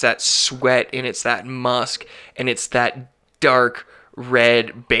that sweat and it's that musk and it's that dark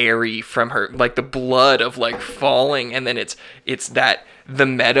red berry from her, like the blood of like falling, and then it's that the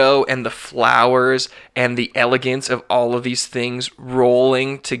meadow and the flowers and the elegance of all of these things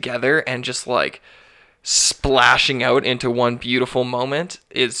rolling together and just like splashing out into one beautiful moment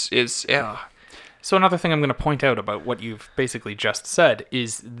is yeah. So another thing I'm going to point out about what you've basically just said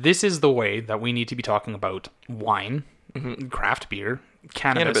is this is the way that we need to be talking about wine, craft beer,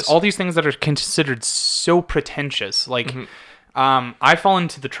 cannabis, all these things that are considered so pretentious. Like, I fall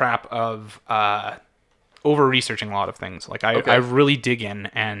into the trap of over-researching a lot of things. Like, I really dig in,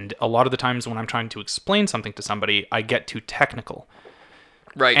 and a lot of the times when I'm trying to explain something to somebody, I get too technical.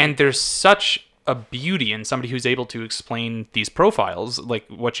 Right. And there's such a beauty in somebody who's able to explain these profiles, like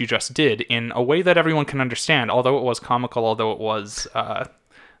what you just did, in a way that everyone can understand. Although it was comical, although it was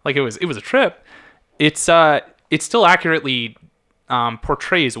it was a trip, it still accurately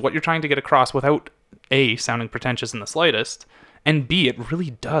portrays what you're trying to get across without A, sounding pretentious in the slightest, and B, it really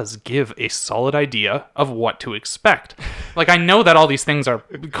does give a solid idea of what to expect. Like, I know that all these things are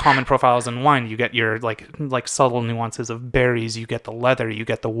common profiles in wine. You get your like subtle nuances of berries, you get the leather, you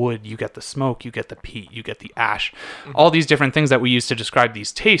get the wood, you get the smoke, you get the peat, you get the ash. All these different things that we use to describe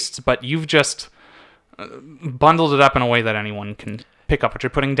these tastes, but you've just bundled it up in a way that anyone can pick up what you're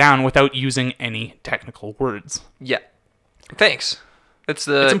putting down without using any technical words. Yeah. Thanks. It's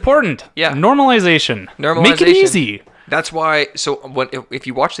important. Yeah. Normalization. Make it easy. That's why, if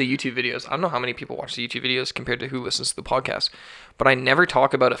you watch the YouTube videos, I don't know how many people watch the YouTube videos compared to who listens to the podcast, but I never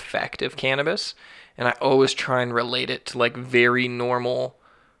talk about effective cannabis, and I always try and relate it to like very normal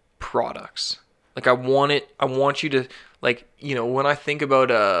products. Like I want you to, like, when I think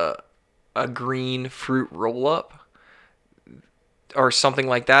about a green fruit roll-up or something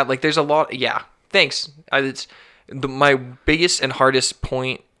like that, like there's a lot, yeah, thanks. My biggest and hardest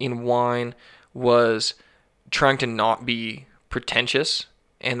point in wine was trying to not be pretentious,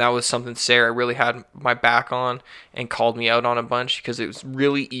 and that was something Sarah really had my back on and called me out on a bunch, because it was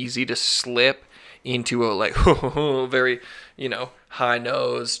really easy to slip into a like very high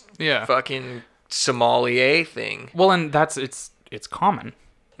nose fucking sommelier thing. Well, and it's common.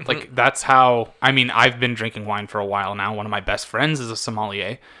 Like, that's how, I mean, I've been drinking wine for a while now. One of my best friends is a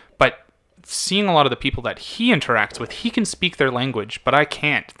sommelier, but seeing a lot of the people that he interacts with, he can speak their language, but I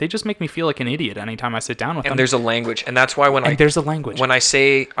can't. They just make me feel like an idiot anytime I sit down with them. And there's a language, and that's why there's a language. When I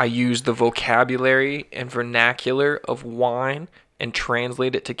say I use the vocabulary and vernacular of wine and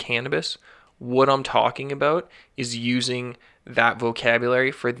translate it to cannabis, what I'm talking about is using that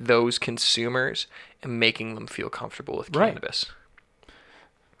vocabulary for those consumers and making them feel comfortable with cannabis.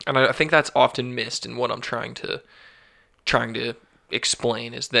 And I think that's often missed in what I'm trying to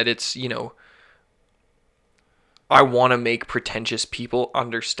explain, is that it's, I want to make pretentious people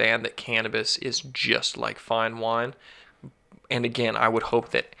understand that cannabis is just like fine wine. And again, I would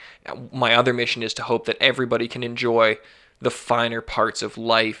hope that my other mission is to hope that everybody can enjoy the finer parts of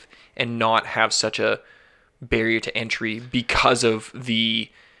life and not have such a barrier to entry because of the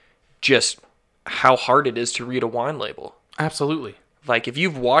just how hard it is to read a wine label. Absolutely. Like, if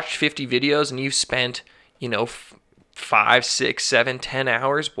you've watched 50 videos and you've spent, 5, 6, 7, 10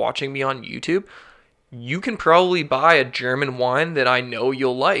 hours watching me on YouTube, you can probably buy a German wine that I know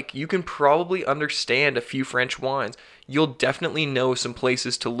you'll like. You can probably understand a few French wines. You'll definitely know some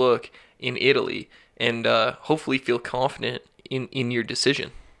places to look in Italy, and hopefully feel confident in your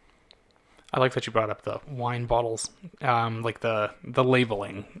decision. I like that you brought up the wine bottles, like the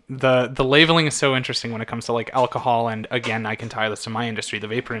labeling. The labeling is so interesting when it comes to like alcohol, and again, I can tie this to my industry, the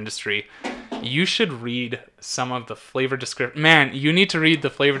vapor industry. You should read some of the flavor description. Man, you need to read the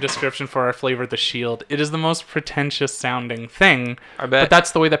flavor description for our flavor, the Shield. It is the most pretentious sounding thing. I bet. But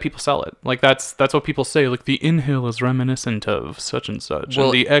that's the way that people sell it. Like that's what people say. Like the inhale is reminiscent of such and such, Well,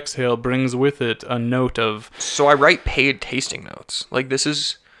 and the exhale brings with it a note of. So I write paid tasting notes. Like, this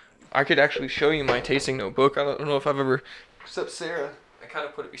is... I could actually show you my tasting notebook. I don't know if I've ever... Except Sarah. I kind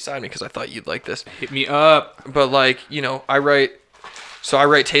of put it beside me because I thought you'd like this. Hit me up. But, like, I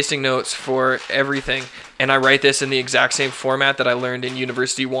write tasting notes for everything, and I write this in the exact same format that I learned in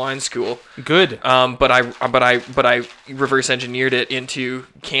university wine school. Good. But I reverse engineered it into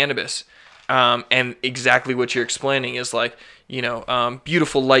cannabis. And exactly what you're explaining is like,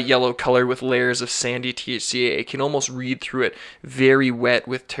 beautiful light yellow color with layers of sandy THCA. It can almost read through it. Very wet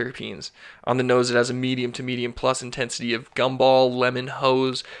with terpenes. On the nose, it has a medium to medium plus intensity of gumball, lemon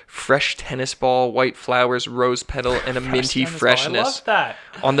hose, fresh tennis ball, white flowers, rose petal, and a minty freshness. I love that.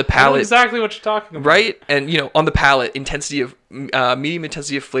 On the I know palate, exactly what you're talking about. right? And on the palate, intensity of medium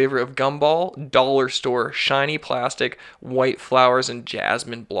intensity of flavor of gumball, dollar store, shiny plastic, white flowers, and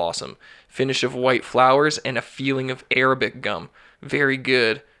jasmine blossom. Finish of white flowers and a feeling of Arabic gum. Very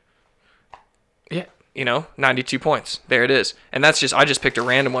good. Yeah. 92 points. There it is. And I just picked a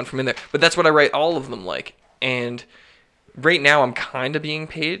random one from in there. But that's what I write all of them like. And right now I'm kind of being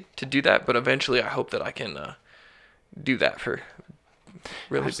paid to do that, but eventually I hope that I can do that for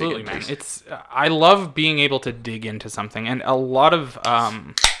really Absolutely, big man. It's I love being able to dig into something, and a lot of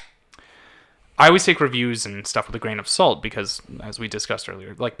I always take reviews and stuff with a grain of salt because, as we discussed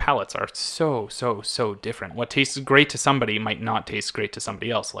earlier, like palates are so different. What tastes great to somebody might not taste great to somebody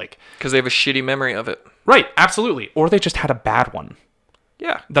else. Like, because they have a shitty memory of it. right, absolutely, or they just had a bad one.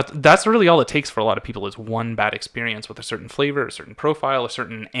 Yeah. That's really all it takes for a lot of people is one bad experience with a certain flavor, a certain profile, a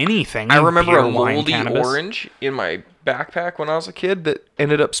certain anything. I remember beer, a wine, moldy cannabis. orange in my backpack when I was a kid that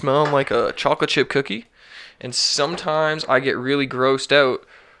ended up smelling like a chocolate chip cookie. And sometimes I get really grossed out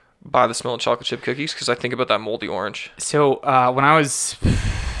by the smell of chocolate chip cookies because I think about that moldy orange. So when I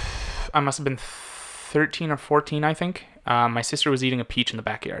must have been 13 or 14, I think, my sister was eating a peach in the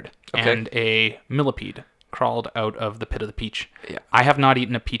backyard, Okay. and a millipede crawled out of the pit of the peach. Yeah. I have not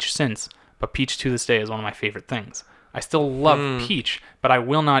eaten a peach since, but peach to this day is one of my favorite things. I still love peach, but I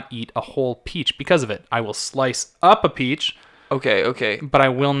will not eat a whole peach because of it. I will slice up a peach, Okay. but I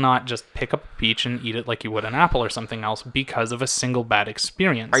will not just pick up a peach and eat it like you would an apple or something else because of a single bad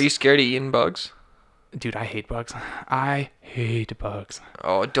experience. Are you scared of eating bugs? Dude, I hate bugs. I hate bugs.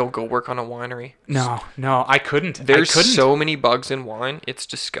 Oh, don't go work on a winery. No, I couldn't. There's I couldn't. so many bugs in wine. It's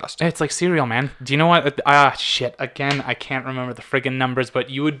disgusting. It's like cereal, man. Do you know what? Shit. Again, I can't remember the friggin' numbers, but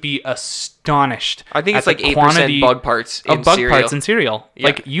you would be astonished. I think it's at like the 8% quantity bug parts in of bug cereal. parts in cereal. Yeah.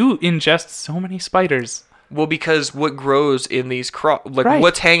 Like you ingest so many spiders. Well, because what grows in these crops, like Right.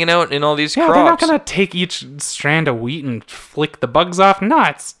 what's hanging out in all these Yeah, crops. they're not gonna take each strand of wheat and flick the bugs off. No,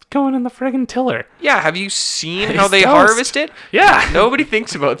 it's going in the friggin' tiller. Yeah, have you seen how It's they toast. harvest it? Yeah. Nobody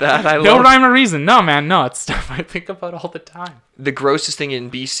thinks about that. I No love rhyme or reason. No, man. No, it's stuff I think about all the time. the grossest thing in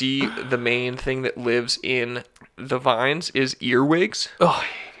BC. The main thing that lives in the vines is earwigs. Oh, I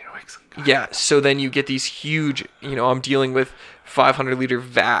hate earwigs. God. Yeah, so then you get these huge, I'm dealing with 500-liter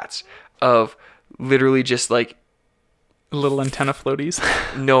vats of literally just like, Little antenna floaties.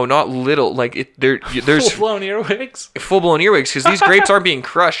 no, not little, like there's Full-blown earwigs. full-blown earwigs because these grapes aren't being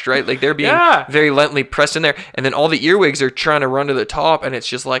crushed, right? Like they're being Yeah. very lightly pressed in there, and then all the earwigs are trying to run to the top, and it's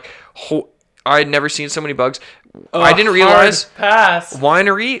just like, I had never seen so many bugs. I didn't realize Pass.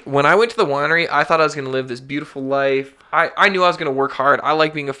 winery. When I went to the winery, I thought I was going to live this beautiful life. I knew I was going to work hard. I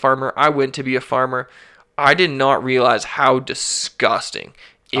like being a farmer. I went to be a farmer. I did not realize how disgusting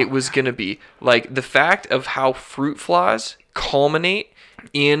it was going to be. Like the fact of how fruit flies culminate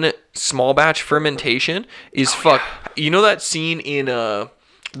in small batch fermentation is fuck. Yeah. You know that scene in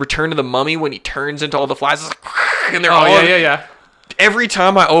Return of the Mummy when he turns into all the flies and they're all yeah. Every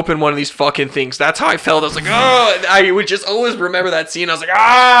time I open one of these fucking things, that's how I felt. I was like, oh, and I would just always remember that scene. I was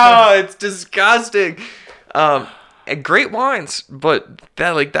like, it's disgusting. And great wines, but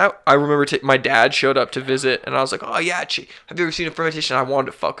that I remember my dad showed up to visit, and I was like, oh yeah, have you ever seen a fermentation? I wanted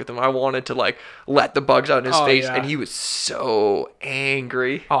to fuck with him. I wanted to like let the bugs out in his face, yeah. and he was so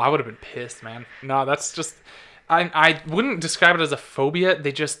angry. Oh, I would have been pissed, man. No, that's just. I wouldn't describe it as a phobia.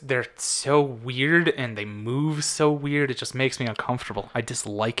 They're so weird and they move so weird. It just makes me uncomfortable. I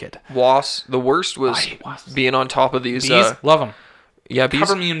dislike it. Wasps. The worst was I hate wasps. being on top of these. Bees, love them. Yeah, bees.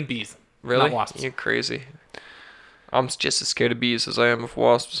 Cover me in bees. Really? Not wasps. You're crazy. I'm just as scared of bees as I am of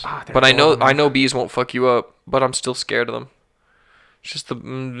wasps. They're But I horrible. know bees won't fuck you up, but I'm still scared of them. It's just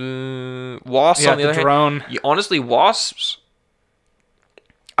the wasps Yeah, on the other drone. hand. Honestly, wasps.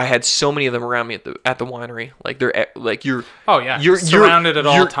 I had so many of them around me at the winery. Like they're like you're. Oh yeah, You're surrounded at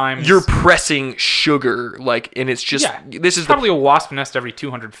all you're- times. You're pressing sugar, like, and it's just this is probably a wasp nest every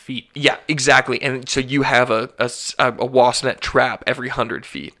 200 feet. yeah, exactly. And so you have a wasp net trap every 100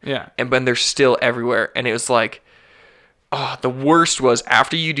 feet. Yeah. And then they're still everywhere. And it was like, oh, the worst was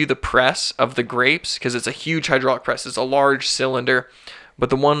after you do the press of the grapes, because it's a huge hydraulic press. It's a large cylinder.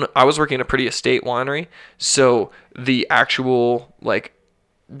 But the one, I was working at a pretty estate winery. So the actual, like,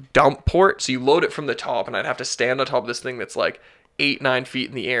 dump port, so you load it from the top, and I'd have to stand on top of this thing that's like 8-9 feet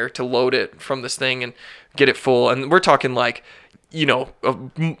in the air to load it from this thing and get it full. And we're talking like,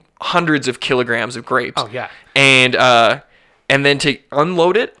 hundreds of kilograms of grapes. Oh yeah. And then to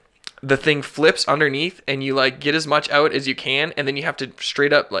unload it, the thing flips underneath, and you like get as much out as you can, and then you have to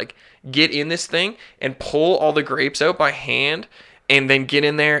straight up like get in this thing and pull all the grapes out by hand, and then get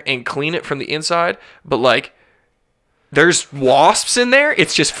in there and clean it from the inside. But like, there's wasps in there.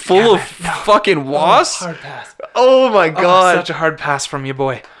 It's just full of fucking wasps. Hard pass. Oh my god. Such a hard pass from you,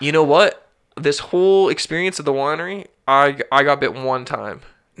 boy. You know what? This whole experience at the winery, I got bit one time.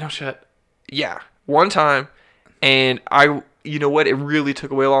 No shit. Yeah, one time. And you know what? It really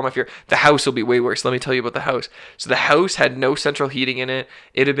took away a lot of my fear. The house will be way worse. Let me tell you about the house. So the house had no central heating in it.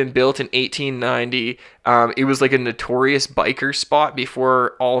 It had been built in 1890. It was like a notorious biker spot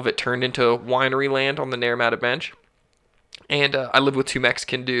before all of it turned into winery land on the Naramata Bench. And I lived with two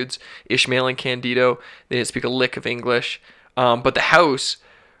Mexican dudes, Ishmael and Candido. They didn't speak a lick of English. But the house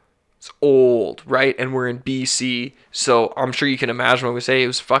is old, right? And we're in BC. So I'm sure you can imagine what we say. It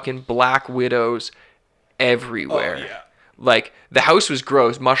was fucking black widows everywhere. Oh, yeah. Like, the house was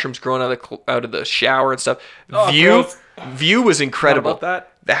gross. Mushrooms growing out of the shower and stuff. Oh, View gross. was incredible. What about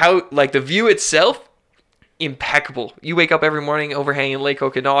that? The house, like the view itself, impeccable. You wake up every morning overhanging Lake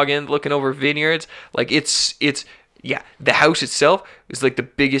Okanagan, looking over vineyards. Like, it's yeah, the house itself is like the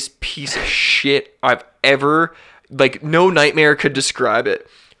biggest piece of shit I've ever, like, no nightmare could describe it.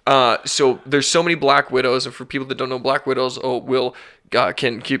 So there's so many black widows, and for people that don't know, black widows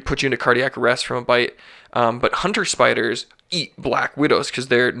can put you into cardiac arrest from a bite. But hunter spiders eat black widows because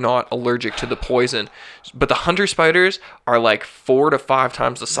they're not allergic to the poison. But the hunter spiders are like 4 to 5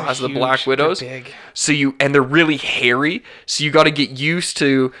 times the size of the black huge. widows. They're big. And they're really hairy. So you got to get used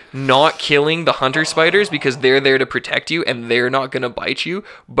to not killing the hunter spiders because they're there to protect you and they're not going to bite you.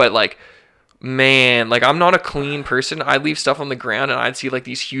 But like, man, like, I'm not a clean person. I'd leave stuff on the ground and I'd see like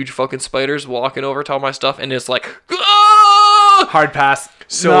these huge fucking spiders walking over top of my stuff, and it's like, ah! Hard pass.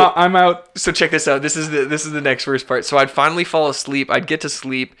 So- No, I'm out. So check this out. This is the next worst part. So I'd finally fall asleep. I'd get to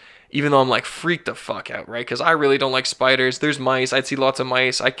sleep, even though I'm like freaked the fuck out, right? Because I really don't like spiders. There's mice. I'd see lots of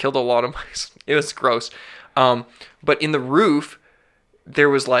mice. I killed a lot of mice. It was gross. But in the roof, there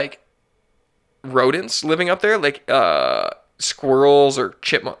was like rodents living up there, like squirrels or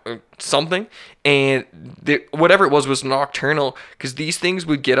chipmunk or something. And whatever it was nocturnal, because these things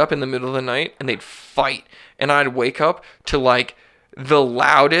would get up in the middle of the night and they'd fight. And I'd wake up to like the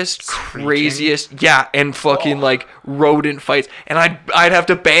loudest, craziest, and fucking like rodent fights, and I'd have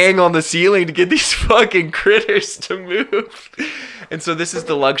to bang on the ceiling to get these fucking critters to move. And so this is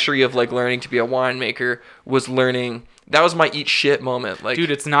the luxury of like learning to be a winemaker, was learning. That was my eat shit moment. Like,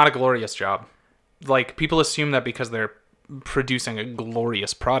 Dude, it's not a glorious job. Like, people assume that because they're producing a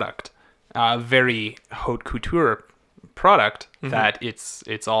glorious product, very haute couture product, that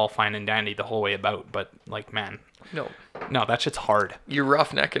it's all fine and dandy the whole way about. But like, man, no, that shit's hard. you're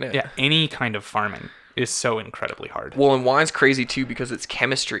roughnecking it. Yeah, any kind of farming is so incredibly hard. Well, and wine's crazy too because it's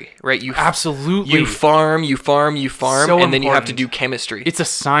chemistry, right? Absolutely. You farm, So and then you have to important. do chemistry. It's a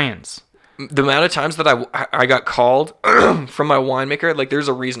science. The amount of times that I got called from my winemaker, like, there's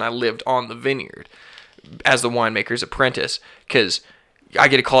a reason I lived on the vineyard as the winemaker's apprentice, because I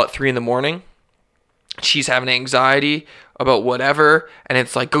get a call at 3 a.m. She's having anxiety about whatever, and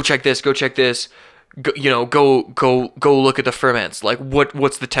it's like, go check this, go, go look at the ferments. Like,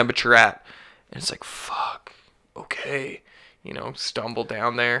 what's the temperature at? And it's like, fuck, okay, stumble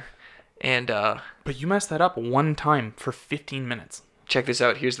down there, And But you messed that up one time for 15 minutes. check this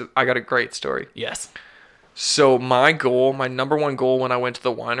out. I got a great story. Yes. So my number one goal when I went to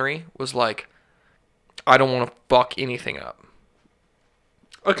the winery was like, I don't want to fuck anything up.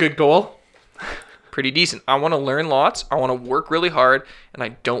 A good goal. Pretty decent. I want to learn lots. I want to work really hard, and I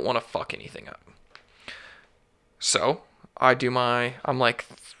don't want to fuck anything up. So I'm like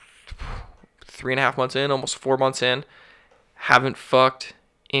 3.5 months in, almost 4 months in, haven't fucked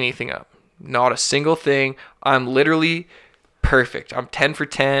anything up. Not a single thing. I'm literally perfect. I'm 10 for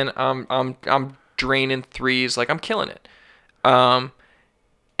 10. I'm draining threes. Like, I'm killing it. And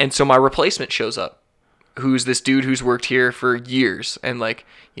so my replacement shows up, who's this dude who's worked here for years, and like,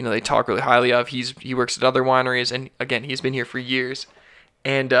 you know, they talk really highly of. He works at other wineries, and again, he's been here for years.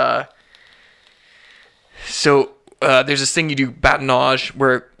 And so there's this thing you do, batonnage,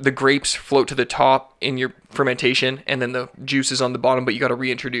 where the grapes float to the top in your fermentation, and then the juice is on the bottom, but you got to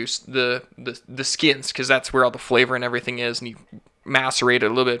reintroduce the skins, because that's where all the flavor and everything is, and you macerate it a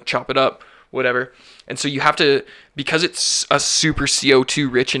little bit, chop it up, whatever. And so you have to, because it's a super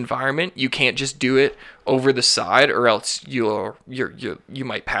CO2 rich environment, you can't just do it over the side, or else you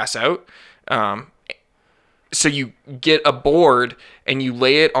might pass out. So you get a board and you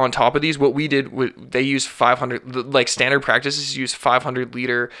lay it on top of these. What we did, they use 500, like standard practices use 500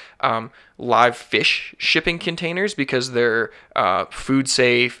 liter live fish shipping containers, because they're food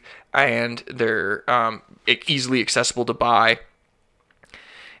safe and they're easily accessible to buy.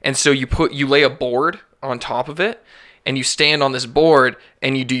 And so you lay a board on top of it, and you stand on this board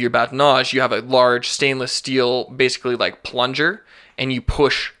and you do your batonnage. You have a large stainless steel, basically like plunger, and you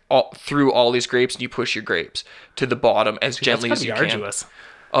push through all these grapes, and you push your grapes to the bottom as gently as you can. Arduous.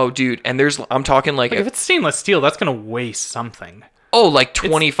 Oh, dude, and I'm talking like if it's stainless steel, that's gonna weigh something. Oh, like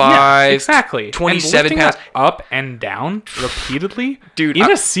 25, exactly. 27 and pounds. Up and down repeatedly. Dude, in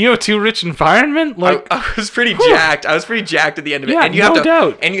a CO2 rich environment, like I was pretty jacked. I was pretty jacked at the end of it. Yeah, And you no have to,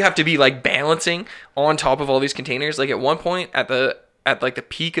 doubt. And you have to be like balancing on top of all these containers. Like at one point at like the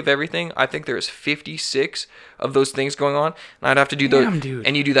peak of everything, I think there was 56 of those things going on. And I'd have to do Damn, dude.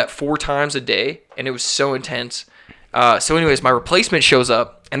 And you do that 4 times a day, and it was so intense. So anyways, my replacement shows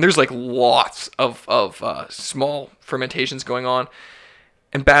up, and there's like lots of small fermentations going on,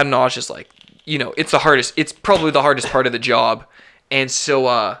 and batonnage is like, you know, it's probably the hardest part of the job. And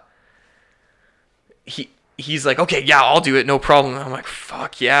so he's like, okay, yeah, I'll do it, no problem. And I'm like,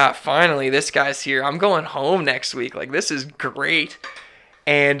 fuck yeah, finally this guy's here. I'm going home next week. Like, this is great.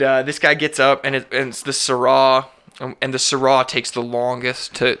 And this guy gets up, and it's the Syrah, and the Syrah takes the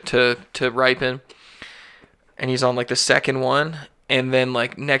longest to ripen. And he's on like the second one, and then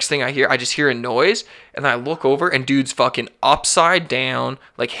like next thing I just hear a noise, and I look over, and dude's fucking upside down,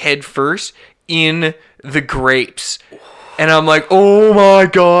 like head first in the grapes. And I'm like, oh my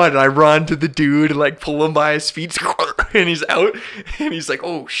god. And I run to the dude and like pull him by his feet, and he's out, and he's like,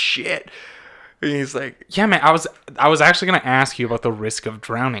 oh shit. And he's like, yeah, man, I was actually going to ask you about the risk of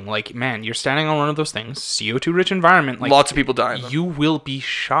drowning. Like, man, you're standing on one of those things, CO2 rich environment. Like, lots of people die in them. You will be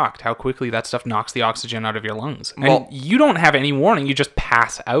shocked how quickly that stuff knocks the oxygen out of your lungs. And you don't have any warning. You just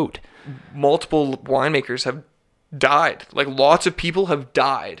pass out. Multiple winemakers have died. Like, lots of people have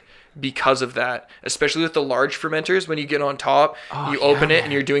died because of that, especially with the large fermenters. When you get on top, you open it,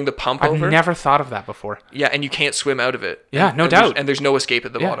 and you're doing the pump over. I've never thought of that before. Yeah, and you can't swim out of it. Yeah, no doubt. And there's no escape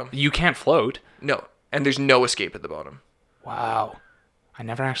at the bottom. You can't float. No, and there's no escape at the bottom. Wow. I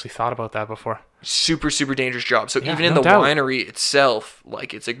never actually thought about that before. Super, super dangerous job. So Yeah, even in no the doubt. winery itself,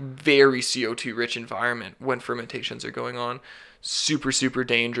 like, it's a very CO2 rich environment when fermentations are going on. Super, super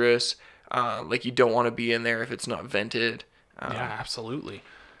dangerous. Like, you don't want to be in there if it's not vented. Yeah, absolutely.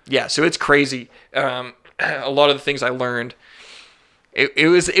 Yeah, so it's crazy. A lot of the things I learned,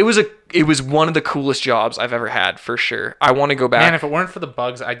 it was one of the coolest jobs I've ever had, for sure. I want to go back. Man, if it weren't for the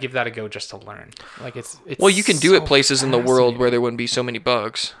bugs, I'd give that a go just to learn. Like, it's well, you can do so it places in the world fascinating. where there wouldn't be so many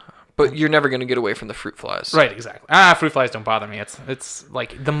bugs, but you're never going to get away from the fruit flies. Right, exactly. Fruit flies don't bother me. It's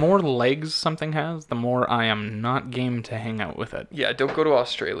like, the more legs something has, the more I am not game to hang out with it. Yeah, don't go to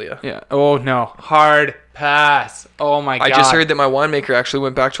Australia. Yeah. Oh no, hard pass. Oh my god. I just heard that my winemaker actually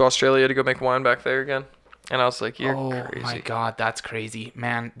went back to Australia to go make wine back there again, and I was like, "You're crazy." Oh my god, that's crazy,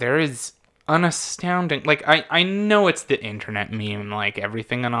 man. There is an astounding. Like, I know it's the internet meme, like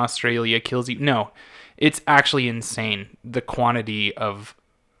everything in Australia kills you. No, it's actually insane the quantity of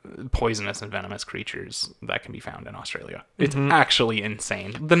poisonous and venomous creatures that can be found in Australia. It's actually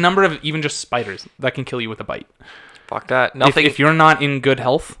insane. The number of even just spiders that can kill you with a bite. Fuck that. Nothing. If you're not in good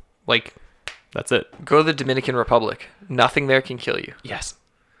health, like, that's it. Go to the Dominican Republic. Nothing there can kill you. Yes.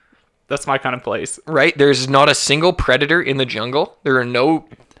 That's my kind of place. Right? There's not a single predator in the jungle. There are no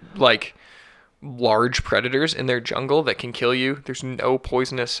like large predators in their jungle that can kill you. There's no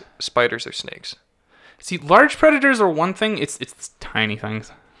poisonous spiders or snakes. See, large predators are one thing. It's tiny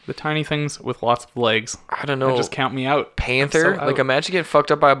things. The tiny things with lots of legs. I don't know. Just count me out. Panther? I'm so Like, out. imagine getting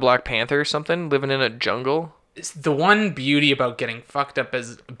fucked up by a black panther or something, living in a jungle. The one beauty about getting fucked up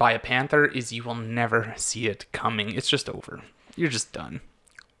by a panther is you will never see it coming. It's just over. You're just done.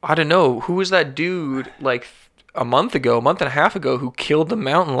 I don't know. Who was that dude, like, a month and a half ago, who killed the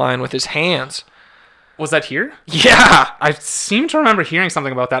mountain lion with his hands? Was that here? Yeah! I seem to remember hearing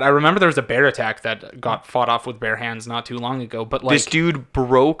something about that. I remember there was a bear attack that got fought off with bare hands not too long ago. But like, This dude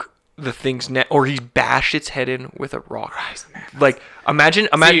broke the thing's neck, or he bashed its head in with a rock. Like, imagine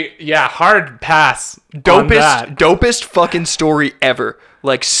see, yeah, hard pass. on that. dopest fucking story ever.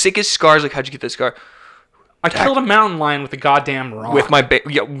 Like, sickest scars. Like, how'd you get this scar? I killed a mountain lion with a goddamn rock. With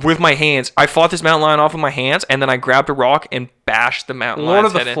my hands. I fought this mountain lion off with my hands, and then I grabbed a rock and bashed the mountain Lord lion's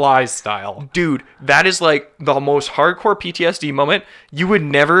of the head in. Flies style. Dude, that is like the most hardcore PTSD moment. You would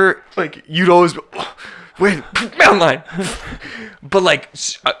never, like, you'd always go, oh, wait, mountain lion. But like,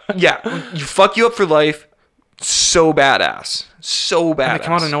 yeah, you fuck you up for life. So badass. So badass. And they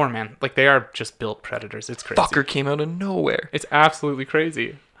come out of nowhere, man. Like, they are just built predators. It's crazy. Fucker came out of nowhere. It's absolutely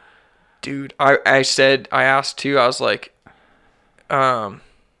crazy. Dude, I asked too, I was like,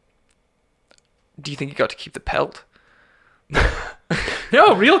 do you think you got to keep the pelt?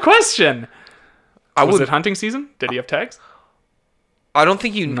 No, real question. Was would- it hunting season? Did he have tags? I don't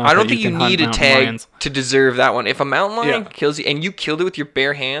think you. Not I don't that think you you can hunt need a mountain tag lions. to deserve that one. If a mountain lion Yeah. kills you and you killed it with your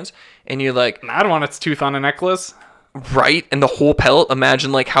bare hands, and you're like, I don't want its tooth on a necklace. right, and the whole pelt.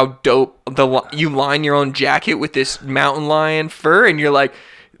 Imagine like how dope you line your own jacket with this mountain lion fur, and you're like,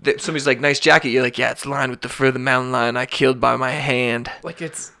 somebody's like, nice jacket. You're like, yeah, it's lined with the fur of the mountain lion I killed by my hand. Like,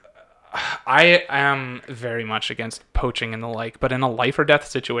 it's... I am very much against poaching and the like, but in a life or death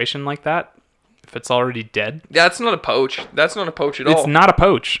situation like that, if it's already dead, That's not a poach. That's not a poach at all. it's not a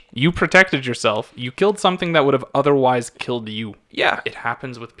poach. You protected yourself. You killed something that would have otherwise killed you. Yeah, It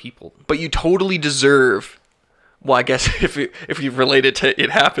happens with people. but you totally deserve. Well, I guess if you relate it to it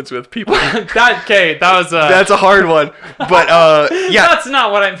happens with people, that was that's a hard one. But yeah, that's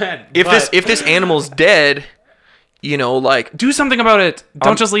not what I meant. if but this animal's dead, you know, like, do something about it.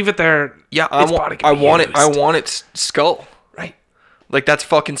 Don't just leave it there. yeah, Its body can I be want it. I used. want its skull. Right. Like, that's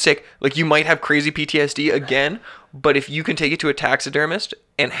fucking sick. Like, you might have crazy PTSD again, but if you can take it to a taxidermist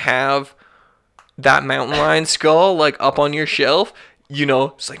and have that mountain lion skull like up on your shelf, you know,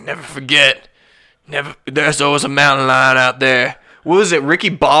 it's like, never forget. Never. There's always a mountain lion out there. What was it, Ricky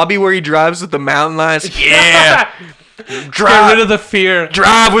Bobby, where he drives with the mountain lions? Yeah. Get Drive, rid of the fear.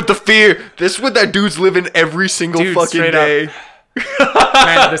 drive with the fear. This is what that dude's living every single Dude, fucking straight day.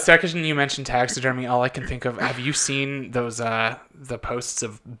 Man, the second you mentioned taxidermy, all I can think of, have you seen those the posts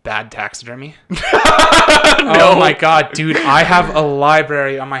of bad taxidermy? Oh my god, dude, I have a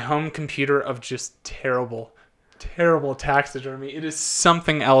library on my home computer of just terrible taxidermy. It is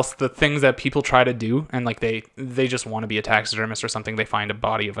something else, the things that people try to do, and like they just want to be a taxidermist or something. They find a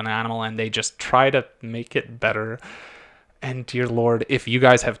body of an animal and they just try to make it better. And dear Lord, if you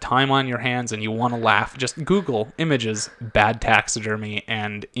guys have time on your hands and you want to laugh, just Google images bad taxidermy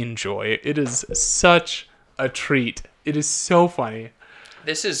and enjoy. It is such a treat. It is so funny.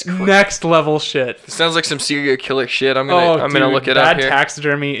 This is Next level shit. sounds like some serial killer shit. I'm gonna look it up Bad here.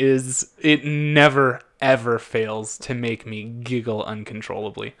 taxidermy it never ever fails to make me giggle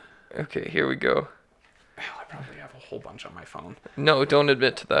uncontrollably. Okay, here we go. Hell, I probably have a whole bunch on my phone. No, don't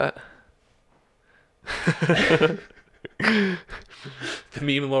admit to that. The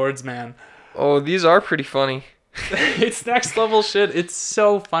meme lords, man. Oh, these are pretty funny. It's next level shit. It's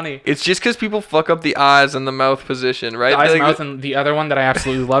so funny. It's just because people fuck up the eyes and the mouth position, right? The eyes, Like, mouth, and the other one that I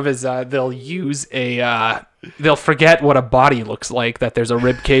absolutely love is they'll use they'll forget what a body looks like, that there's a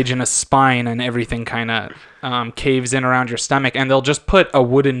rib cage and a spine and everything kind of caves in around your stomach, and they'll just put a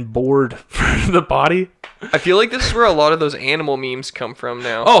wooden board for the body. I feel like this is where a lot of those animal memes come from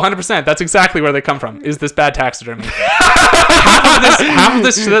now. Oh, 100%. That's exactly where they come from, is this bad taxidermy. half of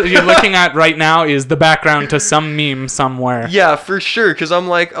this that you're looking at right now is the background to some meme somewhere. Yeah, for sure. Because I'm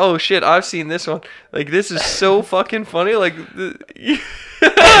like, oh shit, I've seen this one. Like, this is so fucking funny. Like,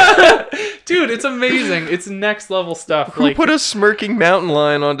 Dude, it's amazing. It's next level stuff. who Like, put a smirking mountain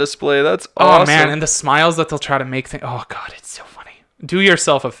lion on display? That's oh awesome. man, and the smiles that they'll try to make things. Oh god, it's so funny. Do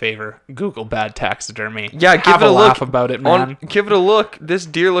yourself a favor. Google bad taxidermy. Yeah, give Have it a look. laugh about it, man. Give it a look. This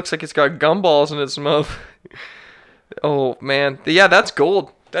deer looks like it's got gumballs in its mouth. Oh man, yeah, that's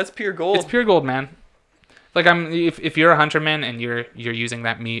gold. That's pure gold. It's pure gold, man. Like if you're a hunter, man, and you're using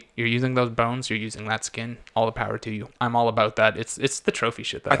that meat, you're using those bones, you're using that skin, all the power to you. I'm all about that. It's the trophy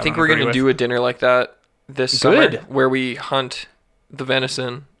shit that I think we're gonna do a dinner like that this Good. summer, where we hunt the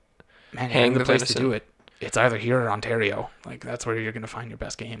venison. Man, hang hang the the place to venison. do it. It's either here or Ontario. Like that's where you're gonna find your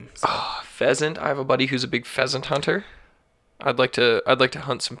best game. So. Pheasant. I have a buddy who's a big pheasant hunter. I'd like to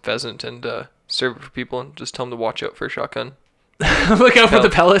hunt some pheasant and serve it for people and just tell them to watch out for a shotgun. Look out for the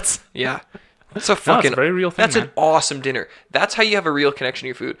pellets. Yeah. That's a No, it's fucking a very real thing. That's man. an awesome dinner. That's how you have a real connection to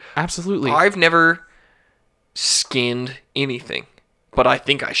your food. Absolutely. I've never skinned anything, but I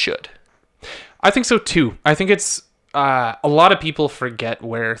think I should. I think so too. I think it's a lot of people forget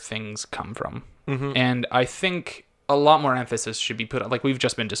where things come from, and I think a lot more emphasis should be put on. Like we've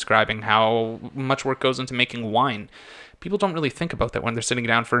just been describing how much work goes into making wine. People don't really think about that when they're sitting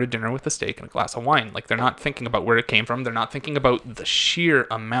down for a dinner with a steak and a glass of wine. Like they're not thinking about where it came from. They're not thinking about the sheer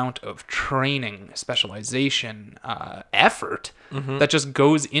amount of training, specialization, effort that just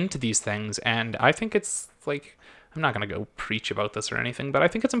goes into these things. And I think it's like, I'm not going to go preach about this or anything, but I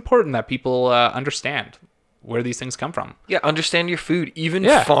think it's important that people understand where these things come from. Yeah, understand your food. Even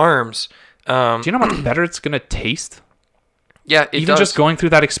Yeah. farms. Do you know how much better it's going to taste? Yeah, it Even does. just going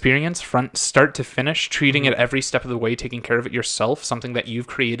through that experience, front start to finish, treating it every step of the way, taking care of it yourself, something that you've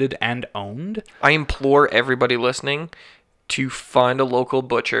created and owned. I implore everybody listening to find a local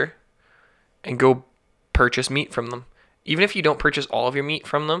butcher and go purchase meat from them. Even if you don't purchase all of your meat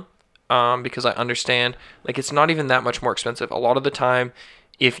from them, because I understand, like, it's not even that much more expensive. A lot of the time,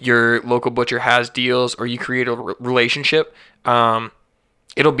 if your local butcher has deals or you create a relationship,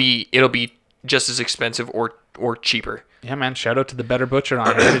 it'll be just as expensive or cheaper. Yeah, man. Shout out to the Better Butcher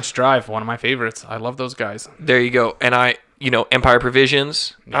on Heritage Drive. One of my favorites. I love those guys. There you go. And Empire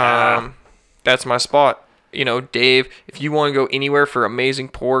Provisions, Yeah. that's my spot. Dave, if you want to go anywhere for amazing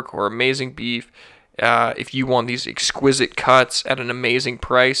pork or amazing beef, if you want these exquisite cuts at an amazing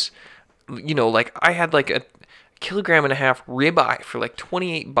price, like I had like a 1.5 kg ribeye for like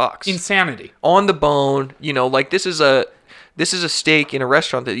 $28 Insanity. on the bone. Like this is a steak in a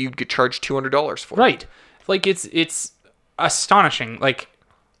restaurant that you'd get charged $200 for. Right. Like it's astonishing. Like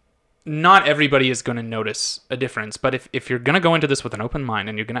not everybody is going to notice a difference, but if you're going to go into this with an open mind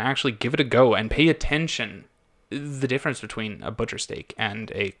and you're going to actually give it a go and pay attention, the difference between a butcher steak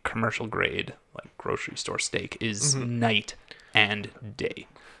and a commercial grade like grocery store steak is night and day.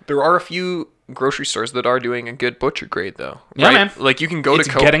 There are a few grocery stores that are doing a good butcher grade though. Yeah, right? man. Like you can go It's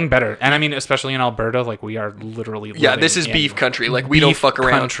to getting better. And I mean, especially in Alberta, like we are literally Yeah, living this is in beef country. Like we don't beef fuck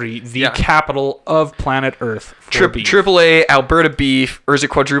around. country, the Yeah. capital of planet Earth for beef. Triple A Alberta beef, or is it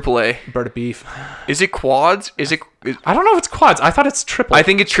quadruple A? Alberta beef. Is it quads? I don't know if it's quads. I thought it's triple. I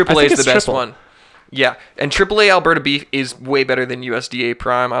think it's triple A think is the it's best triple. one. Yeah, and AAA Alberta beef is way better than USDA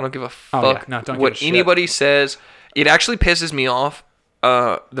Prime. I don't give a fuck Oh, yeah. No, don't give what a shit. anybody says. It actually pisses me off.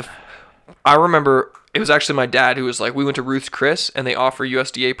 I remember it was actually my dad who was like, we went to Ruth's Chris and they offer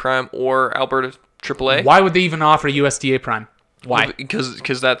USDA Prime or Alberta AAA. Why would they even offer USDA Prime? Why?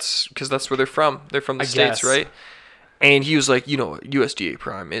 Because that's where they're from. They're from the I States, guess. right? And he was like, USDA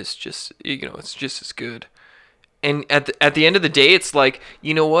Prime is just, it's just as good. And at the end of the day, it's like,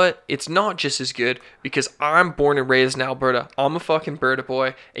 you know what? It's not just as good because I'm born and raised in Alberta. I'm a fucking Berta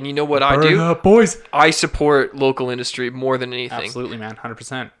boy. And you know what I do? Alberta boys. I support local industry more than anything. Absolutely, man.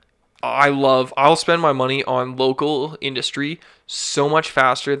 100%. I'll spend my money on local industry so much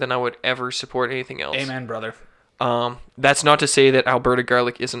faster than I would ever support anything else. Amen, brother. That's not to say that Alberta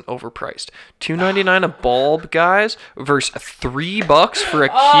garlic isn't overpriced. $2.99 a bulb, guys, versus $3 for a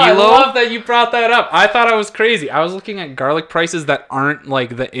kilo. I love that you brought that up. I thought I was crazy. I was looking at garlic prices that aren't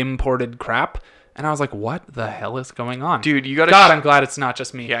like the imported crap, and I was like, "What the hell is going on?" Dude, you gotta. God, I'm glad it's not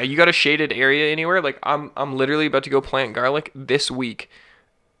just me. Yeah, you got a shaded area anywhere? Like I'm literally about to go plant garlic this week,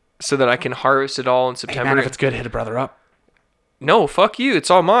 so that I can harvest it all in Hey, September. man, if it's good, hit a brother up. No, fuck you. It's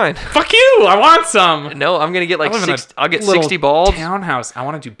all mine. Fuck you! I want some. No, I'm gonna get like I live in a 60. I'll get little 60 bulbs. Townhouse. I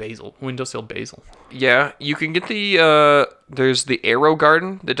want to do basil, windowsill basil. Yeah, you can get the there's the Arrow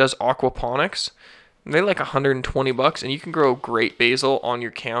Garden that does aquaponics. They're like $120, and you can grow great basil on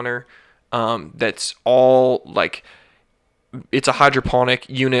your counter. That's all like, it's a hydroponic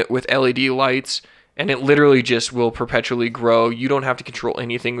unit with LED lights, and it literally just will perpetually grow. You don't have to control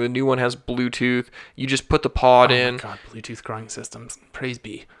anything. The new one has Bluetooth. You just put the pod in. Oh my God, Bluetooth growing systems. Praise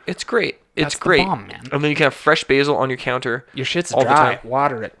be. It's great. It's That's the great. bomb, man. And then you can have fresh basil on your counter. Your shit's all the dry. time.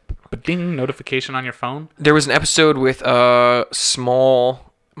 Water it. But ding, notification on your phone. There was an episode with my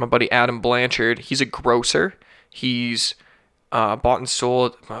buddy Adam Blanchard. He's a grocer. He's bought and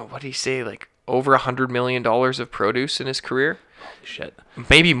sold, what did he say, like over $100 million of produce in his career. Shit.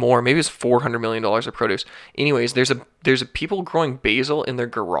 maybe more. Maybe it's $400 million of produce. Anyways, there's a people growing basil in their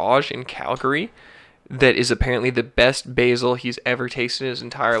garage in Calgary that is apparently the best basil he's ever tasted in his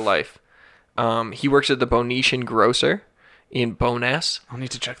entire life. He works at the Bonetian grocer in Bowness. I'll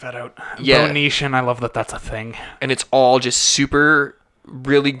need to check that out. Yeah. Bonetian, I love that that's a thing. And it's all just super,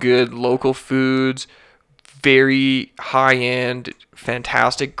 really good local foods, very high-end,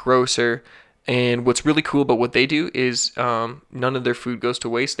 fantastic grocer. And what's really cool about what they do is none of their food goes to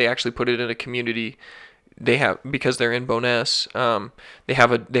waste. They actually put it in a community. They have, because they're in Bowness, they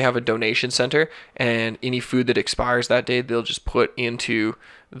have a donation center, and any food that expires that day, they'll just put into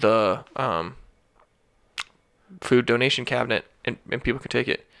the food donation cabinet, and people can take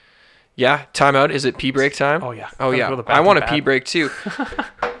it. Yeah, time out. Is it pee break time? Oh, yeah. Oh, Gotta yeah. go to the I want a bathroom pee bad. break too.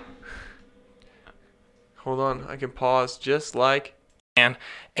 Hold on, I can pause just like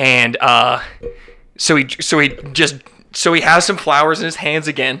and so he has some flowers in his hands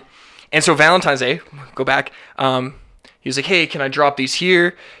again. And so Valentine's Day, go back, he was like, hey, can I drop these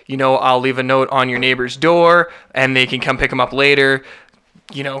here? You know, I'll leave a note on your neighbor's door and they can come pick them up later,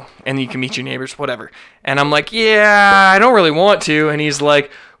 you know, and you can meet your neighbors, whatever. And I'm like, yeah, I don't really want to. And he's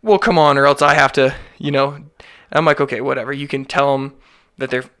like, well, come on, or else I have to, you know. And I'm like, okay, whatever. You can tell them that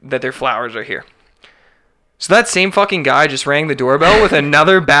their flowers are here. So that same fucking guy just rang the doorbell with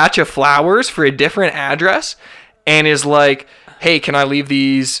another batch of flowers for a different address and is like, hey, can I leave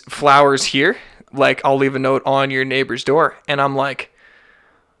these flowers here? Like, I'll leave a note on your neighbor's door. And I'm like,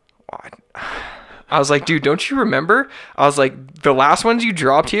 what? I was like, dude, don't you remember? I was like, the last ones you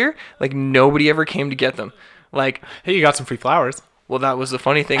dropped here, like, nobody ever came to get them. Like, Hey, you got some free flowers. well, that was the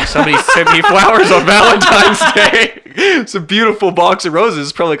funny thing. Somebody sent me flowers on Valentine's Day. It's a beautiful box of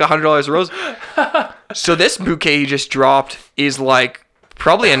roses. Probably like $100 a rose. So this bouquet you just dropped is like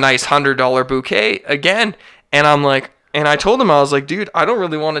probably a nice $100 bouquet again. And I'm like, and I told him, I was like, dude, I don't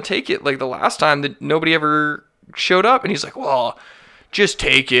really want to take it. Like the last time that nobody ever showed up. And he's like, well, just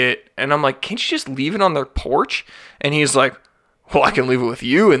take it. And I'm like, can't you just leave it on their porch? And he's like, well, I can leave it with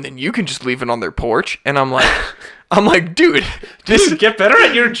you, and then you can just leave it on their porch. And I'm like, dude, this is Get better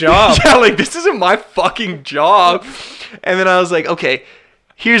at your job. yeah, like this isn't my fucking job. And then I was like, okay,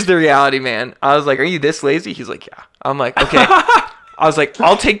 here's the reality, man. I was like, are you this lazy? He's like, yeah. I'm like, okay. I was like,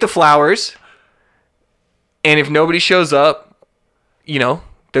 I'll take the flowers, and if nobody shows up, you know,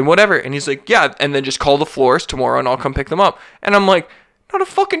 then whatever. And he's like, yeah, and then just call the florist tomorrow, and I'll come pick them up. And I'm like, not a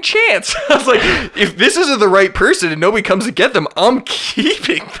fucking chance. I was like, if this isn't the right person and nobody comes to get them, I'm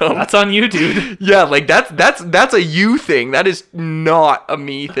keeping them. That's on you, dude. Yeah, like that's a you thing. That is not a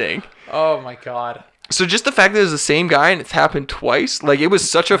me thing. Oh my god. So just the fact that it's the same guy and it's happened twice, like it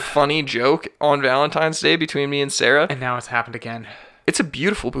was such a funny joke on Valentine's Day between me and Sarah. And now it's happened again. It's a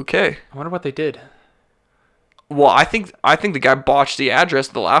beautiful bouquet. I wonder what they did. Well, I think the guy botched the address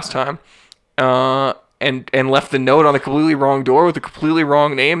the last time, and left the note on the completely wrong door with the completely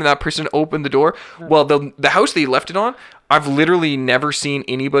wrong name, and that person opened the door. Well, the house that he left it on, I've literally never seen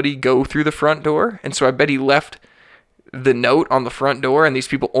anybody go through the front door, and so I bet he left the note on the front door, and these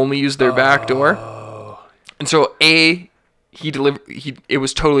people only use their back door. And so it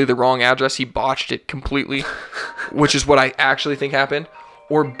was totally the wrong address. He botched it completely, which is what I actually think happened.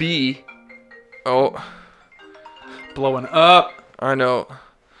 Or B, Blowing up. I know.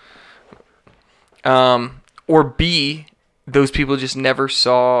 Or B, those people just never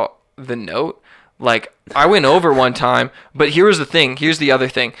saw the note. Like, I went over one time, but here was the thing. Here's the other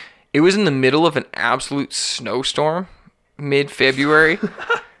thing. It was in the middle of an absolute snowstorm, mid-February.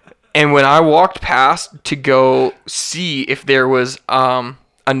 And when I walked past to go see if there was a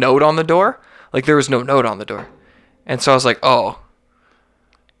note on the door, like, there was no note on the door. And so I was like, oh.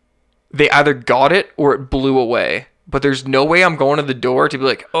 They either got it or it blew away. But there's no way I'm going to the door to be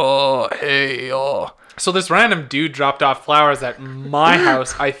like, oh, hey, oh. So this random dude dropped off flowers at my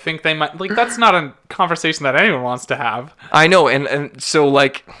house. I think they might... Like, that's not a conversation that anyone wants to have. I know, and so,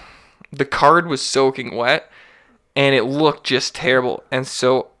 like, the card was soaking wet, and it looked just terrible. And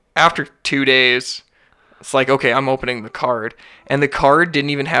so after 2 days, it's like, okay, I'm opening the card. And the card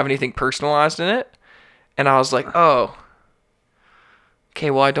didn't even have anything personalized in it. And I was like, oh.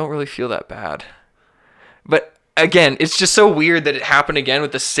 Okay, well, I don't really feel that bad. But, again, it's just so weird that it happened again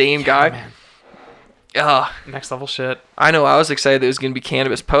with the same guy. Man. Ugh. Next level shit. I know, I was excited that it was going to be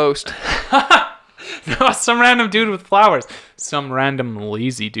Cannabis Post. No, some random dude with flowers. Some random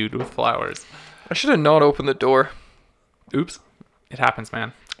lazy dude with flowers. I should have not opened the door. Oops. It happens,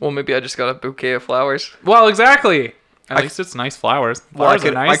 man. Well, maybe I just got a bouquet of flowers. Well, exactly. At least it's nice flowers. Well, I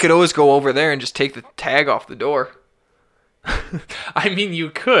Flowers are nice. I could always go over there and just take the tag off the door. I mean, you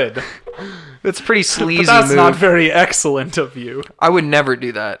could. That's a pretty sleazy But that's move. not very excellent of you. I would never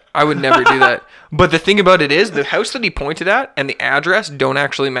do that. I would never do that. But the thing about it is, the house that he pointed at and the address don't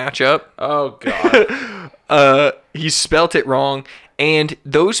actually match up. Oh God. He spelt it wrong, and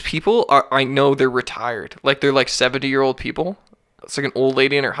those people are, I know they're retired. Like, they're like 70-year-old people. It's like an old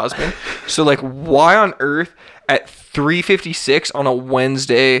lady and her husband. So, like, why on earth at 3:56 on a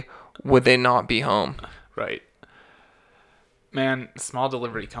Wednesday would they not be home? Right. Man, small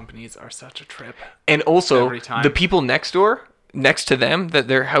delivery companies are such a trip. And also, Every time. the people next to them that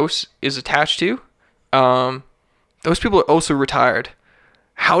their house is attached to, those people are also retired.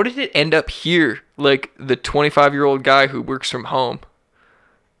 How did it end up here? Like, the 25-year-old guy who works from home.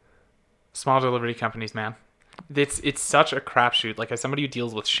 Small delivery companies, man. It's such a crapshoot. Like, as somebody who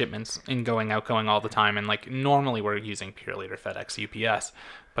deals with shipments and outgoing all the time, and like normally we're using Purelator, FedEx, UPS,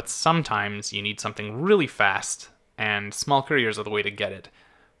 but sometimes you need something really fast, and small couriers are the way to get it.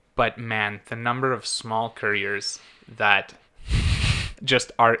 But man, the number of small couriers that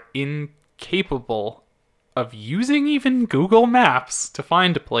just are incapable of using even Google Maps to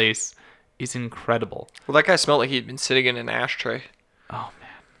find a place is incredible. Well, that guy smelled like he'd been sitting in an ashtray. Oh man,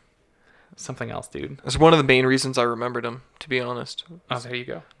 something else, dude. That's one of the main reasons I remembered him, to be honest. Oh, there you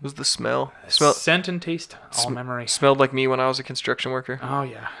go. Was the smell. Scent and taste, all memory. Smelled like me when I was a construction worker. Oh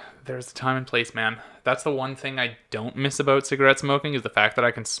yeah, there's the time and place, man. That's the one thing I don't miss about cigarette smoking is the fact that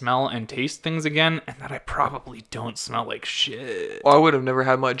I can smell and taste things again, and that I probably don't smell like shit. Well, I would have never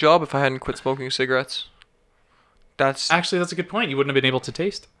had my job if I hadn't quit smoking cigarettes. Actually, that's a good point. You wouldn't have been able to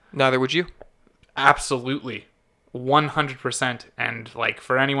taste. Neither would you. Absolutely. 100%. And like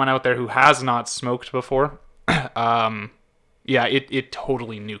for anyone out there who has not smoked before, yeah, it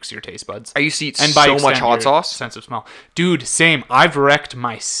totally nukes your taste buds. I used to eat And by so much extent, hot your sauce. sense of smell. Dude, same. I've wrecked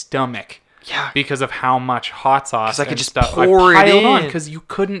my stomach. Yeah. Because of how much hot sauce 'Cause I could and just stuff pour it I piled on in. because you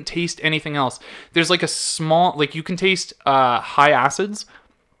couldn't taste anything else. There's like a small, like you can taste high acids.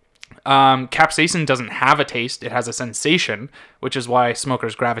 Capsaicin doesn't have a taste; it has a sensation, which is why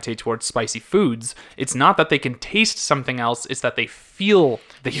smokers gravitate towards spicy foods. It's not that they can taste something else; it's that they feel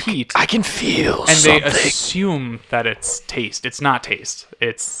the heat, I can feel and something. they assume that it's taste. It's not taste.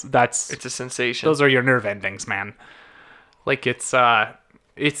 It's It's a sensation. those are your nerve endings, man. Like it's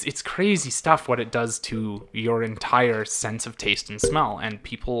crazy stuff what it does to your entire sense of taste and smell, and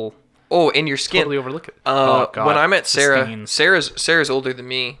people Oh, and your skin. totally overlook it. When I met the Sarah, stains. Sarah's older than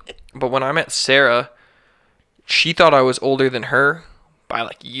me, but when I met Sarah, she thought I was older than her by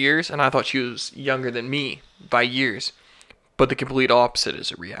like years, and I thought she was younger than me by years. But the complete opposite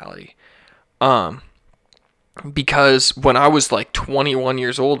is a reality. Because when I was like 21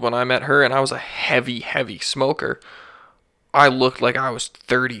 years old when I met her, and I was a heavy smoker, I looked like I was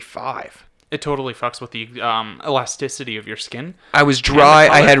 35. It totally fucks with the elasticity of your skin. I was dry. I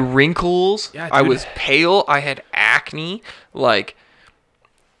color. had wrinkles. Yeah, I dude. was pale. I had acne. Like,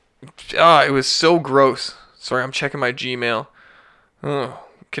 it was so gross. Sorry, I'm checking my Gmail. Oh,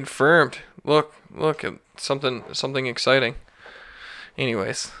 confirmed. Look, something exciting.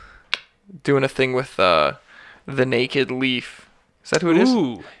 Anyways, doing a thing with the Naked Leaf. Is that who it is?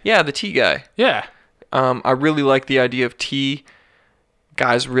 Ooh, Yeah, the tea guy. yeah. I really like the idea of tea.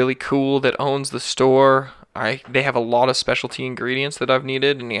 Guy's really cool that owns the store. They have a lot of specialty ingredients that I've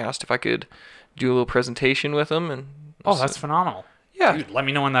needed, and he asked if I could do a little presentation with him. And Oh, that's phenomenal. yeah. Dude, let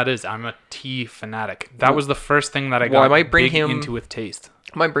me know when that is. I'm a tea fanatic. That was the first thing that I Well, got I might bring big him- into with taste.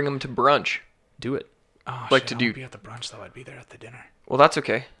 I might bring him to brunch. Do it. Oh, Like shit, to I do- won't be at the brunch though. I'd be there at the dinner. Well, that's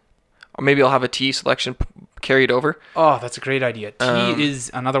okay. Or maybe I'll have a tea selection carried over. Oh, that's a great idea. Tea is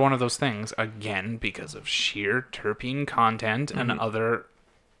another one of those things, again, because of sheer terpene content and other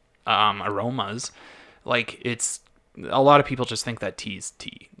aromas. Like, it's a lot of people just think that tea's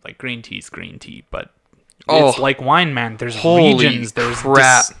tea. Like, green tea's green tea, but it's Oh. like wine, man. There's Holy regions, there's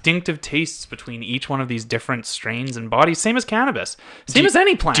crap. distinctive tastes between each one of these different strains and bodies. Same as cannabis. Same as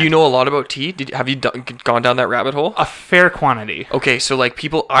any plant. Do you know a lot about tea? Have you gone down that rabbit hole? A fair quantity. Okay, so like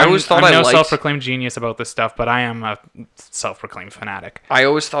people, I always thought I'm I no liked. self-proclaimed genius about this stuff, but I am a self-proclaimed fanatic. I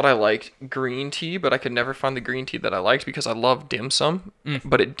always thought I liked green tea, but I could never find the green tea that I liked because I love dim sum.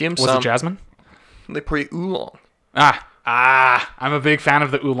 But at dim Was sum, it jasmine? they pour you oolong. I'm a big fan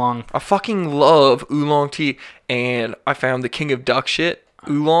of the oolong. I fucking love oolong tea, and I found the king of duck shit,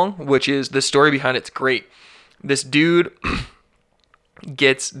 oolong, which is the story behind it's great. This dude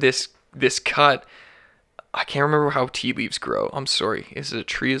gets this cut. I can't remember how tea leaves grow. I'm sorry. Is it a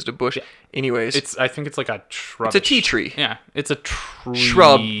tree? Is it a bush? Anyways, I think it's like a shrub. it's a tea tree. Yeah, it's a tree.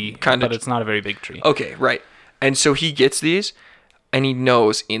 Shrub, kinda. But it's not a very big tree. Okay, right. And so he gets these. and he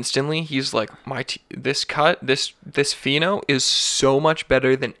knows instantly. He's like, this pheno is so much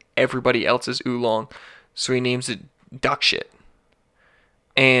better than everybody else's oolong, so he names it duck shit.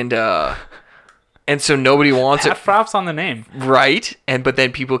 And so nobody wants it, Props on the name. right? But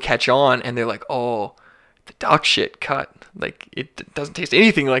then people catch on, and they're like, oh, the duck shit cut. Like, it doesn't taste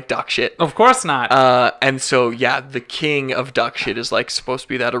anything like duck shit. Of course not. And so, yeah, the king of duck shit is like supposed to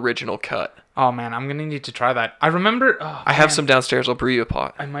be that original cut. Oh man, I'm gonna need to try that. I remember. I have some downstairs. I'll brew you a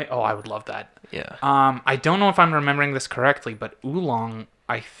pot. I might. Oh, I would love that. Yeah. I don't know if I'm remembering this correctly, but oolong,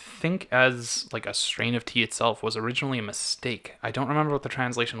 I think, as like a strain of tea itself, was originally a mistake. I don't remember what the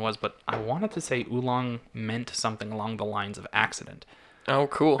translation was, but I wanted to say oolong meant something along the lines of accident. Oh,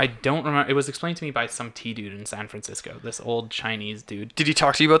 cool. I don't remember. It was explained to me by some tea dude in San Francisco. This old Chinese dude. Did he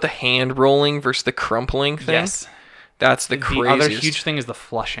talk to you about the hand rolling versus the crumpling thing? Yes. That's the The craziest. other huge thing is the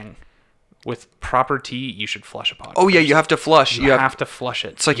flushing. With proper tea, you should flush a pot. Oh, yeah, first. you have to flush. You have to flush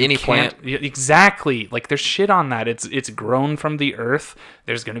it. It's like any plant. Exactly. Like, there's shit on that. It's grown from the earth.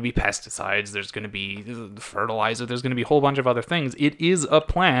 There's going to be pesticides. There's going to be fertilizer. There's going to be a whole bunch of other things. It is a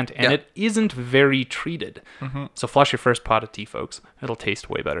plant, and it isn't very treated. Mm-hmm. So flush your first pot of tea, folks. It'll taste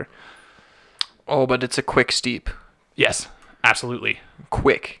way better. Oh, but it's a quick steep. Yes, absolutely.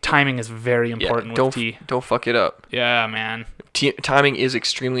 Quick. Timing is very important with tea. Don't fuck it up. Yeah, man. Timing is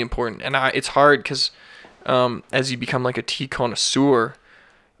extremely important, and it's hard because as you become like a tea connoisseur,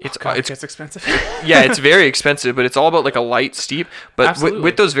 It gets expensive. yeah, it's very expensive, but it's all about like a light steep. But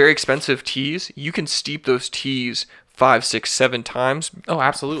with those very expensive teas, you can steep those teas 5, 6, 7 times. Oh,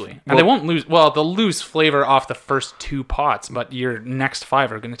 absolutely. And they won't lose. Well, they'll lose flavor off the first 2 pots, but your next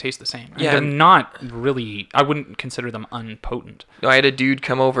 5 are going to taste the same. And Yeah, they're not really. I wouldn't consider them unpotent. I had a dude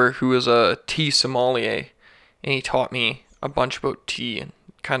come over who was a tea sommelier, and he taught me a bunch about tea and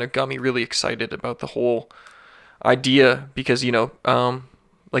kind of got me really excited about the whole idea because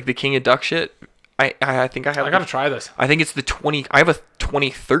like the king of duck shit. I think I have. I gotta try this. I think it's I have a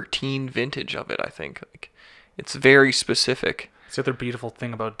 2013 vintage of it. I think like it's very specific. The other beautiful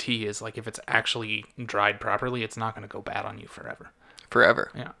thing about tea is like if it's actually dried properly, it's not gonna go bad on you forever.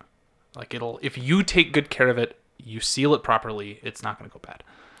 Forever. Yeah, like if you take good care of it, you seal it properly, it's not gonna go bad.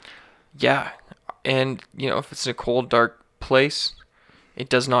 Yeah, and if it's in a cold, dark place, it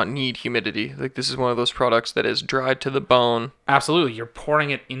does not need humidity. Like this is one of those products that is dried to the bone. Absolutely, you're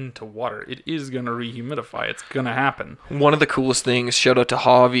pouring it into water. It is gonna rehumidify. It's gonna happen. One of the coolest things, shout out to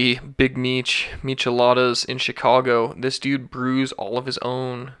Javi, Big Micheladas in Chicago. This dude brews all of his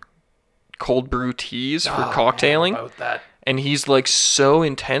own cold brew teas for cocktailing. About that. And he's like so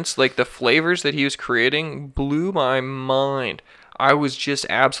intense. Like the flavors that he was creating blew my mind. I was just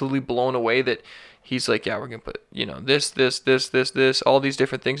absolutely blown away that he's like, yeah, we're going to put, this, all these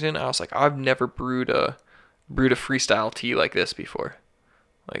different things in. I was like, I've never brewed a freestyle tea like this before.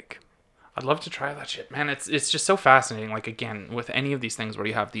 Like, I'd love to try that shit, man. It's just so fascinating. Like, again, with any of these things where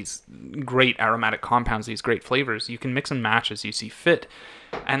you have these great aromatic compounds, these great flavors, you can mix and match as you see fit.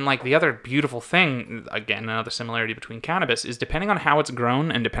 And like the other beautiful thing, again, another similarity between cannabis is depending on how it's grown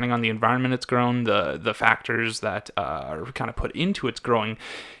and depending on the environment it's grown, the factors that are kind of put into its growing,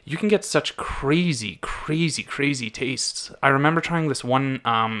 you can get such crazy tastes. I remember trying this one.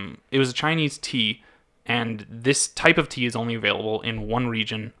 It was a Chinese tea. And this type of tea is only available in one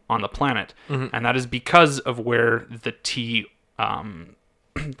region on the planet. Mm-hmm. And that is because of where the tea,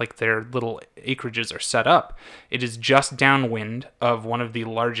 like their little acreages are set up. It is just downwind of one of the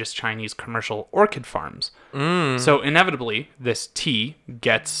largest Chinese commercial orchid farms. Mm. So inevitably, this tea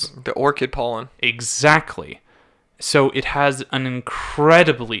gets... the orchid pollen. Exactly. So it has an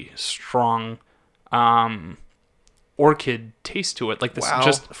incredibly strong... orchid taste to it, like this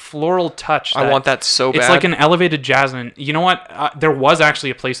just floral touch. I want that so bad. It's like an elevated jasmine. You know what? There was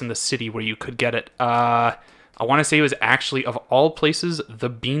actually a place in the city where you could get it. I want to say it was actually, of all places, the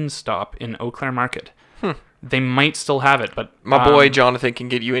Bean Stop in Eau Claire Market. They might still have it, but my boy Jonathan can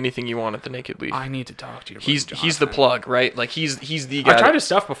get you anything you want at the Naked Leaf. I need to talk to you. He's the plug, right? Like he's the guy. I tried his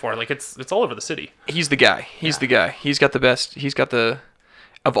stuff before. Like it's all over the city. He's the guy. He's the guy. He's got the best. He's got the.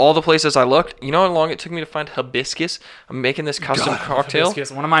 Of all the places I looked, you know how long it took me to find hibiscus? I'm making this custom cocktail.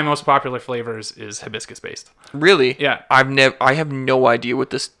 Hibiscus. One of my most popular flavors is hibiscus based. Really? Yeah. I have no idea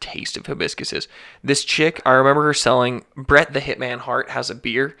what this taste of hibiscus is. This chick, I remember her selling. Brett the Hitman Hart has a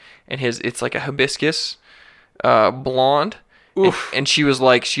beer, and it's like a hibiscus, blonde. Oof. And she was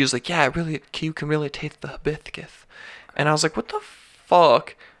like, yeah, you can really taste the hibiscus. And I was like, what the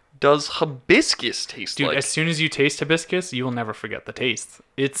fuck does hibiscus taste like? Dude, as soon as you taste hibiscus, you will never forget the taste.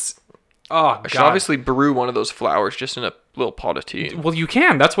 It's... Oh, God. I should obviously brew one of those flowers just in a little pot of tea. Well, you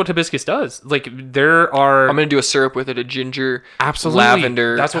can. That's what hibiscus does. Like there are. I'm gonna do a syrup with it, a ginger, Absolutely.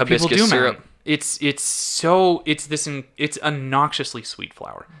 lavender, That's what hibiscus people do, syrup. man. It's a noxiously sweet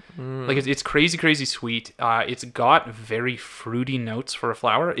flower. Like it's crazy sweet. It's got very fruity notes for a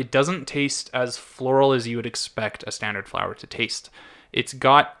flower. It doesn't taste as floral as you would expect a standard flower to taste. It's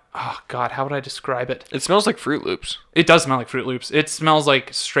got, oh god, how would I describe it? It smells like Fruit Loops. It does smell like Fruit Loops. It smells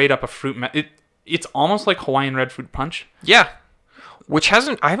like straight up a fruit. It's almost like Hawaiian red fruit punch. Yeah, which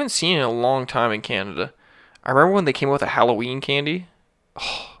I haven't seen in a long time in Canada. I remember when they came out with a Halloween candy.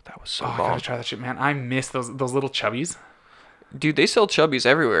 Oh, that was so I bomb. gotta try that shit, man. I miss those little chubbies. Dude, they sell Chubbies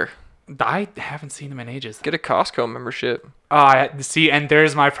everywhere. I haven't seen them in ages. Get a Costco membership. See, and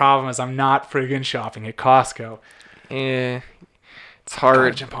there's my problem is I'm not friggin' shopping at Costco. It's Gotta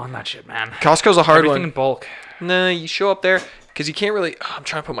hard. jump on that shit, man. Costco's a hard Everything one. in bulk. Nah, you show up there because you can't really. I'm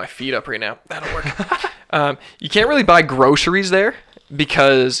trying to put my feet up right now. That'll work. You can't really buy groceries there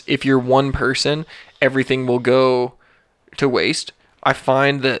because if you're one person, everything will go to waste. I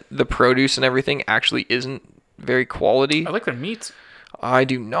find that the produce and everything actually isn't very quality. I like their meats. I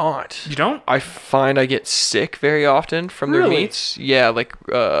do not. You don't? I find I get sick very often from their Really? meats. Yeah, like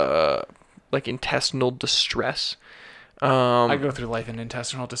intestinal distress. I go through life in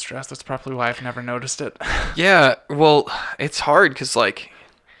intestinal distress. That's probably why I've never noticed it. Yeah, well, it's hard because, like,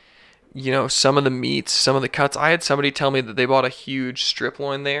 you know, some of the meats, some of the cuts. I had somebody tell me that they bought a huge strip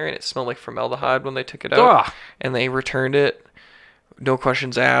loin there and it smelled like formaldehyde when they took it out. Ugh. And they returned it. No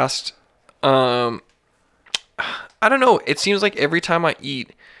questions asked. I don't know. It seems like every time I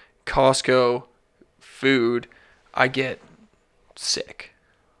eat Costco food, I get sick.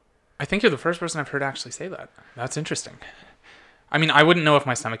 I think you're the first person I've heard actually say that. That's interesting. I mean, I wouldn't know if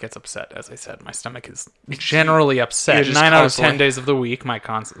my stomach gets upset. As I said, my stomach is generally upset. You're just 9 out of constantly- 10 days of the week, my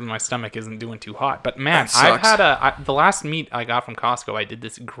stomach isn't doing too hot. But man, That I've sucks. had the last meat I got from Costco. I did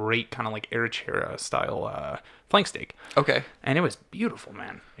this great kind of like Arachera style flank steak, Okay. and it was beautiful,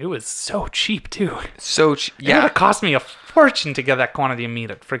 man. It was so cheap too. So, It would yeah. have cost me a fortune to get that quantity of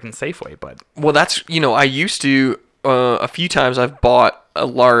meat at freaking Safeway, but Well, that's, you know, I used to, a few times I've bought a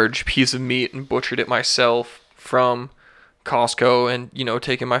large piece of meat and butchered it myself from Costco and, you know,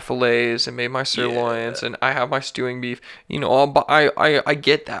 taken my fillets and made my sirloins and I have my stewing beef. You know, I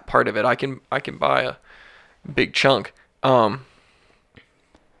get that part of it. I can buy a big chunk.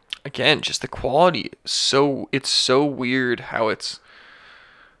 Again, just the quality. It's so weird how it's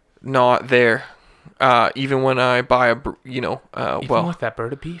not there. Even when I buy even well, with that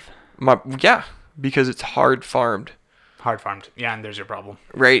bird of beef, because it's hard farmed. hard farmed. Yeah, and there's your problem.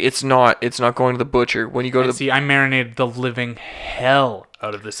 Right, it's not going to the butcher. When you go to the See, I marinated the living hell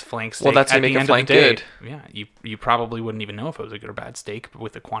out of this flank steak. Well, that's to At make the a end of the flank day, good. Yeah, you probably wouldn't even know if it was a good or bad steak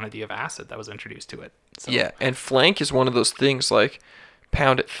with the quantity of acid that was introduced to it. So, yeah, and flank is one of those things like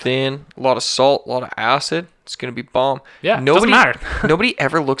pound it thin, a lot of salt, a lot of acid. It's gonna be bomb. Yeah, doesn't matter. Nobody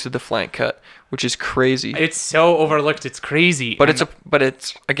ever looks at the flank cut, which is crazy. it's so overlooked. It's crazy. But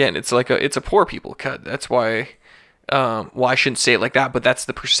And it's a poor people cut. That's why. Well, I shouldn't say it like that, but that's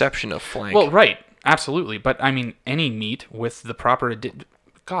the perception of flank. well, right, absolutely. But I mean, any meat with the proper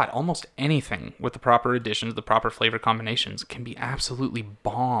almost anything with the proper additions, the proper flavor combinations can be absolutely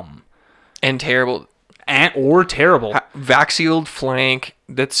bomb and terrible. or terrible. Vac sealed flank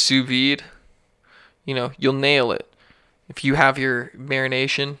that's sous vide. You know, you'll nail it. If you have your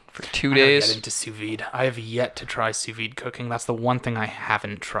marination for 2 I gotta days. get into sous vide. I have yet to try sous vide cooking. That's the one thing I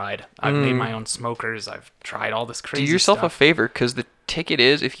haven't tried. I've made my own smokers. I've tried all this crazy Do yourself a stuff. favor, because the ticket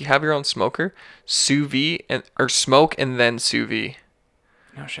is, if you have your own smoker, sous vide or smoke and then sous vide.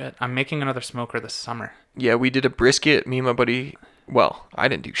 No shit. I'm making another smoker this summer. Yeah, we did a brisket. Me and my buddy. Well, I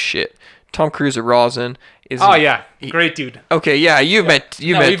didn't do shit. Tom Cruise of Rosin is. Oh yeah, great dude. Okay, yeah, you've met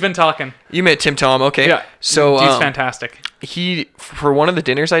We've been talking. you met Tim Tom. Okay, Yeah. So Dude's fantastic. he, for one of the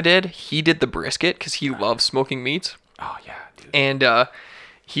dinners I did, he did the brisket because he loves smoking meats, Oh yeah, dude. and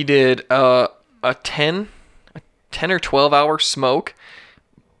he did a 10 or 12 hour smoke,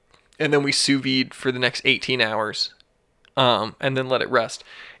 and then we sous vide for the next 18 hours, and then let it rest.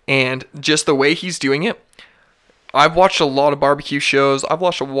 And just the way he's doing it, I've watched a lot of barbecue shows. I've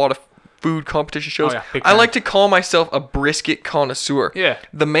watched a lot of food competition shows. Oh, yeah, big I fan. like to call myself a brisket connoisseur. Yeah.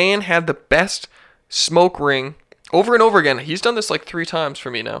 The man had the best smoke ring over and over again. He's done this like 3 times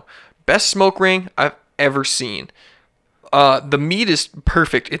for me now. Best smoke ring I've ever seen. The meat is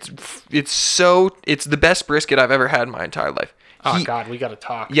perfect. It's the best brisket I've ever had in my entire life. Oh god, we gotta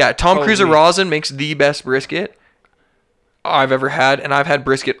talk. Yeah, Tom Cruise of Holy- Rosin makes the best brisket I've ever had, and I've had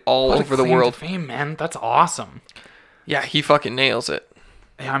brisket all What a over the claim to world. fame, man. That's awesome. Yeah, he fucking nails it.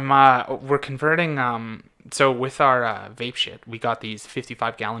 We're converting. So with our vape shit, we got these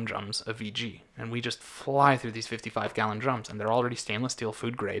 55-gallon drums of VG, and we just fly through these 55-gallon drums, and they're already stainless steel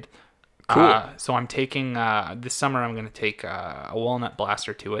food grade. Cool. So I'm taking this summer. I'm going to take a walnut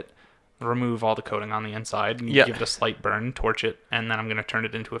blaster to it, remove all the coating on the inside, and Yeah. give it a slight burn, torch it, and then I'm going to turn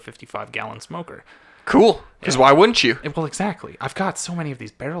it into a 55-gallon smoker. Cool. Because why wouldn't you? Well, exactly. I've got so many of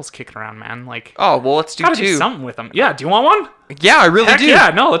these barrels kicking around, man. Like, Oh, well, let's do gotta do two. something with them. Yeah. Do you want one? Yeah, I really Heck do. yeah.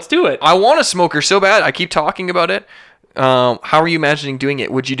 No, let's do it. I want a smoker so bad. I keep talking about it. How are you imagining doing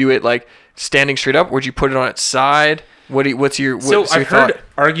it? Would you do it like standing straight up? Would you put it on its side? What's your So what's your I've heard thought?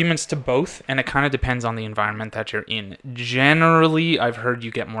 arguments to both, and it kind of depends on the environment that you're in. Generally, I've heard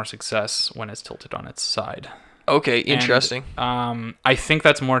you get more success when it's tilted on its side. Okay, And, interesting. I think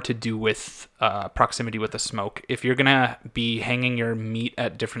that's more to do with proximity with the smoke. If you're gonna be hanging your meat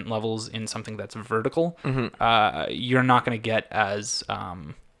at different levels in something that's vertical, you're not gonna get as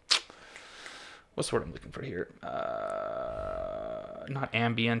what's the word I'm looking for here? Not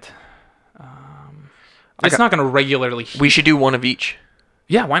ambient. It's not gonna regularly heat. We should do one of each.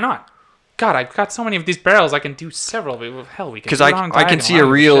 Yeah, why not? God, I've got so many of these barrels. I can do several. Hell, we can. Because do it on I can diagonal. see a don't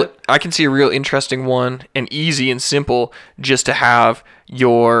give real shit. I can see a real interesting one and easy and simple just to have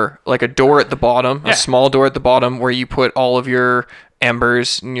your like a door at the bottom, Yeah. a small door at the bottom where you put all of your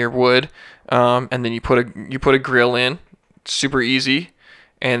embers and your wood, and then you put a grill in, super easy,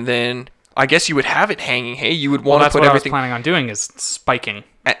 and then I guess you would have it hanging. Hey, you would Well, want to that's put what everything. I was planning on doing is spiking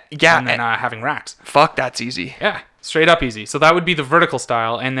Yeah, and then having racks. fuck, that's easy. Yeah, straight up easy. So that would be the vertical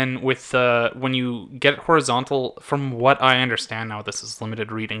style, and then with when you get it horizontal, from what I understand now, this is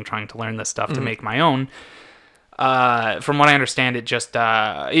limited reading, trying to learn this stuff to make my own. From what I understand, it just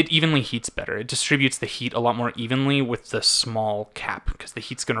it evenly heats better. It distributes the heat a lot more evenly with the small cap because the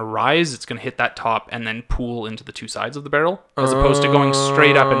heat's going to rise. It's going to hit that top and then pool into the two sides of the barrel, as opposed to going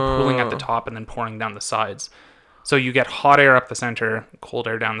straight up and pooling at the top and then pouring down the sides. So you get hot air up the center, cold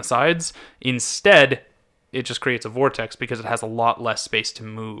air down the sides. Instead, it just creates a vortex because it has a lot less space to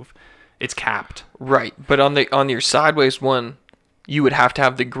move. It's capped. Right, but on your sideways one, you would have to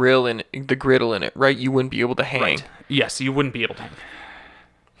have the griddle in it, right? You wouldn't be able to hang. Right. Yes, you wouldn't be able to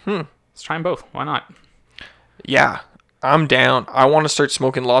hang. Let's try them both. Why not? Yeah, I'm down. I want to start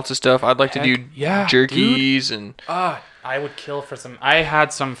smoking lots of stuff. I'd like to do Heck yeah, jerkies and I would kill for some. I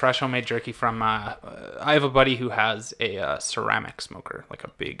had some fresh homemade jerky from. I have a buddy who has a ceramic smoker, like a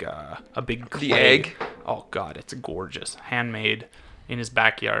big clay. The egg? Oh God, it's gorgeous, handmade in his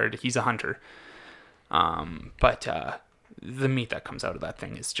backyard. He's a hunter. But the meat that comes out of that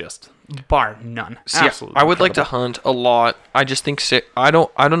thing is just bar none. See, Absolutely. I would like to incredible. hunt a lot. I just think I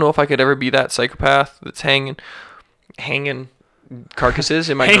don't know if I could ever be that psychopath that's hanging carcasses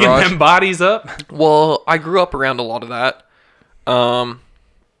in my hanging garage. them bodies up. Well, I grew up around a lot of that.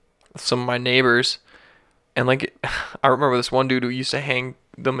 Some of my neighbors, and like, I remember this one dude who used to hang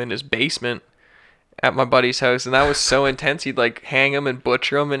them in his basement at my buddy's house, and that was so intense. He'd like hang them and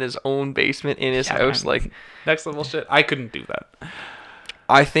butcher them in his own basement in his house. man. Like, Next level shit. I couldn't do that.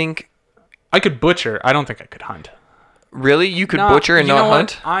 I think I could butcher. I don't think I could hunt. really you could No, butcher and you not know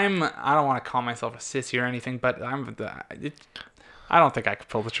what? hunt. I don't want to call myself a sissy or anything, but I don't think I could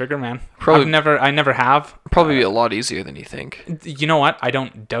pull the trigger, man. Probably- I never have. Probably be a lot easier than you think. You know what? I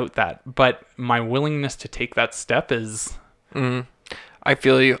don't doubt that, but my willingness to take that step is I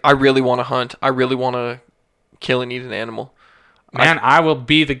feel you. I really want to hunt. I really want to kill and eat an animal. man, I will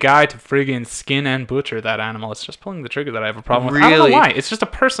be the guy to friggin' skin and butcher that animal. It's just pulling the trigger that I have a problem with. I don't Really? know why. It's just a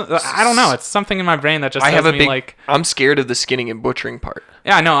person. I don't know. It's something in my brain that just I have tells a me big. like, I'm scared of the skinning and butchering part.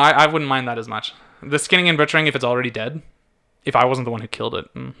 yeah, no, I wouldn't mind that as much. The skinning and butchering, if it's already dead, if I wasn't the one who killed it,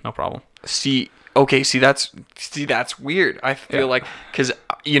 no problem. See, that's weird. I feel Yeah. like because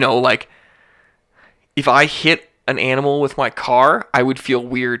like if I hit an animal with my car, I would feel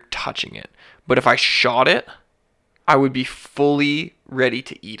weird touching it. But if I shot it, I would be fully ready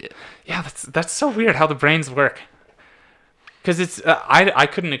to eat it. Yeah, that's so weird how the brains work. Because it's I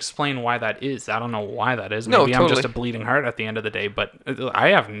couldn't explain why that is. I don't know why that is. No, Maybe I'm just totally. a bleeding heart at the end of the day. But I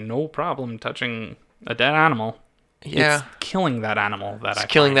have no problem touching a dead animal. Yeah, It's killing that animal that I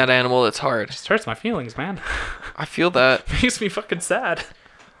killing find. that animal. It's hard. Just hurts my feelings, man. I feel that. Makes me fucking sad.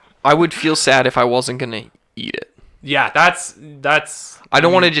 I would feel sad if I wasn't gonna eat it. Yeah, that's. I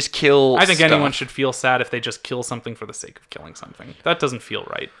don't want to just kill. I think stuff. anyone should feel sad if they just kill something for the sake of killing something. That doesn't feel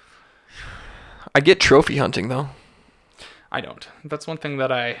right. I get trophy hunting though. I don't. That's one thing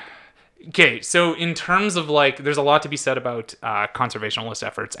that I. Okay, so in terms of like, there's a lot to be said about conservationist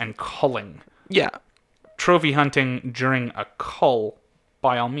efforts and culling. Yeah, Trophy hunting during a cull,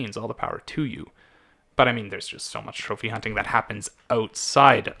 by all means, all the power to you. But I mean, there's just so much trophy hunting that happens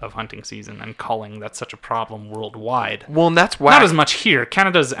outside of hunting season, and culling, that's such a problem worldwide. Well, and that's why Not as much here.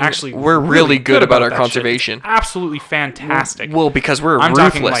 Canada's actually we're really good about our that shit. conservation. It's absolutely fantastic. Well, because we're I'm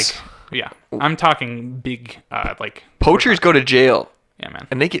ruthless. talking I'm talking big Poachers go to jail, Yeah, man.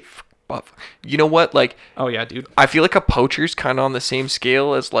 and they get. You know what? Like, Oh yeah, dude. I feel like a poacher's kind of on the same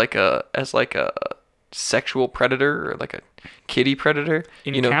scale as like a sexual predator or like a kitty predator.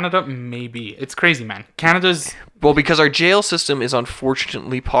 In Canada, maybe. It's crazy, man. Canada's Well, because our jail system is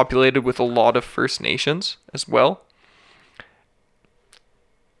unfortunately populated with a lot of First Nations as well.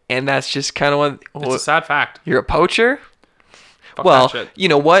 And that's just kind of what... it's a sad fact. You're a poacher? Fuck Well, that shit. you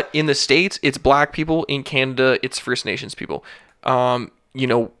know what? In the States, it's black people. In Canada, it's First Nations people.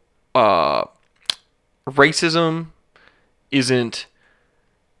 Racism isn't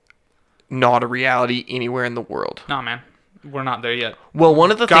not a reality anywhere in the world. No, man. We're not there yet. Well,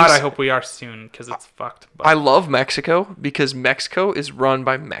 one of the God, things... I hope we are soon, because it's fucked. But I love Mexico because Mexico is run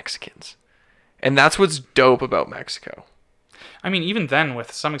by Mexicans. And that's what's dope about Mexico. I mean, even then,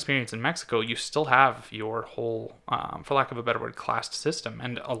 with some experience in Mexico, you still have your whole, for lack of a better word, classed system.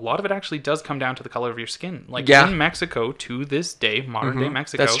 And a lot of it actually does come down to the color of your skin. Like, Yeah. in Mexico, to this day, modern-day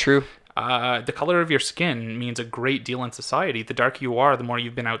Mexico... That's true. The color of your skin means a great deal in society. The darker you are, the more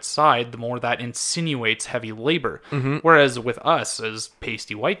you've been outside, the more that insinuates heavy labor. Whereas with us, as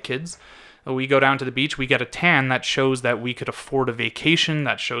pasty white kids, we go down to the beach, we get a tan that shows that we could afford a vacation,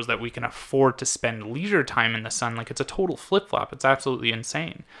 that shows that we can afford to spend leisure time in the sun. Like, it's a total flip-flop. It's absolutely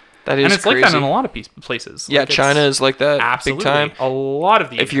insane. That is And it's crazy. like that in a lot of places. Yeah, Like, it's China is like that absolutely big time. a lot of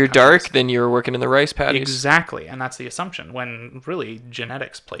the If Asian you're countries. dark, then you're working in the rice paddies. Exactly, and that's the assumption, when really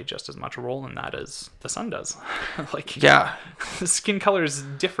genetics play just as much a role in that as the sun does. Like, Yeah. the skin colors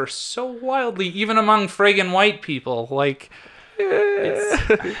differ so wildly, even among friggin' white people. Like,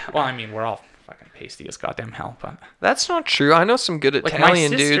 well, I mean, we're all fucking pasty as goddamn hell, but That's not true. I know some good like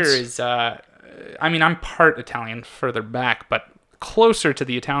Italian my sister dudes. is, I mean, I'm part Italian further back, but closer to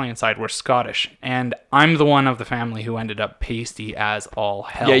the Italian side, we're Scottish, and I'm the one of the family who ended up pasty as all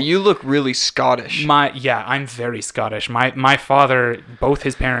hell. Yeah, you look really Scottish. I'm very Scottish. My father, both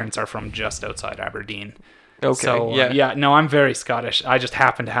his parents are from just outside Aberdeen. Okay, So, yeah. no, I'm very Scottish. I just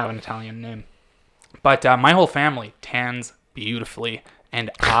happen to have an Italian name. But my whole family tans beautifully,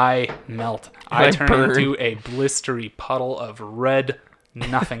 and I melt. I turn burn. into a blistery puddle of red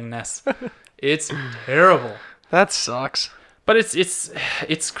nothingness. It's terrible. That sucks. But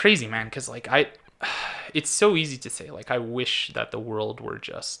it's crazy, man, because like it's so easy to say, like, I wish that the world were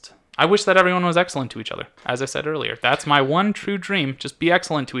just, I wish that everyone was excellent to each other. As I said earlier, that's my one true dream, just be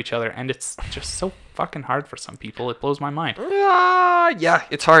excellent to each other, and it's just so fucking hard for some people. It blows my mind. Yeah,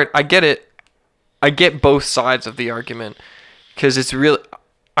 it's hard. I get it. I get both sides of the argument because it's really,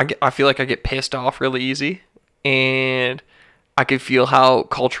 I feel like I get pissed off really easy, and I can feel how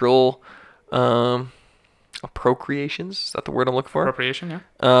cultural appropriations, is that the word I'm looking for? Appropriation,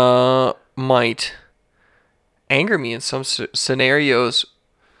 yeah. Might anger me in some scenarios,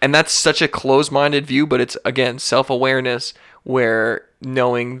 and that's such a closed-minded view, but it's, again, self-awareness, where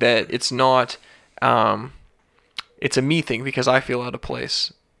knowing that it's not it's a me thing because I feel out of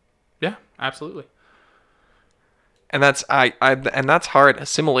place, Yeah, absolutely. and that's and that's hard.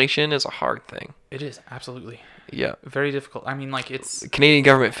 Assimilation is a hard thing. It is, absolutely. Yeah, Very difficult. I mean, like, it's, the Canadian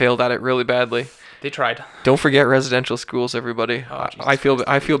government failed at it really badly. they tried. Don't forget residential schools, everybody. Oh, Jesus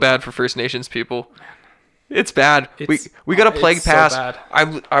I feel bad for First Nations people. It's bad. It's- we got a plague it's so pass.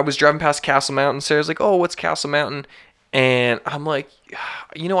 bad. I was driving past Castle Mountain. Sarah's like, "Oh, what's Castle Mountain?" And I'm like,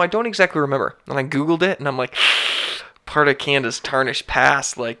 I don't exactly remember. And I googled it, and I'm like, part of Canada's Tarnish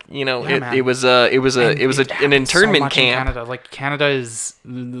Pass. Like, Yeah, man. it was an internment so much in camp. Canada. Like, Canada is,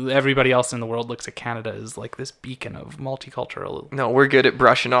 everybody else in the world looks at Canada as like this beacon of multicultural. No, we're good at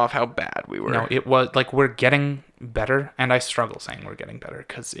brushing off how bad we were. No, it was like, we're getting better, and I struggle saying we're getting better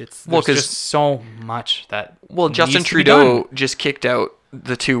because it's Well, there's 'cause- just so much that. Well, Justin needs to be Trudeau done. just kicked out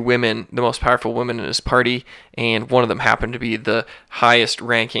the two women, the most powerful women in his party, and one of them happened to be the highest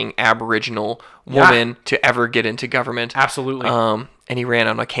ranking Aboriginal woman to ever get into government. Absolutely. And he ran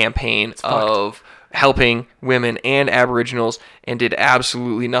on a campaign of helping women and Aboriginals and did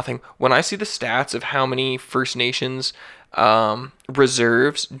absolutely nothing. When I see the stats of how many First Nations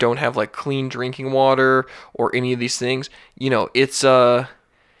reserves don't have like clean drinking water or any of these things, it's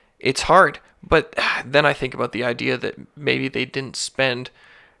hard. But then I think about the idea that maybe they didn't spend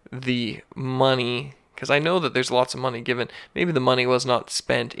the money, because I know that there's lots of money given. Maybe the money was not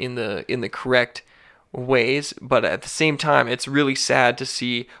spent in the correct ways, but at the same time, it's really sad to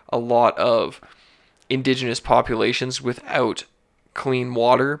see a lot of indigenous populations without clean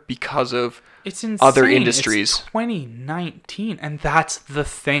water because of It's insane. other industries. It's 2019, and that's the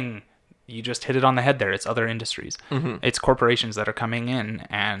thing. You just hit it on the head there. It's other industries. Mm-hmm. It's corporations that are coming in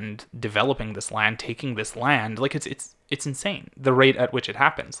and developing this land, taking this land. Like it's insane the rate at which it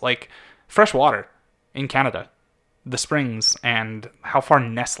happens. Like fresh water in Canada, the springs, and how far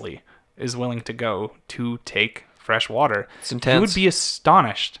Nestle is willing to go to take fresh water. It's intense. You would be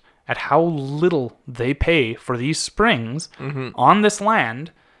astonished at how little they pay for these springs on this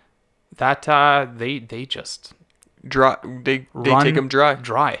land that they just Dry. They take them dry.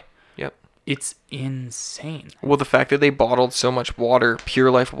 Dry. Yep. It's insane. Well, the fact that they bottled so much water,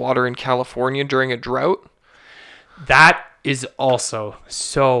 Pure Life water in California during a drought. That is also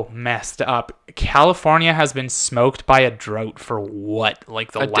so messed up. California has been smoked by a drought for what?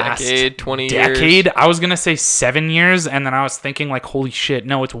 Like the last decade, 20 decade? years. I was going to say 7 years, and then I was thinking like, holy shit,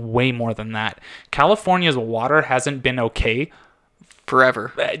 no, it's way more than that. California's water hasn't been okay.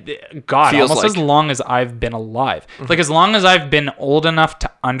 Forever. God, Feels almost like. as long as I've been alive. Like as long as I've been old enough to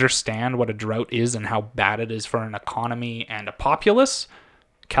understand what a drought is and how bad it is for an economy and a populace,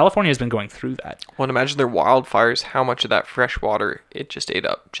 California has been going through that. Well, and imagine their wildfires, how much of that fresh water it just ate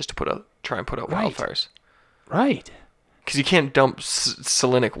up just to try and put out Right. wildfires. Right. Because you can't dump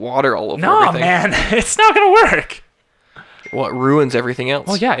salinic water all over No, everything. man, it's not going to work. Well, it ruins everything else.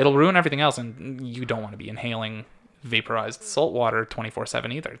 Well, yeah, it'll ruin everything else, and you don't want to be inhaling vaporized salt water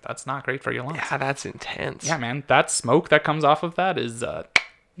 24/7 either. That's not great for your lungs. Yeah, that's intense. Yeah, man, that smoke that comes off of that is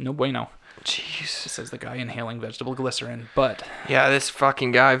no bueno. Jeez. Says the guy inhaling vegetable glycerin. But Yeah, this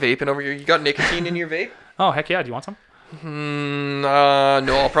fucking guy vaping over here. You got nicotine in your vape? oh heck yeah, do you want some?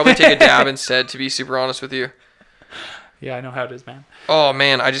 No, I'll probably take a dab instead, to be super honest with you. Yeah, I know how it is, man. Oh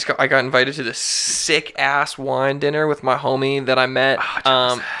man, I got invited to this sick ass wine dinner with my homie that I met.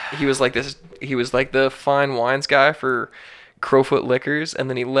 He was like the fine wines guy for Crowfoot Liquors, and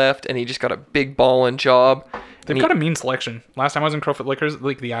then he left and he just got a big ballin' job. They've got a mean selection. Last time I was in Crowfoot Liquors,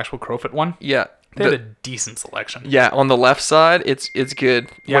 like the actual Crowfoot one, Yeah. they had a decent selection. Yeah, on the left side, it's good.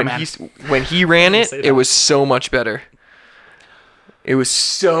 Yeah, man. When he ran it, say it that. was so much better. It was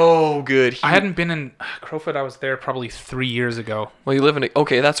so good. I hadn't been in Crowfoot. I was there probably 3 years ago. Well, you live in.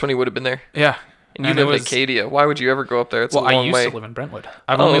 Okay, that's when he would have been there. Yeah, And you live in Acadia. Why would you ever go up there? It's Well, a I long used way. to live in Brentwood.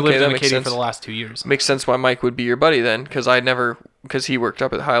 I've Oh, only okay, lived that in makes Acadia sense. for the last 2 years. Makes sense why Mike would be your buddy then, because he worked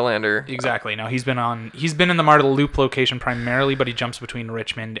up at Highlander. Exactly. No, he's been in the Marta Loop location primarily, but he jumps between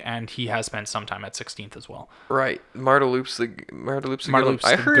Richmond and he has spent some time at 16th as well. Right, Marta Loop's a Marta good one. Loop's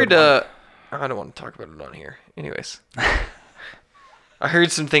I the heard. good one. I don't want to talk about it on here. Anyways, I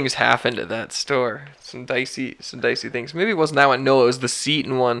heard some things happened at that store. Some dicey things. Maybe it wasn't that one. No, it was the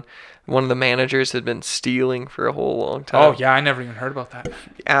Seton one. One of the managers had been stealing for a whole long time. Oh yeah, I never even heard about that.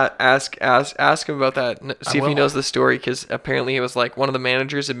 Ask him about that. See if he will. knows the story, because apparently it was like one of the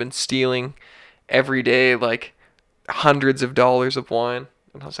managers had been stealing every day like hundreds of dollars of wine.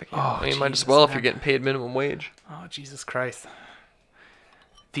 And I was like, yeah, Oh, you might as Jesus, well if man. you're getting paid minimum wage. Oh Jesus Christ.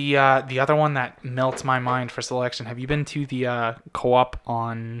 The other one that melts my mind for selection. Have you been to the co-op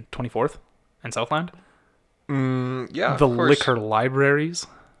on 24th in Southland? Yeah, The of course. liquor libraries.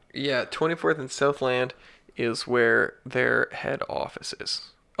 Yeah, 24th and Southland is where their head office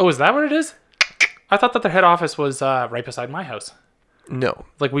is. Oh, is that where it is? I thought that their head office was right beside my house. No.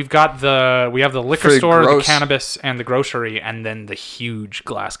 Like we have the liquor For store, the gross- cannabis, and the grocery, and then the huge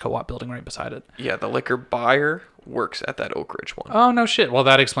glass co-op building right beside it. Yeah, the liquor buyer works at that Oak Ridge one. Oh no shit. Well,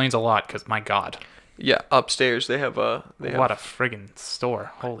 that explains a lot. Cause my God, Yeah, upstairs they have what a friggin'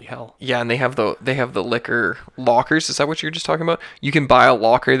 store! Holy hell. Yeah, and they have the liquor lockers. Is that what you're just talking about? You can buy a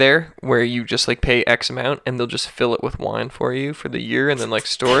locker there where you just like pay X amount and they'll just fill it with wine for you for the year and then like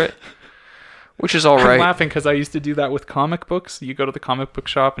store it, which is all I'm right. laughing because I used to do that with comic books. You go to the comic book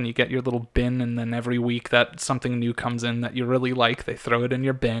shop and you get your little bin, and then every week that something new comes in that you really like, they throw it in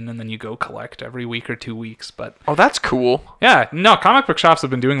your bin, and then you go collect every week or 2 weeks. But Oh, that's cool. yeah, no, comic book shops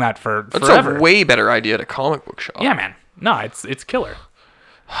have been doing that for That's forever. a way better idea to comic book shop. Yeah, man. No, it's killer.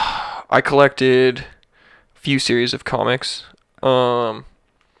 I collected a few series of comics. And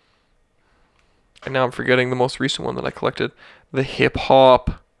now I'm forgetting the most recent one that I collected. The hip hop.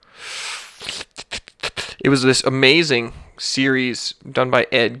 It was this amazing series done by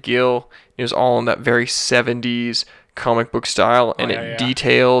Ed Gill. It was all in that very 70s comic book style, and yeah, it yeah.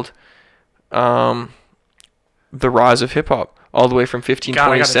 detailed the rise of hip hop all the way from God, I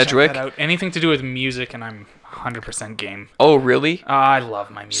 1520 gotta check Sedgwick. that out. Anything to do with music, and I'm 100% game. Oh, really? I love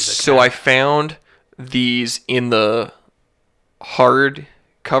my music. So man. I found these in the hard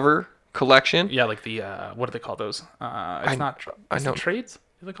cover collection. Yeah, like the what do they call those? It's not. I Is know. it trades?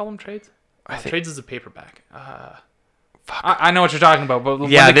 Do they call them trades? I think- Trades is a paperback. I know what you're talking about, but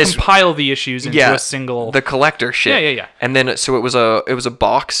Yeah, when they compile the issues into a single... the collector shit. Yeah. And then so it was a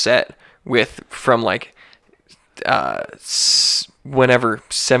box set from like whenever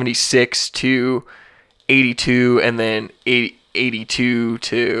 76 to 82, and then 82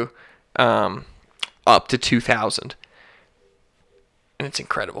 to up to 2000. And it's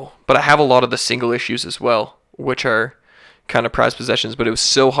incredible. But I have a lot of the single issues as well, which are kind of prized possessions, but it was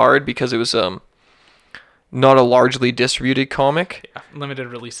so hard because it was not a largely distributed comic. Yeah, limited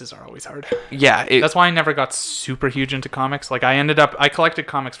releases are always hard. Yeah. That's why I never got super huge into comics. Like I collected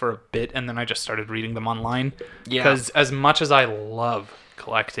comics for a bit, and then I just started reading them online. Yeah. Because as much as I love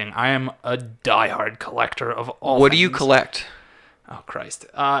collecting, I am a diehard collector of all What do you things. collect? Oh, Christ.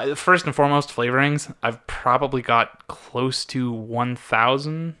 First and foremost, flavorings. I've probably got close to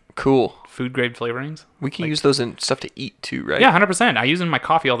 1,000 Cool. food grade flavorings. We can use those in stuff to eat too, right? Yeah, 100%. I use them in my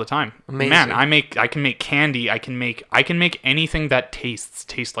coffee all the time. Amazing. Man, I can make candy. I can make anything that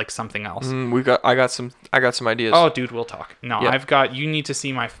tastes like something else. I got some ideas. Oh, dude, we'll talk. No, Yeah. you need to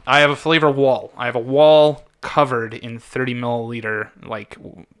see I have a flavor wall. I have a wall covered in 30 milliliter,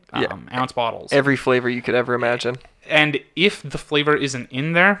 ounce bottles. Every flavor you could ever imagine. And if the flavor isn't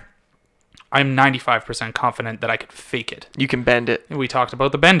in there, I'm 95% confident that I could fake it. You can bend it. We talked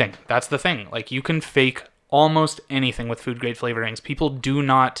about the bending. That's the thing. Like, you can fake almost anything with food grade flavorings. People do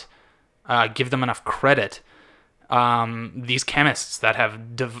not give them enough credit. These chemists that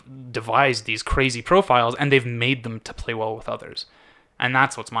have devised these crazy profiles, and they've made them to play well with others. And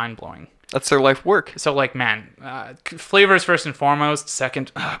that's what's mind-blowing. That's their life work. So, like, man, flavors first and foremost.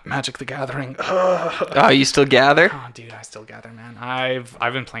 Second, Magic the Gathering. Oh, you still gather? Oh, dude, I still gather, man.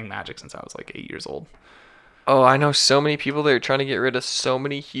 I've been playing Magic since I was like 8 years old. Oh, I know so many people that are trying to get rid of so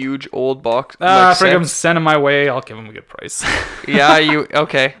many huge old box. Frig 'em, send them my way. I'll give them a good price. Yeah,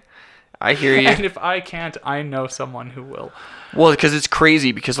 okay. I hear you. And if I can't, I know someone who will. Well, because it's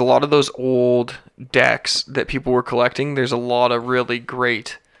crazy, because a lot of those old decks that people were collecting, there's a lot of really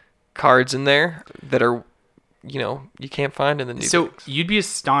great cards in there that are, you can't find in the new So decks. you'd be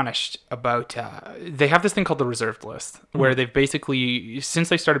astonished about, they have this thing called the reserved list, where they've basically, since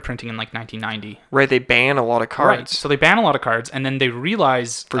they started printing in like 1990. Right, they ban a lot of cards. Right, so they ban a lot of cards, and then they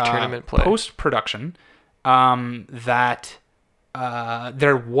realize For tournament play. Post-production that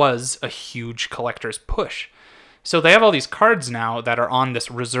there was a huge collector's push. So they have all these cards now that are on this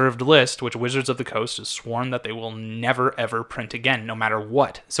reserved list, which Wizards of the Coast has sworn that they will never, ever print again, no matter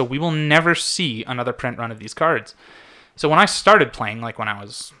what. So we will never see another print run of these cards. So when I started playing, like when I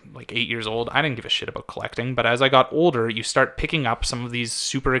was like 8 years old, I didn't give a shit about collecting. But as I got older, you start picking up some of these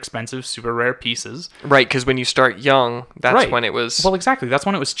super expensive, super rare pieces. Right, because when you start young, that's Right. when it was... Well, exactly. That's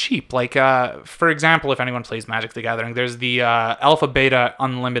when it was cheap. Like, for example, if anyone plays Magic the Gathering, there's the Alpha Beta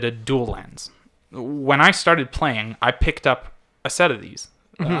Unlimited Dual Lands. When I started playing, I picked up a set of these.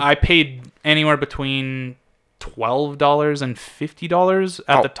 I paid anywhere between $12 and $50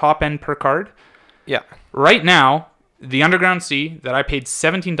 at the top end per card. Yeah. Right now, the Underground Sea that I paid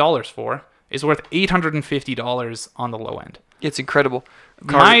 $17 for is worth $850 on the low end. It's incredible.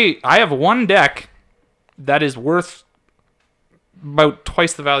 I have one deck that is worth about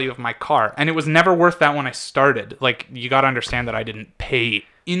twice the value of my car, and it was never worth that when I started. Like, you got to understand that I didn't pay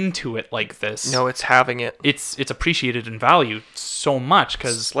into it like this. No, it's having it. It's appreciated in value so much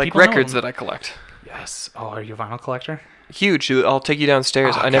because It's like records that I collect. Yes. Oh, are you a vinyl collector? Huge. I'll take you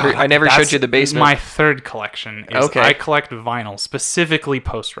downstairs. Oh, I never that's showed you the basement. My third collection is Okay. I collect vinyl, specifically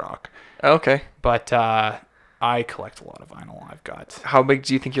post-rock. Okay. But I collect a lot of vinyl. I've got... How big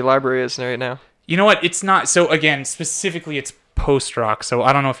do you think your library is right now? You know what? It's not... So, again, specifically, it's post-rock. So,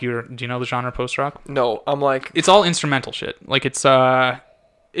 I don't know if do you know the genre post-rock? No, I'm like... It's all instrumental shit. Like, it's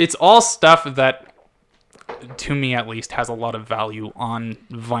all stuff that, to me at least, has a lot of value on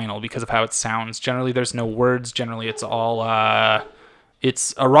vinyl because of how it sounds. Generally, there's no words. Generally, it's all...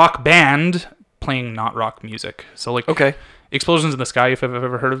 it's a rock band playing not rock music. So, like... Okay. Explosions in the Sky, if I've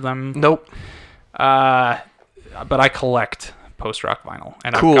ever heard of them. Nope. But I collect post-rock vinyl.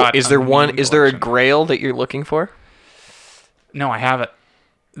 And Cool. I've got Is there amazing is there a collection. grail that you're looking for? No, I have it.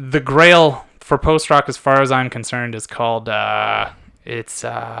 The grail for post-rock, as far as I'm concerned, is called... It's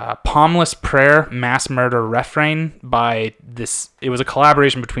Palmless Prayer, Mass Murder Refrain by this... It was a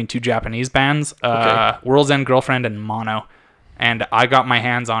collaboration between two Japanese bands, Okay. World's End Girlfriend and Mono. And I got my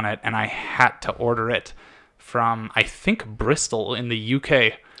hands on it, and I had to order it from, I think, Bristol in the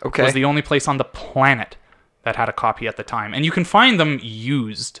UK. Okay. Was the only place on the planet that had a copy at the time. And you can find them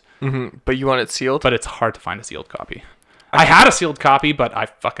used, Mm-hmm. But you want it sealed? but it's hard to find a sealed copy. I had a sealed copy, but I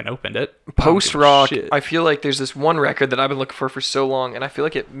fucking opened it. Post rock, Shit. I feel like there's this one record that I've been looking for so long, and I feel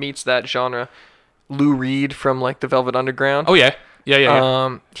like it meets that genre. Lou Reed from like the Velvet Underground. Oh yeah.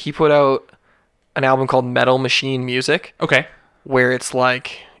 Yeah. He put out an album called Metal Machine Music, Okay. where it's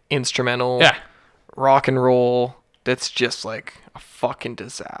like instrumental Yeah. rock and roll that's just like a fucking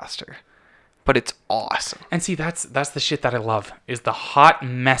disaster. But it's awesome. And see, that's the shit that I love is the hot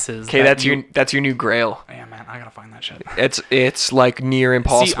messes. Okay, that's your new grail. Yeah, man, I gotta find that shit. It's like near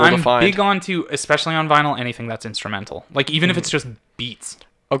impossible See, I'm to find. big onto, especially on vinyl, anything that's instrumental. Like even if it's just beats.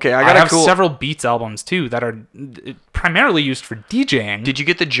 Okay, I I got have a cool. several Beats albums too that are primarily used for DJing. Did you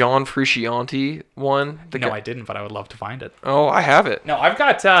get the John Frusciante one? No, I didn't, but I would love to find it. Oh, I have it. No, I've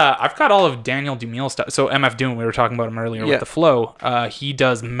got all of Daniel Dumille stuff. So MF Doom, we were talking about him earlier Yeah. with the flow. He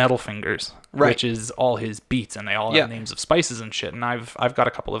does Metal Fingers, Right. which is all his beats, and they all Yeah. have names of spices and shit. And I've got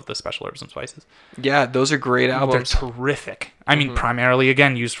a couple of the special herbs and spices. Yeah, those are great They're albums. terrific. I mean, primarily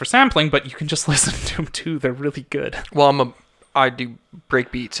again used for sampling, but you can just listen to them too. They're really good. Well, I do break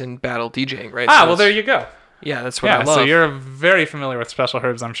beats and battle DJing, right? Ah, So well, that's- there you go. Yeah, that's what Yeah, I love. so you're very familiar with special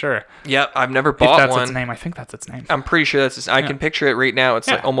herbs, I'm sure. Yeah, I've never If bought that's one. its name, I think that's its name. I'm pretty sure that's. I can picture it right now. It's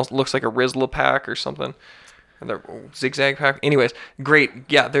like Yeah. almost looks like a Rizla pack or something. And they're zigzag pack. Anyways, great.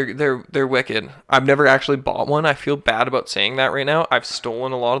 Yeah, they're wicked. I've never actually bought one. I feel bad about saying that right now. I've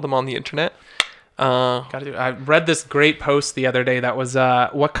stolen a lot of them on the internet. I read this great post the other day that was,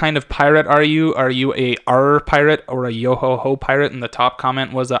 what kind of pirate are you? Are you a R pirate or a yo-ho-ho pirate? And the top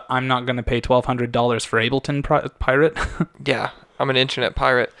comment was, I'm not going to pay $1,200 for Ableton pirate. Yeah, I'm an internet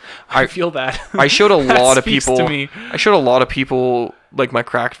pirate. I feel that. I showed a That lot of speaks people. to me. I showed a lot of people like my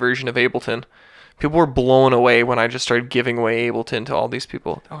cracked version of Ableton. People were blown away when I just started giving away Ableton to all these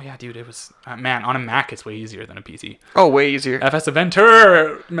people. Oh, yeah, dude. It was, man, on a Mac, it's way easier than a PC. Oh, way easier. FS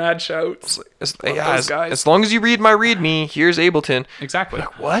Adventure, mad shouts. As guys. long as you read my README, here's Ableton. Exactly.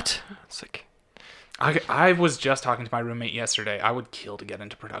 Like, what? It's like, I was just talking to my roommate yesterday. I would kill to get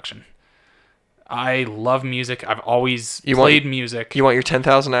into production. I love music. I've always played music. you want your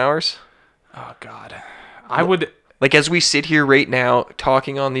 10,000 hours? Oh, God. I would... Like, as we sit here right now,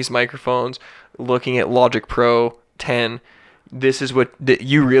 talking on these microphones, looking at Logic Pro 10, this is what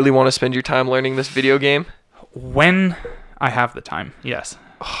you really want to spend your time learning this video game? When I have the time, yes.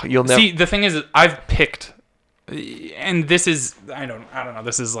 You'll never... See, the thing is, I've picked, and this is, I don't know,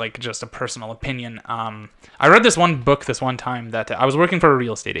 this is like just a personal opinion. I read this one book this one time that I was working for a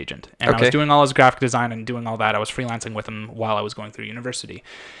real estate agent, and I was doing all his graphic design and doing all that. I was freelancing with him while I was going through university.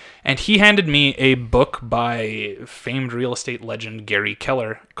 And he handed me a book by famed real estate legend Gary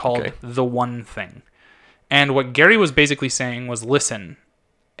Keller called The One Thing. And what Gary was basically saying was, listen,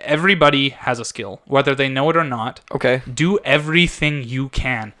 everybody has a skill, whether they know it or not. Okay. Do everything you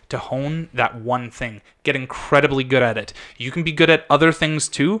can to hone that one thing. Get incredibly good at it. You can be good at other things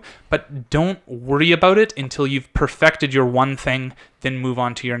too, but don't worry about it until you've perfected your one thing, then move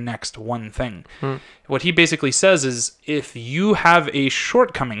on to your next one thing. What he basically says is, if you have a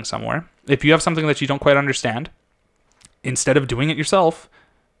shortcoming somewhere, if you have something that you don't quite understand, instead of doing it yourself,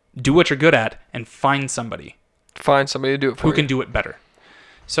 do what you're good at and find somebody to do it for who you. can do it better.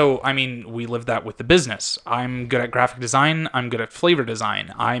 So, I mean, we live that with the business. I'm good at graphic design. I'm good at flavor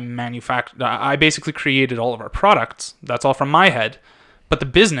design. I basically created all of our products. That's all from my head. But the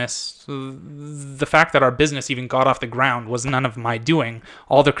business, the fact that our business even got off the ground was none of my doing.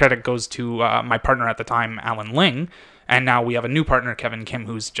 All the credit goes to my partner at the time, Alan Ling. And now we have a new partner, Kevin Kim,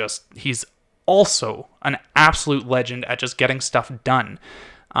 he's also an absolute legend at just getting stuff done.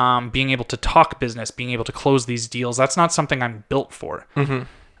 Being able to talk business, being able to close these deals, that's not something I'm built for.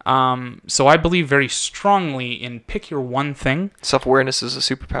 So I believe very strongly in pick your one thing. Self-awareness is a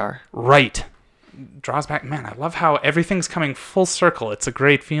superpower. Right. Draws back. Man, I love how everything's coming full circle. It's a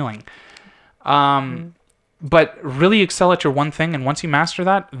great feeling. But really excel at your one thing, and once you master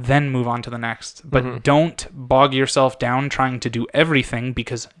that, then move on to the next. But don't bog yourself down trying to do everything,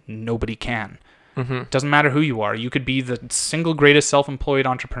 because nobody can. Doesn't matter who you are. You could be the single greatest self-employed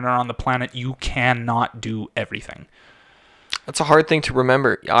entrepreneur on the planet. You cannot do everything. That's a hard thing to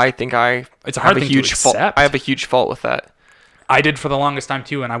remember. I think It's a hard thing to accept. I have a huge fault with that. I did for the longest time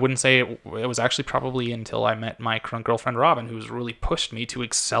too, and I wouldn't say it was actually probably until I met my current girlfriend Robin, who's really pushed me to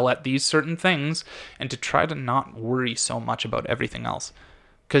excel at these certain things and to try to not worry so much about everything else.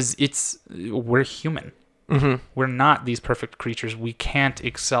 Because we're human. We're not these perfect creatures. We can't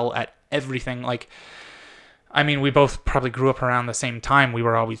excel at everything. Like, I mean, we both probably grew up around the same time. We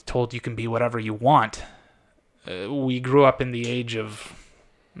were always told you can be whatever you want. We grew up in the age of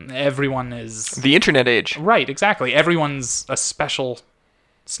everyone is... The internet age. Right, exactly. Everyone's a special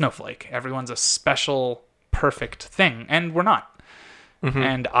snowflake. Everyone's a special, perfect thing, and we're not.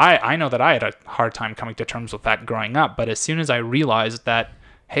 And I know that I had a hard time coming to terms with that growing up, but as soon as I realized that,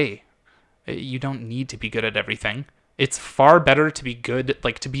 hey, You don't need to be good at everything. It's far better to be good,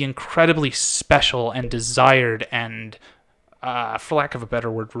 like to be incredibly special and desired and, for lack of a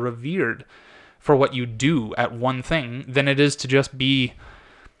better word, revered for what you do at one thing than it is to just be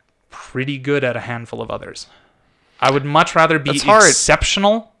pretty good at a handful of others. I would much rather be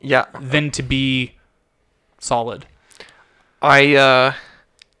exceptional Yeah. than to be solid.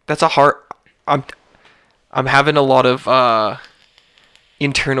 That's a hard. I'm having a lot of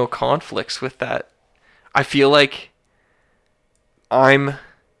internal conflicts with that. I feel like I'm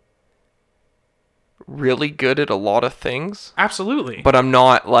really good at a lot of things, Absolutely. but I'm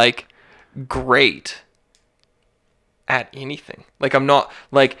not like great at anything. Like I'm not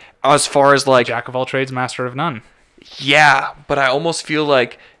like as far as like Jack of all trades, master of none. yeah, but I almost feel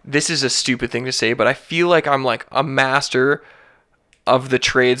like this is a stupid thing to say, but I feel like I'm like a master of the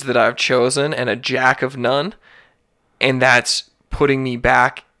trades that I've chosen and a jack of none, and that's putting me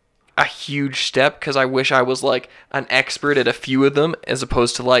back a huge step because I wish I was like an expert at a few of them as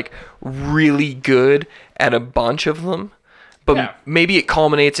opposed to like really good at a bunch of them. But Yeah. maybe it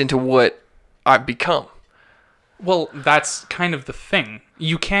culminates into what I've become. Well, that's kind of the thing.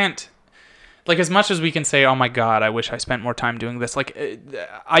 You can't, like, as much as we can say, oh my God, I wish I spent more time doing this. Like,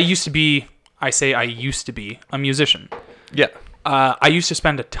 I used to be a musician. Yeah. I used to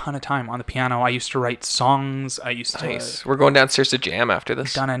spend a ton of time on the piano. I used to write songs. I used to Nice. We're going downstairs to jam after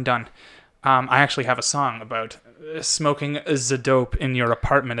this. done and done. I actually have a song about smoking the dope in your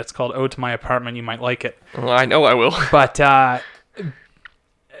apartment. It's called "Ode to My Apartment." You might like it. Well, I know I will. But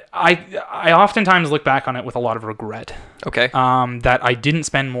I oftentimes look back on it with a lot of regret. Okay. That I didn't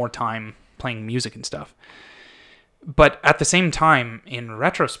spend more time playing music and stuff. But at the same time, in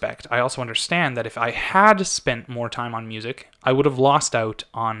retrospect, I also understand that if I had spent more time on music, I would have lost out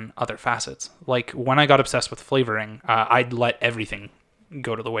on other facets. Like when I got obsessed with flavoring, I'd let everything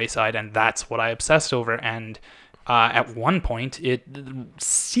go to the wayside, and that's what I obsessed over. And at one point, it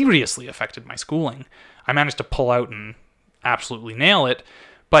seriously affected my schooling. I managed to pull out and absolutely nail it,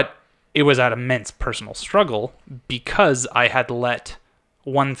 but it was at immense personal struggle because I had let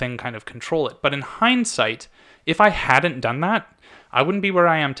one thing kind of control it. But in hindsight, if I hadn't done that, I wouldn't be where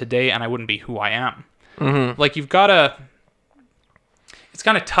I am today, and I wouldn't be who I am. Mm-hmm. Like, it's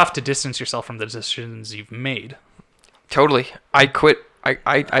kind of tough to distance yourself from the decisions you've made. Totally. I quit.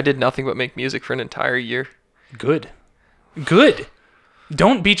 I did nothing but make music for an entire year. Good.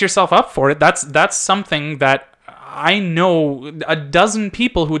 Don't beat yourself up for it. That's something that I know a dozen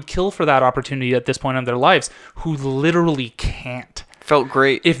people who would kill for that opportunity at this point in their lives who literally can't. Felt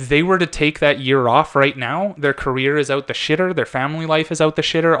great. If they were to take that year off right now, their career is out the shitter, their family life is out the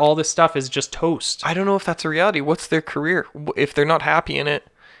shitter, all this stuff is just toast. I don't know if that's a reality. What's their career? If they're not happy in it,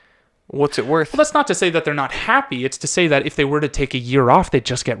 what's it worth? Well, that's not to say that they're not happy. It's to say that if they were to take a year off, they'd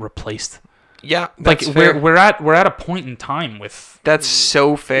just get replaced. Yeah, Like that's fair. we're at a point in time with That's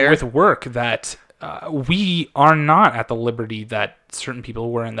so fair. with work that we are not at the liberty that certain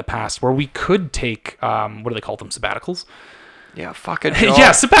people were in the past, where we could take what do they call them, sabbaticals? Yeah, fuck a job.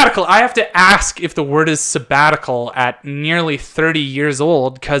 Yeah, sabbatical. I have to ask if the word is sabbatical at nearly 30 years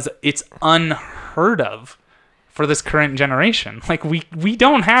old because it's unheard of for this current generation. Like, we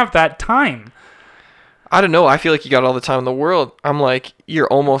don't have that time. I don't know. I feel like you got all the time in the world. I'm like, you're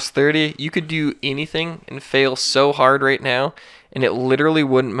almost 30. You could do anything and fail so hard right now, and it literally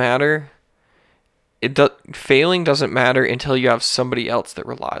wouldn't matter. Failing doesn't matter until you have somebody else that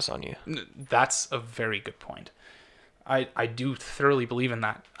relies on you. That's a very good point. I do thoroughly believe in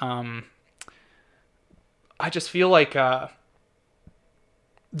that. I just feel like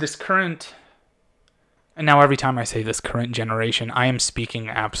this current, and now every time I say this current generation, I am speaking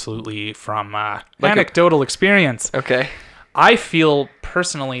absolutely from anecdotal experience. Okay. I feel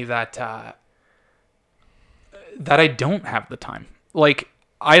personally that that I don't have the time. Like,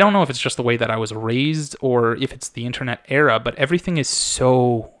 I don't know if it's just the way that I was raised or if it's the internet era, but everything is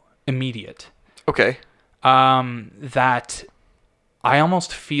so immediate. Okay. That I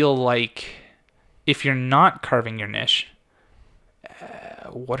almost feel like if you're not carving your niche,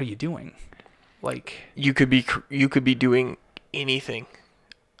 what are you doing? Like, You could be doing anything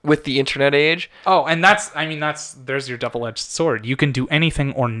with the internet age. oh, and there's your double-edged sword. You can do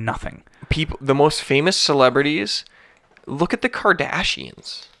anything or nothing. The most famous celebrities, look at the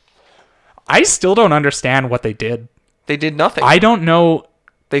Kardashians. I still don't understand what they did. They did nothing. I don't know.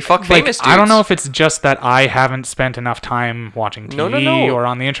 They fuck famous dudes. I don't know if it's just that I haven't spent enough time watching TV No. or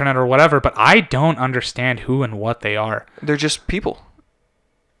on the internet or whatever, but I don't understand who and what they are. They're just people.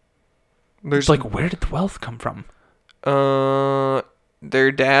 It's like, where did the wealth come from?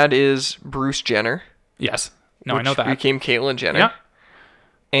 Their dad is Bruce Jenner. Yes. No, I which know that. became Caitlyn Jenner. Yeah.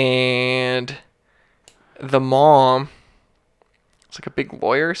 and the mom, it's like a big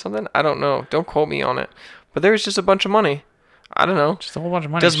lawyer or something. I don't know. Don't quote me on it. But there was just a bunch of money. I don't know. Just a whole bunch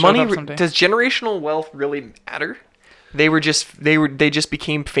of money. Does showed money? up someday. Does generational wealth really matter? They just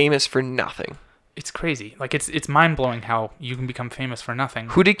became famous for nothing. It's crazy. Like it's mind blowing how you can become famous for nothing.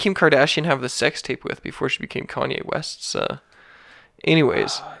 Who did Kim Kardashian have the sex tape with before she became Kanye West's?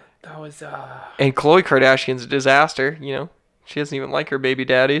 Anyways, That was and Khloe Kardashian's a disaster. You know, she doesn't even like her baby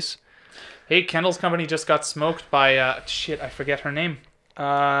daddies. Hey, Kendall's company just got smoked by shit, I forget her name.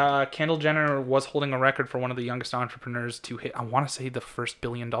 Kendall Jenner was holding a record for one of the youngest entrepreneurs to hit, I want to say, the first $1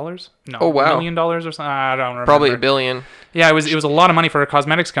 billion. No, Oh, wow. $1 million or something. I don't remember. Probably $1 billion. Yeah, it was a lot of money for a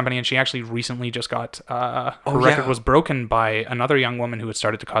cosmetics company, and she actually recently just got her record yeah. was broken by another young woman who had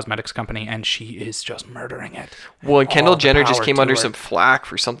started the cosmetics company, and she is just murdering it. Well, and Kendall All the Jenner just power came to under her. some flack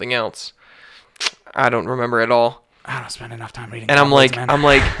for something else. I don't remember at all. I don't spend enough time reading. And tabloids, man. I'm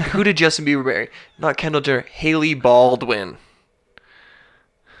like, who did Justin Bieber marry? Not Kendall Jenner, Haley Baldwin.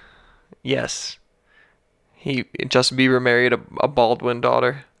 Yes, Justin Bieber married a Baldwin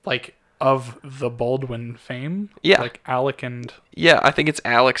daughter. Like of the Baldwin fame. Yeah. Like Alec and. Yeah, I think it's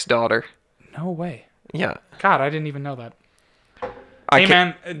Alex's daughter. No way. Yeah, God, I didn't even know that. I Hey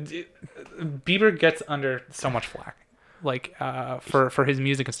can't- man, Bieber gets under so much flack, like for his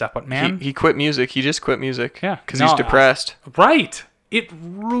music and stuff. But man, he quit music. He just quit music. Yeah. because No, he's depressed. right? It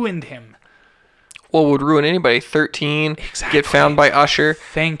ruined him. Well, would ruin anybody. 13, Exactly. get found by Usher.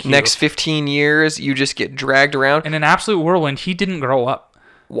 Thank you. Next 15 years, you just get dragged around. In an absolute whirlwind, he didn't grow up.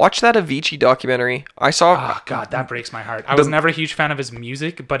 Watch that Avicii documentary. I saw. Oh God, that breaks my heart. I was never a huge fan of his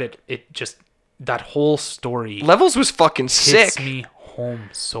music, but it just that whole story Levels was fucking hits sick. me home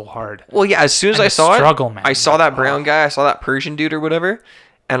so hard. Well, yeah, as soon as And I the saw struggle, it, man. I saw that brown guy, I saw that Persian dude or whatever,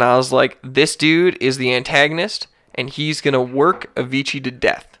 and I was like, this dude is the antagonist, and he's going to work Avicii to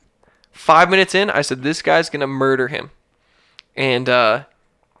death. 5 minutes in, I said, this guy's going to murder him. And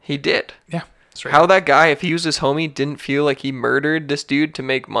he did. Yeah, straight. How that guy, if he was his homie, didn't feel like he murdered this dude to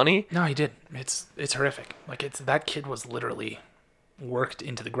make money. No, he did. It's horrific. Like that kid was literally worked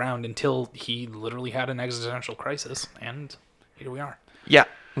into the ground until he literally had an existential crisis, and here we are. Yeah.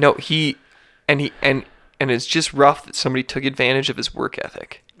 No, and it's just rough that somebody took advantage of his work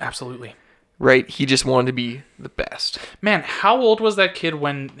ethic. Absolutely. Right? He just wanted to be the best. Man, how old was that kid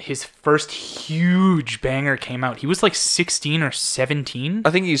when his first huge banger came out? He was like 16 or 17?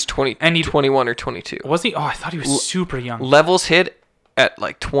 I think he's 20 And he- 21 or 22. Was he? Oh, I thought he was super young. Levels hit at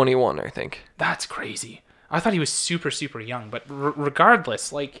like 21, I think. That's crazy. I thought he was super, super young. But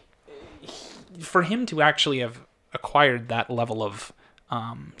regardless, like, for him to actually have acquired that level of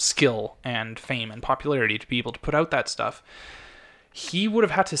skill and fame and popularity to be able to put out that stuff, he would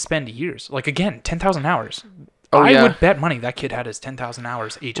have had to spend years. Like, again, 10,000 hours. Oh, I yeah. would bet money that kid had his 10,000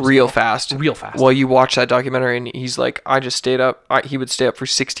 hours ages Real ago. fast. Real fast. Well, you watch that documentary and he's like, I just stayed up. He would stay up for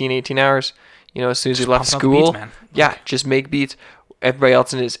 16, 18 hours. You know, as soon as he left pumping out the school. beats, man. Yeah, just make beats. Everybody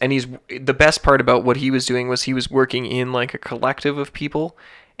else in his, and the best part about what he was doing was he was working in like a collective of people,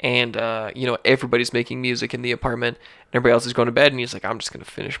 and you know, everybody's making music in the apartment, and everybody else is going to bed, and he's like, I'm just gonna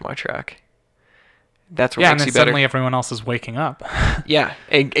finish my track. That's what Yeah, and makes then you better. suddenly everyone else is waking up. Yeah,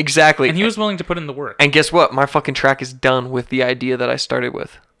 exactly. And he was willing to put in the work. And guess what? My fucking track is done with the idea that I started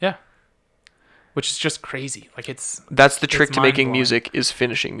with. Yeah. Which is just crazy. Like, That's the trick It's to making mind-blowing. music, is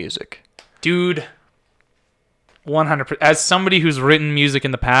finishing music. dude, 100%. As somebody who's written music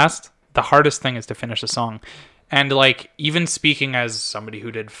in the past, the hardest thing is to finish a song. And, like, even speaking as somebody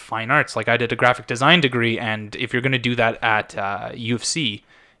who did fine arts, like, I did a graphic design degree, and if you're going to do that at U of C,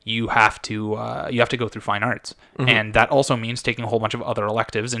 you have to go through fine arts. And that also means taking a whole bunch of other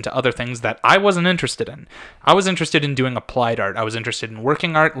electives into other things that I wasn't interested in. I was interested in doing applied art. I was interested in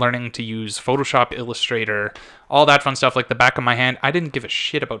working art, learning to use Photoshop, Illustrator, all that fun stuff like the back of my hand. I didn't give a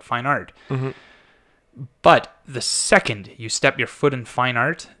shit about fine art. But the second you step your foot in fine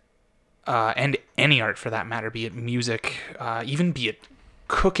art, and any art for that matter, be it music, even be it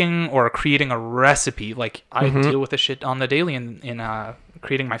cooking or creating a recipe, like I deal with this shit on the daily in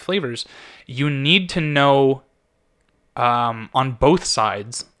creating my flavors, you need to know on both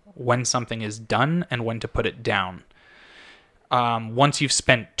sides when something is done and when to put it down. Once you've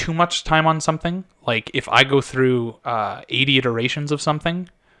spent too much time on something, like if I go through 80 iterations of something,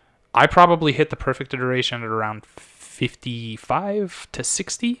 I probably hit the perfect iteration at around 55 to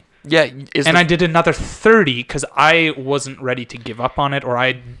 60. Yeah, And I did another 30 because I wasn't ready to give up on it, or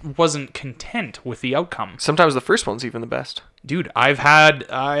I wasn't content with the outcome. sometimes the first one's even the best. Dude, I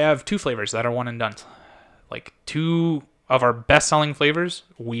have 2 flavors that are one and done. Like 2 of our best-selling flavors,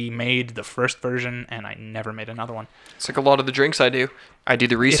 we made the first version, and I never made another one. It's like a lot of the drinks I do. I do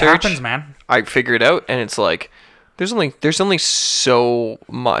the It research. happens, man. I figure it out, and it's like there's only so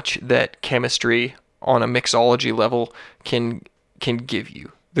much that chemistry on a mixology level can give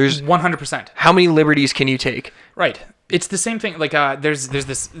you. There's 100%. how many liberties can you take? Right. It's the same thing. Like there's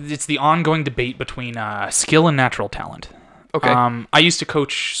this. It's the ongoing debate between skill and natural talent. Okay. I used to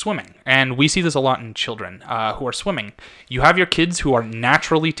coach swimming, and we see this a lot in children who are swimming. You have your kids who are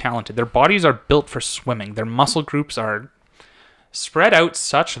naturally talented. Their bodies are built for swimming. Their muscle groups are spread out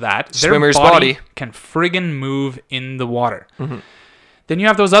such that Swimmer's their body body. can friggin' move in the water. Then you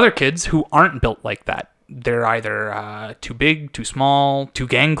have those other kids who aren't built like that. They're either too big, too small, too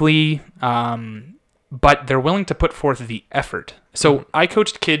gangly, but they're willing to put forth the effort. So I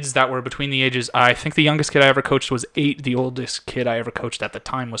coached kids that were between the ages, I think the youngest kid I ever coached was 8. The oldest kid I ever coached at the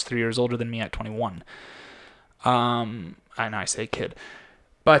time was 3 years older than me at 21. And I say kid.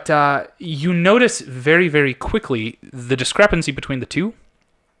 But you notice very, very quickly the discrepancy between the two,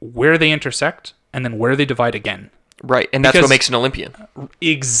 where they intersect, and then where they divide again. Right, and that's Because- what makes an Olympian.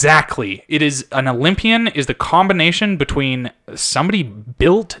 Exactly. It is an Olympian is the combination between somebody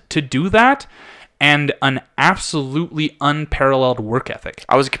built to do that and an absolutely unparalleled work ethic.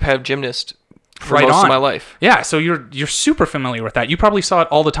 I was a competitive gymnast for Right most on. of my life. Yeah, so you're super familiar with that. You probably saw it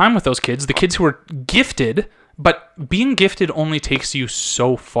all the time with those kids, the kids who are gifted, but being gifted only takes you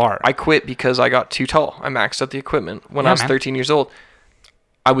so far. I quit because I got too tall. I maxed out the equipment when I Yeah, was man. 13 years old.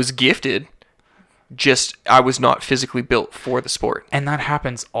 I was gifted, just I was not physically built for the sport. And that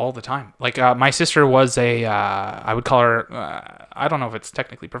happens all the time. Like my sister was I would call her, I don't know if it's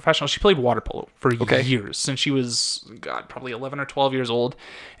technically professional. She played water polo for Okay. years since she was, probably 11 or 12 years old.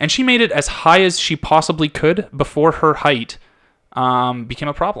 And she made it as high as she possibly could before her height became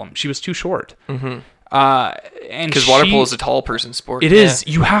a problem. She was too short. Mm-hmm. Because water polo is a tall person sport. It is.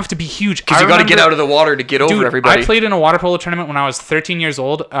 You have to be huge. Because you got to get out of the water to get over Dude, everybody. I played in a water polo tournament when I was 13 years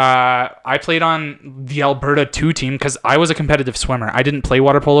old. I played on the Alberta 2 team because I was a competitive swimmer. I didn't play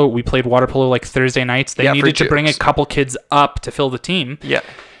water polo. We played water polo like Thursday nights. They Yeah, for needed to bring a jokes. couple kids up to fill the team. Yeah.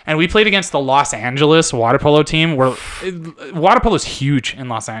 And we played against the Los Angeles water polo team where water polo is huge in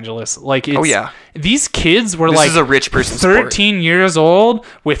Los Angeles. Like, it's, Oh, yeah. These kids were This like is a rich person's sport. 13 years old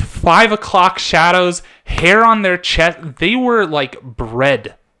with 5 o'clock shadows, hair on their chest. They were like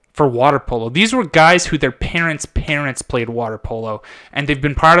bred for water polo. These were guys who their parents' played water polo, and they've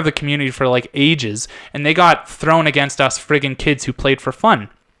been part of the community for like ages, and they got thrown against us friggin' kids who played for fun.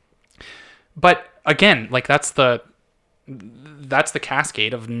 But again, like that's the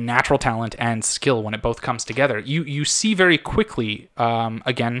cascade of natural talent and skill when it both comes together. You see very quickly,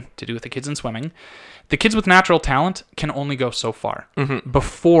 again, to do with the kids in swimming, the kids with natural talent can only go so far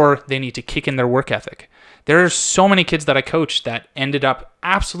before they need to kick in their work ethic. There are so many kids that I coached that ended up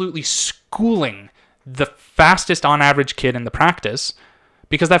absolutely schooling the fastest on average kid in the practice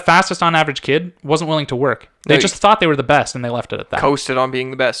because that fastest on average kid wasn't willing to work. They No, just thought they were the best and they left it at that. Coasted on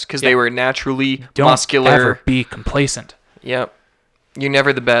being the best because they were naturally Don't muscular. ever be complacent. Yep. You're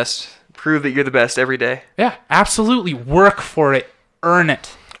never the best. Prove that you're the best every day. Yeah, absolutely. Work for it. Earn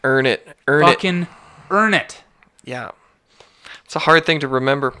it. Earn it. Earn it. Fucking earn it. Yeah. It's a hard thing to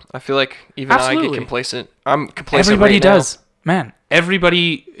remember. I feel like even I Absolutely. get complacent. I'm complacent Everybody right now. does. Man,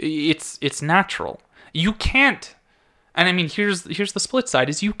 everybody, it's natural. You can't, and I mean, here's the split side,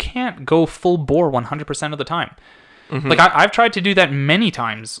 is you can't go full bore 100% of the time. Mm-hmm. Like, I've tried to do that many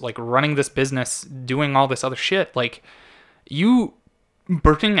times, like running this business, doing all this other shit. Like,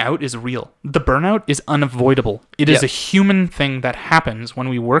 burning out is real. The burnout is unavoidable. It is Yeah. a human thing that happens when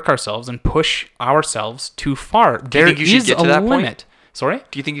we work ourselves and push ourselves too far. There think you should is get to a that point? limit. Sorry?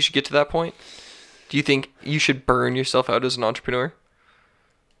 Do you think you should get to that point? Do you think you should burn yourself out as an entrepreneur?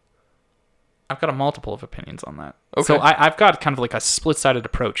 I've got a multiple of opinions on that. Okay. So I've got kind of like a split-sided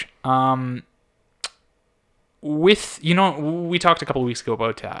approach. We talked a couple of weeks ago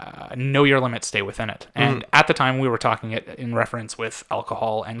about know your limit, stay within it. And at the time, we were talking it in reference with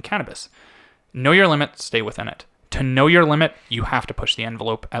alcohol and cannabis. Know your limit, stay within it. To know your limit, you have to push the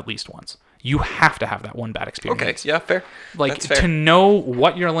envelope at least once. You have to have that one bad experience. Okay, yeah, fair. Like, That's fair. to know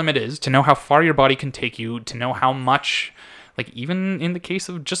what your limit is, to know how far your body can take you, to know how much, like, even in the case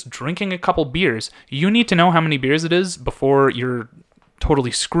of just drinking a couple beers, you need to know how many beers it is before you're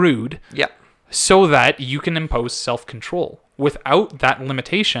totally screwed, Yeah. so that you can impose self-control. Without that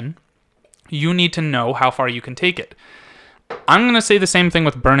limitation, you need to know how far you can take it. I'm going to say the same thing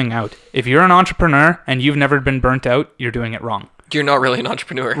with burning out. If you're an entrepreneur and you've never been burnt out, you're doing it wrong. You're not really an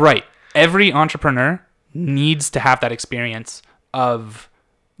entrepreneur. Right. Every entrepreneur needs to have that experience of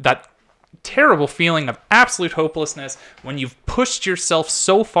that terrible feeling of absolute hopelessness when you've pushed yourself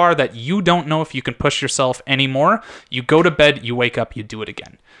so far that you don't know if you can push yourself anymore. You go to bed, you wake up, you do it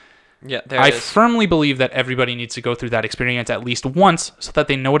again. Yeah, there I it is. firmly believe that everybody needs to go through that experience at least once so that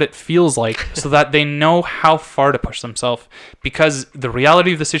they know what it feels like, so that they know how far to push themselves. Because the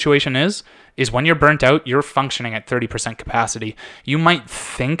reality of the situation is when you're burnt out, you're functioning at 30% capacity. You might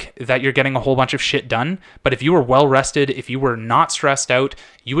think that you're getting a whole bunch of shit done, but if you were well rested, if you were not stressed out,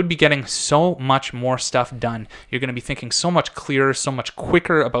 you would be getting so much more stuff done. You're going to be thinking so much clearer, so much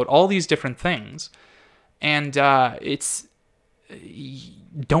quicker about all these different things. And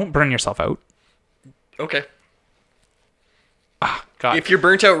don't burn yourself out. Okay. God. If you're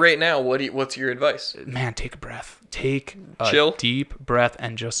burnt out right now, what's your advice? Man, take a breath. Take a Chill. deep breath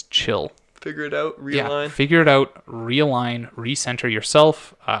and just chill. Figure it out, Yeah, realign. figure it out, realign, recenter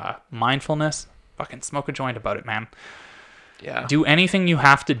yourself, mindfulness, fucking smoke a joint about it, man. Yeah. Do anything you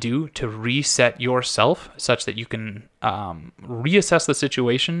have to do to reset yourself such that you can reassess the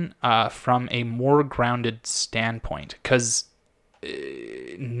situation from a more grounded standpoint, because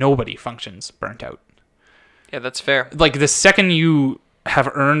nobody functions burnt out. Yeah, that's fair. Like, the second you have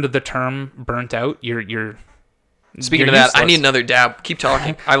earned the term burnt out, you're Speaking you're of that, I useless. need another dab. Keep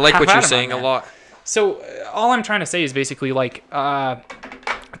talking. I like what Have you're at it, saying my a man. lot. So all I'm trying to say is basically like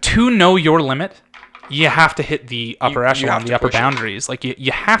to know your limit, you have to hit the upper You echelon, have the to upper push it. boundaries. Like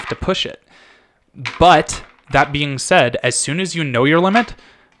you have to push it. But that being said, as soon as you know your limit,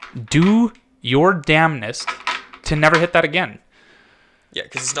 do your damnedest to never hit that again. Yeah,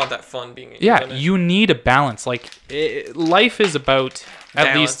 because it's not that fun being. Yeah, you need a balance. Like life is about, at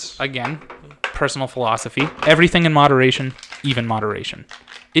Balance. least again, personal philosophy. Everything in moderation, even moderation.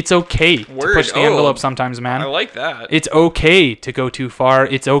 It's okay to Word. push the Oh, envelope sometimes, man. I like that. It's okay to go too far.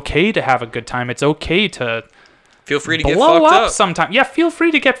 It's okay to have a good time. It's okay to Feel free to get blow fucked up up. sometimes. Yeah, feel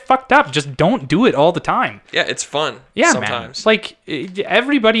free to get fucked up. Just don't do it all the time. Yeah, it's fun. Yeah, sometimes. man. Like,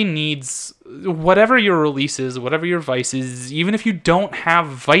 everybody needs whatever your release is, whatever your vice is. Even if you don't have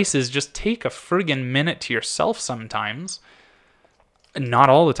vices, just take a friggin' minute to yourself sometimes. Not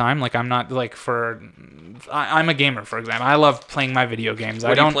all the time. Like, I'm not, like, I'm a gamer, for example. I love playing my video games.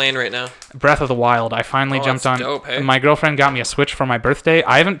 What are you playing right now? Breath of the Wild. I finally Oh, jumped that's on. dope, hey? My girlfriend got me a Switch for my birthday.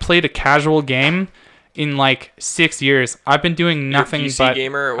 I haven't played a casual game in like 6 years. I've been doing nothing PC but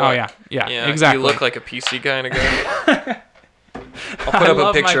gamer or what? Oh yeah, exactly. You look like a PC kind of guy. I'll put I up a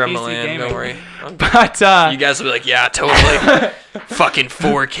love my picture of PC Milan. gaming. Don't worry. But You guys will be like, yeah, totally. Fucking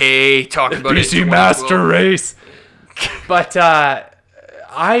 4K talking about it. PC in Master 2012. Race. But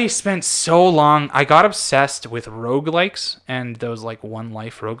I spent so long. I got obsessed with roguelikes and those like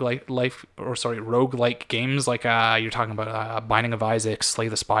roguelike games. Like you're talking about Binding of Isaac, Slay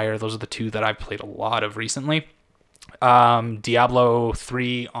the Spire. Those are the two that I've played a lot of recently. Diablo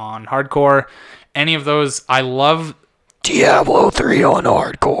 3 on hardcore. Any of those, I love. Diablo 3 on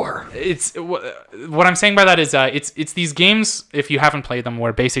hardcore. It's what I'm saying by that is it's these games, if you haven't played them,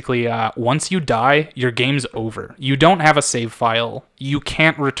 where basically once you die, your game's over. You don't have a save file. You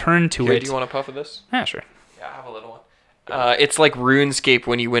can't return to Here, it. do you want a puff of this? Yeah, sure. Yeah, I have a little one. It's like RuneScape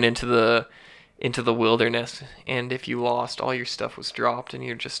when you went into the wilderness, and if you lost, all your stuff was dropped, and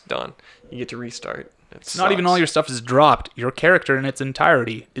you're just done. You get to restart. It's not even all your stuff is dropped. Your character in its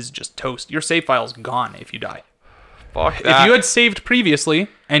entirety is just toast. Your save file's gone if you die. Fuck If that. you had saved previously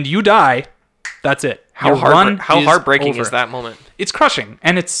and you die, that's it. Your how run heartbreaking over. is that moment? It's crushing,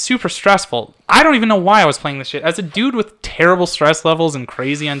 and it's super stressful. I don't even know why I was playing this shit. As a dude with terrible stress levels and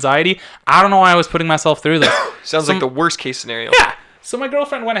crazy anxiety, I don't know why I was putting myself through this. Sounds like the worst case scenario. Yeah. So my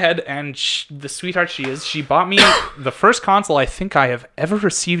girlfriend went ahead, and the sweetheart she bought me the first console I think I have ever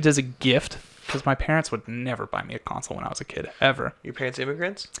received as a gift, because my parents would never buy me a console when I was a kid, ever. Your parents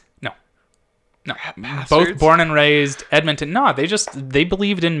immigrants? No. Bastards. Both born and raised Edmonton. No, they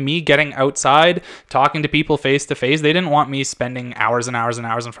believed in me getting outside, talking to people face to face. They didn't want me spending hours and hours and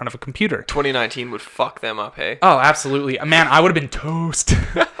hours in front of a computer. 2019 would fuck them up, hey? Oh, absolutely. Man, I would have been toast.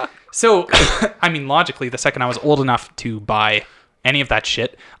 So, I mean, logically, the second I was old enough to buy any of that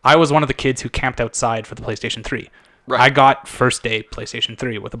shit, I was one of the kids who camped outside for the PlayStation 3. Right. I got first day PlayStation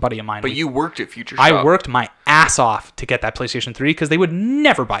 3 with a buddy of mine. But you worked at Future Shop. I worked my ass off to get that PlayStation 3 because they would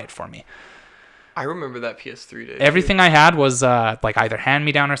never buy it for me. I remember that PS3 day. Everything I had was like either hand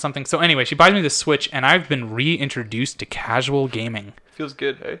me down or something. So anyway, she buys me the Switch, and I've been reintroduced to casual gaming. Feels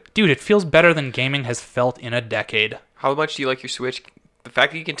good, hey? Dude, it feels better than gaming has felt in a decade. How much do you like your Switch? The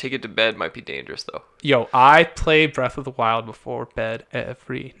fact that you can take it to bed might be dangerous, though. Yo, I play Breath of the Wild before bed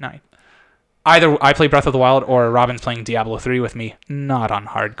every night. Either I play Breath of the Wild or Robin's playing Diablo 3 with me. Not on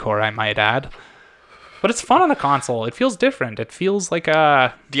hardcore, I might add. But it's fun on a console. It feels different. It feels like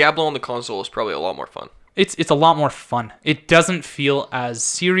a... Diablo on the console is probably a lot more fun. It's a lot more fun. It doesn't feel as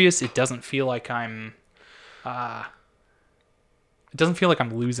serious. It doesn't feel like I'm... it doesn't feel like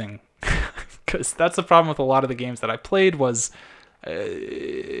I'm losing. Because that's the problem with a lot of the games that I played was...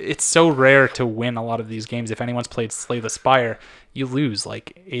 it's so rare to win a lot of these games. If anyone's played Slay the Spire, you lose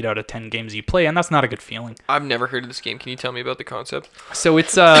like 8 out of 10 games you play, and that's not a good feeling. I've never heard of this game. Can you tell me about the concept? So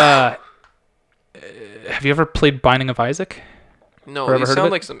it's have you ever played Binding of Isaac? No, Or ever these heard of sound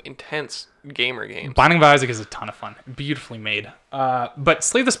it? like some intense gamer games. Binding of Isaac is a ton of fun, beautifully made. But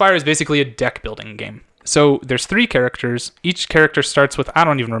Slay the Spire is basically a deck building game. So there's 3 characters. Each character starts with, I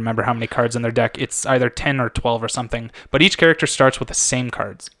don't even remember how many cards in their deck. It's either 10 or 12 or something. But each character starts with the same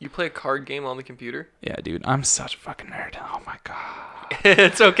cards. You play a card game on the computer? Yeah, dude, I'm such a fucking nerd. Oh my god.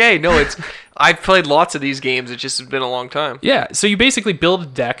 It's okay. No, it's. I've played lots of these games. It's just been a long time. Yeah, so you basically build a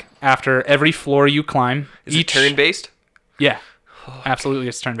deck after every floor you climb. Is it turn-based? Yeah, absolutely,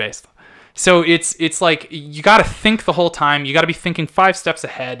 it's turn-based. So it's like you got to think the whole time. You got to be thinking 5 steps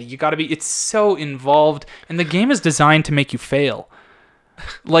ahead. You got to be. It's so involved, and the game is designed to make you fail.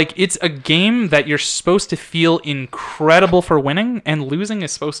 Like it's a game that you're supposed to feel incredible for winning, and losing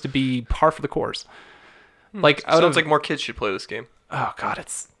is supposed to be par for the course. Like Sounds like more kids should play this game. Oh god,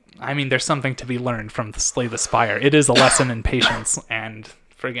 it's. I mean, there's something to be learned from the Slay the Spire. It is a lesson in patience and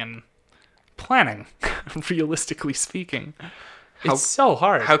friggin' planning, realistically speaking. It's so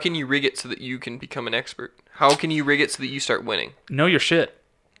hard. How can you rig it so that you can become an expert? How can you rig it so that you start winning? Know your shit.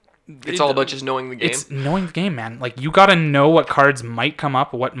 It's all about just knowing the game. It's knowing the game, man. Like, you gotta know what cards might come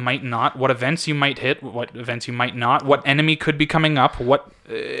up, what might not, what events you might hit, what events you might not, what enemy could be coming up, what...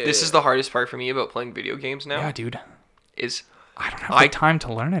 This is the hardest part for me about playing video games now. Yeah, dude. Is I don't have the time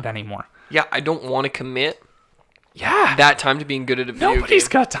to learn it anymore. Yeah, I don't want to commit Yeah. that time to being good at a video Nobody's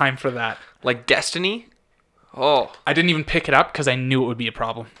game. got time for that. Like Destiny? Oh. I didn't even pick it up because I knew it would be a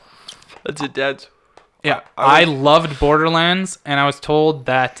problem. That's it, Dad. Yeah, I loved Borderlands, and I was told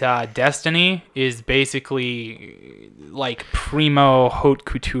that Destiny is basically like primo haute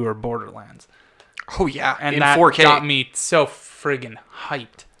couture Borderlands. Oh, yeah. And in that 4K. got me so friggin'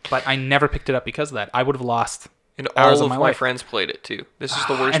 hyped. But I never picked it up because of that. I would have lost And hours all of of my my life. friends played it, too. This is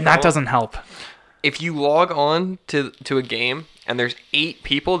the worst And that problem. doesn't help. If you log on to a game and there's 8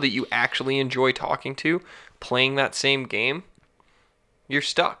 people that you actually enjoy talking to playing that same game, you're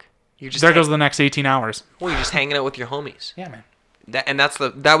stuck. You're just There goes the next 18 hours. Well, you're just hanging out with your homies. Yeah, man.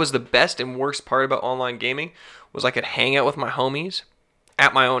 That was the best and worst part about online gaming was I could hang out with my homies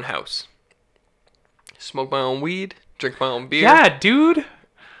at my own house. Smoke my own weed, drink my own beer. Yeah, dude.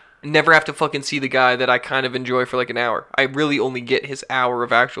 Never have to fucking see the guy that I kind of enjoy for like an hour. I really only get his hour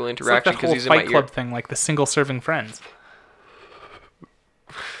of actual It's like interaction that because whole he's in my Fight ear. Club thing, like the single-serving friends.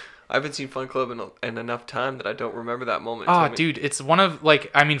 I haven't seen Fun Club in enough time that I don't remember that moment. Oh, Tell me. dude, it's one of,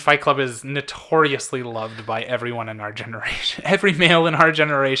 like, I mean, Fight Club is notoriously loved by everyone in our generation. Every male in our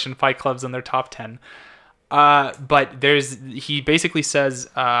generation, Fight Club's in their top 10. But he basically says,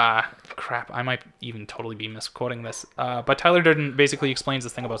 crap, I might even totally be misquoting this. But Tyler Durden basically explains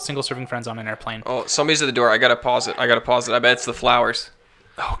this thing about single-serving friends on an airplane. Oh, somebody's at the door. I gotta pause it. I bet it's the flowers.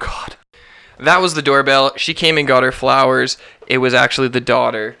 Oh, God. That was the doorbell. She came and got her flowers. It was actually the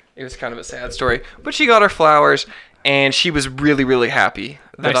daughter. It was kind of a sad story. But she got her flowers, and she was really, really happy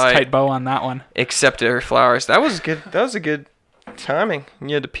that Nice I tight bow on that one. accepted her flowers. That was good. That was a good timing.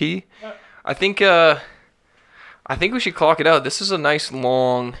 You had to pee. I think we should clock it out. This is a nice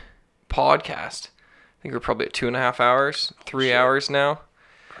long podcast. I think we're probably at 2.5 hours, 3 hours now.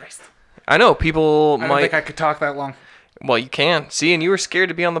 Christ. I know people I don't might. think I could talk that long. Well, you can. See, and you were scared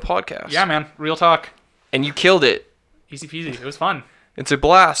to be on the podcast. Yeah, man. Real talk. And you killed it. Easy peasy. It was fun. It's a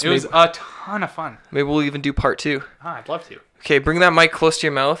blast. It was a ton of fun. Maybe we'll even do part 2. I'd love to. Okay, bring that mic close to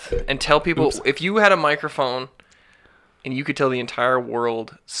your mouth and tell people Oops. if you had a microphone and you could tell the entire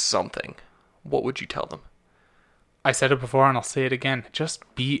world something, what would you tell them? I said it before and I'll say it again. Just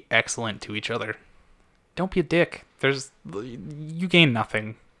be excellent to each other. Don't be a dick. You gain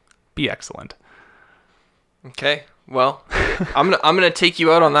nothing. Be excellent. Okay. Well, I'm gonna take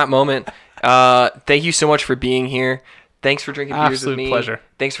you out on that moment. Thank you so much for being here. Thanks for drinking beers Absolute with me. pleasure.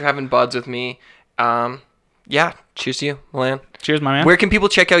 Thanks for having buds with me. Yeah. Cheers to you, Milan. Cheers, my man. Where can people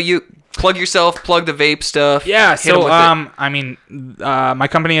check out you? Plug yourself. Plug the vape stuff. Yeah, Hit 'em so with it. I mean, my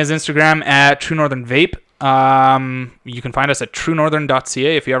company has Instagram at True Northern Vape. You can find us at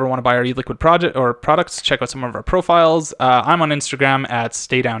truenorthern.ca if you ever want to buy our e-liquid project or products. Check out some of our profiles. I'm on Instagram at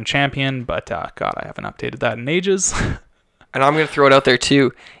Stay Down Champion, but God, I haven't updated that in ages. And I'm going to throw it out there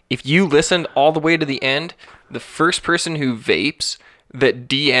too. If you listened all the way to the end, the first person who vapes that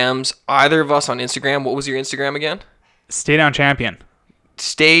DMs either of us on Instagram. What was your Instagram again? Stay Down Champion.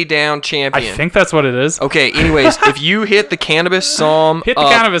 Stay Down Champion. I think that's what it is. Okay, anyways, if you hit the Cannabis Psalm Hit the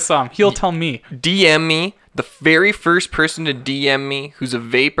Cannabis Psalm. He'll tell me. DM me, the very first person to DM me who's a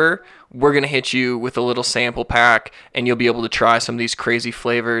vapor, we're going to hit you with a little sample pack, and you'll be able to try some of these crazy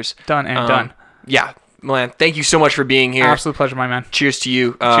flavors. Done and done. Yeah, Milan, thank you so much for being here. Absolute pleasure, my man. Cheers to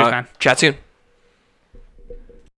you. Cheers, man. Chat soon.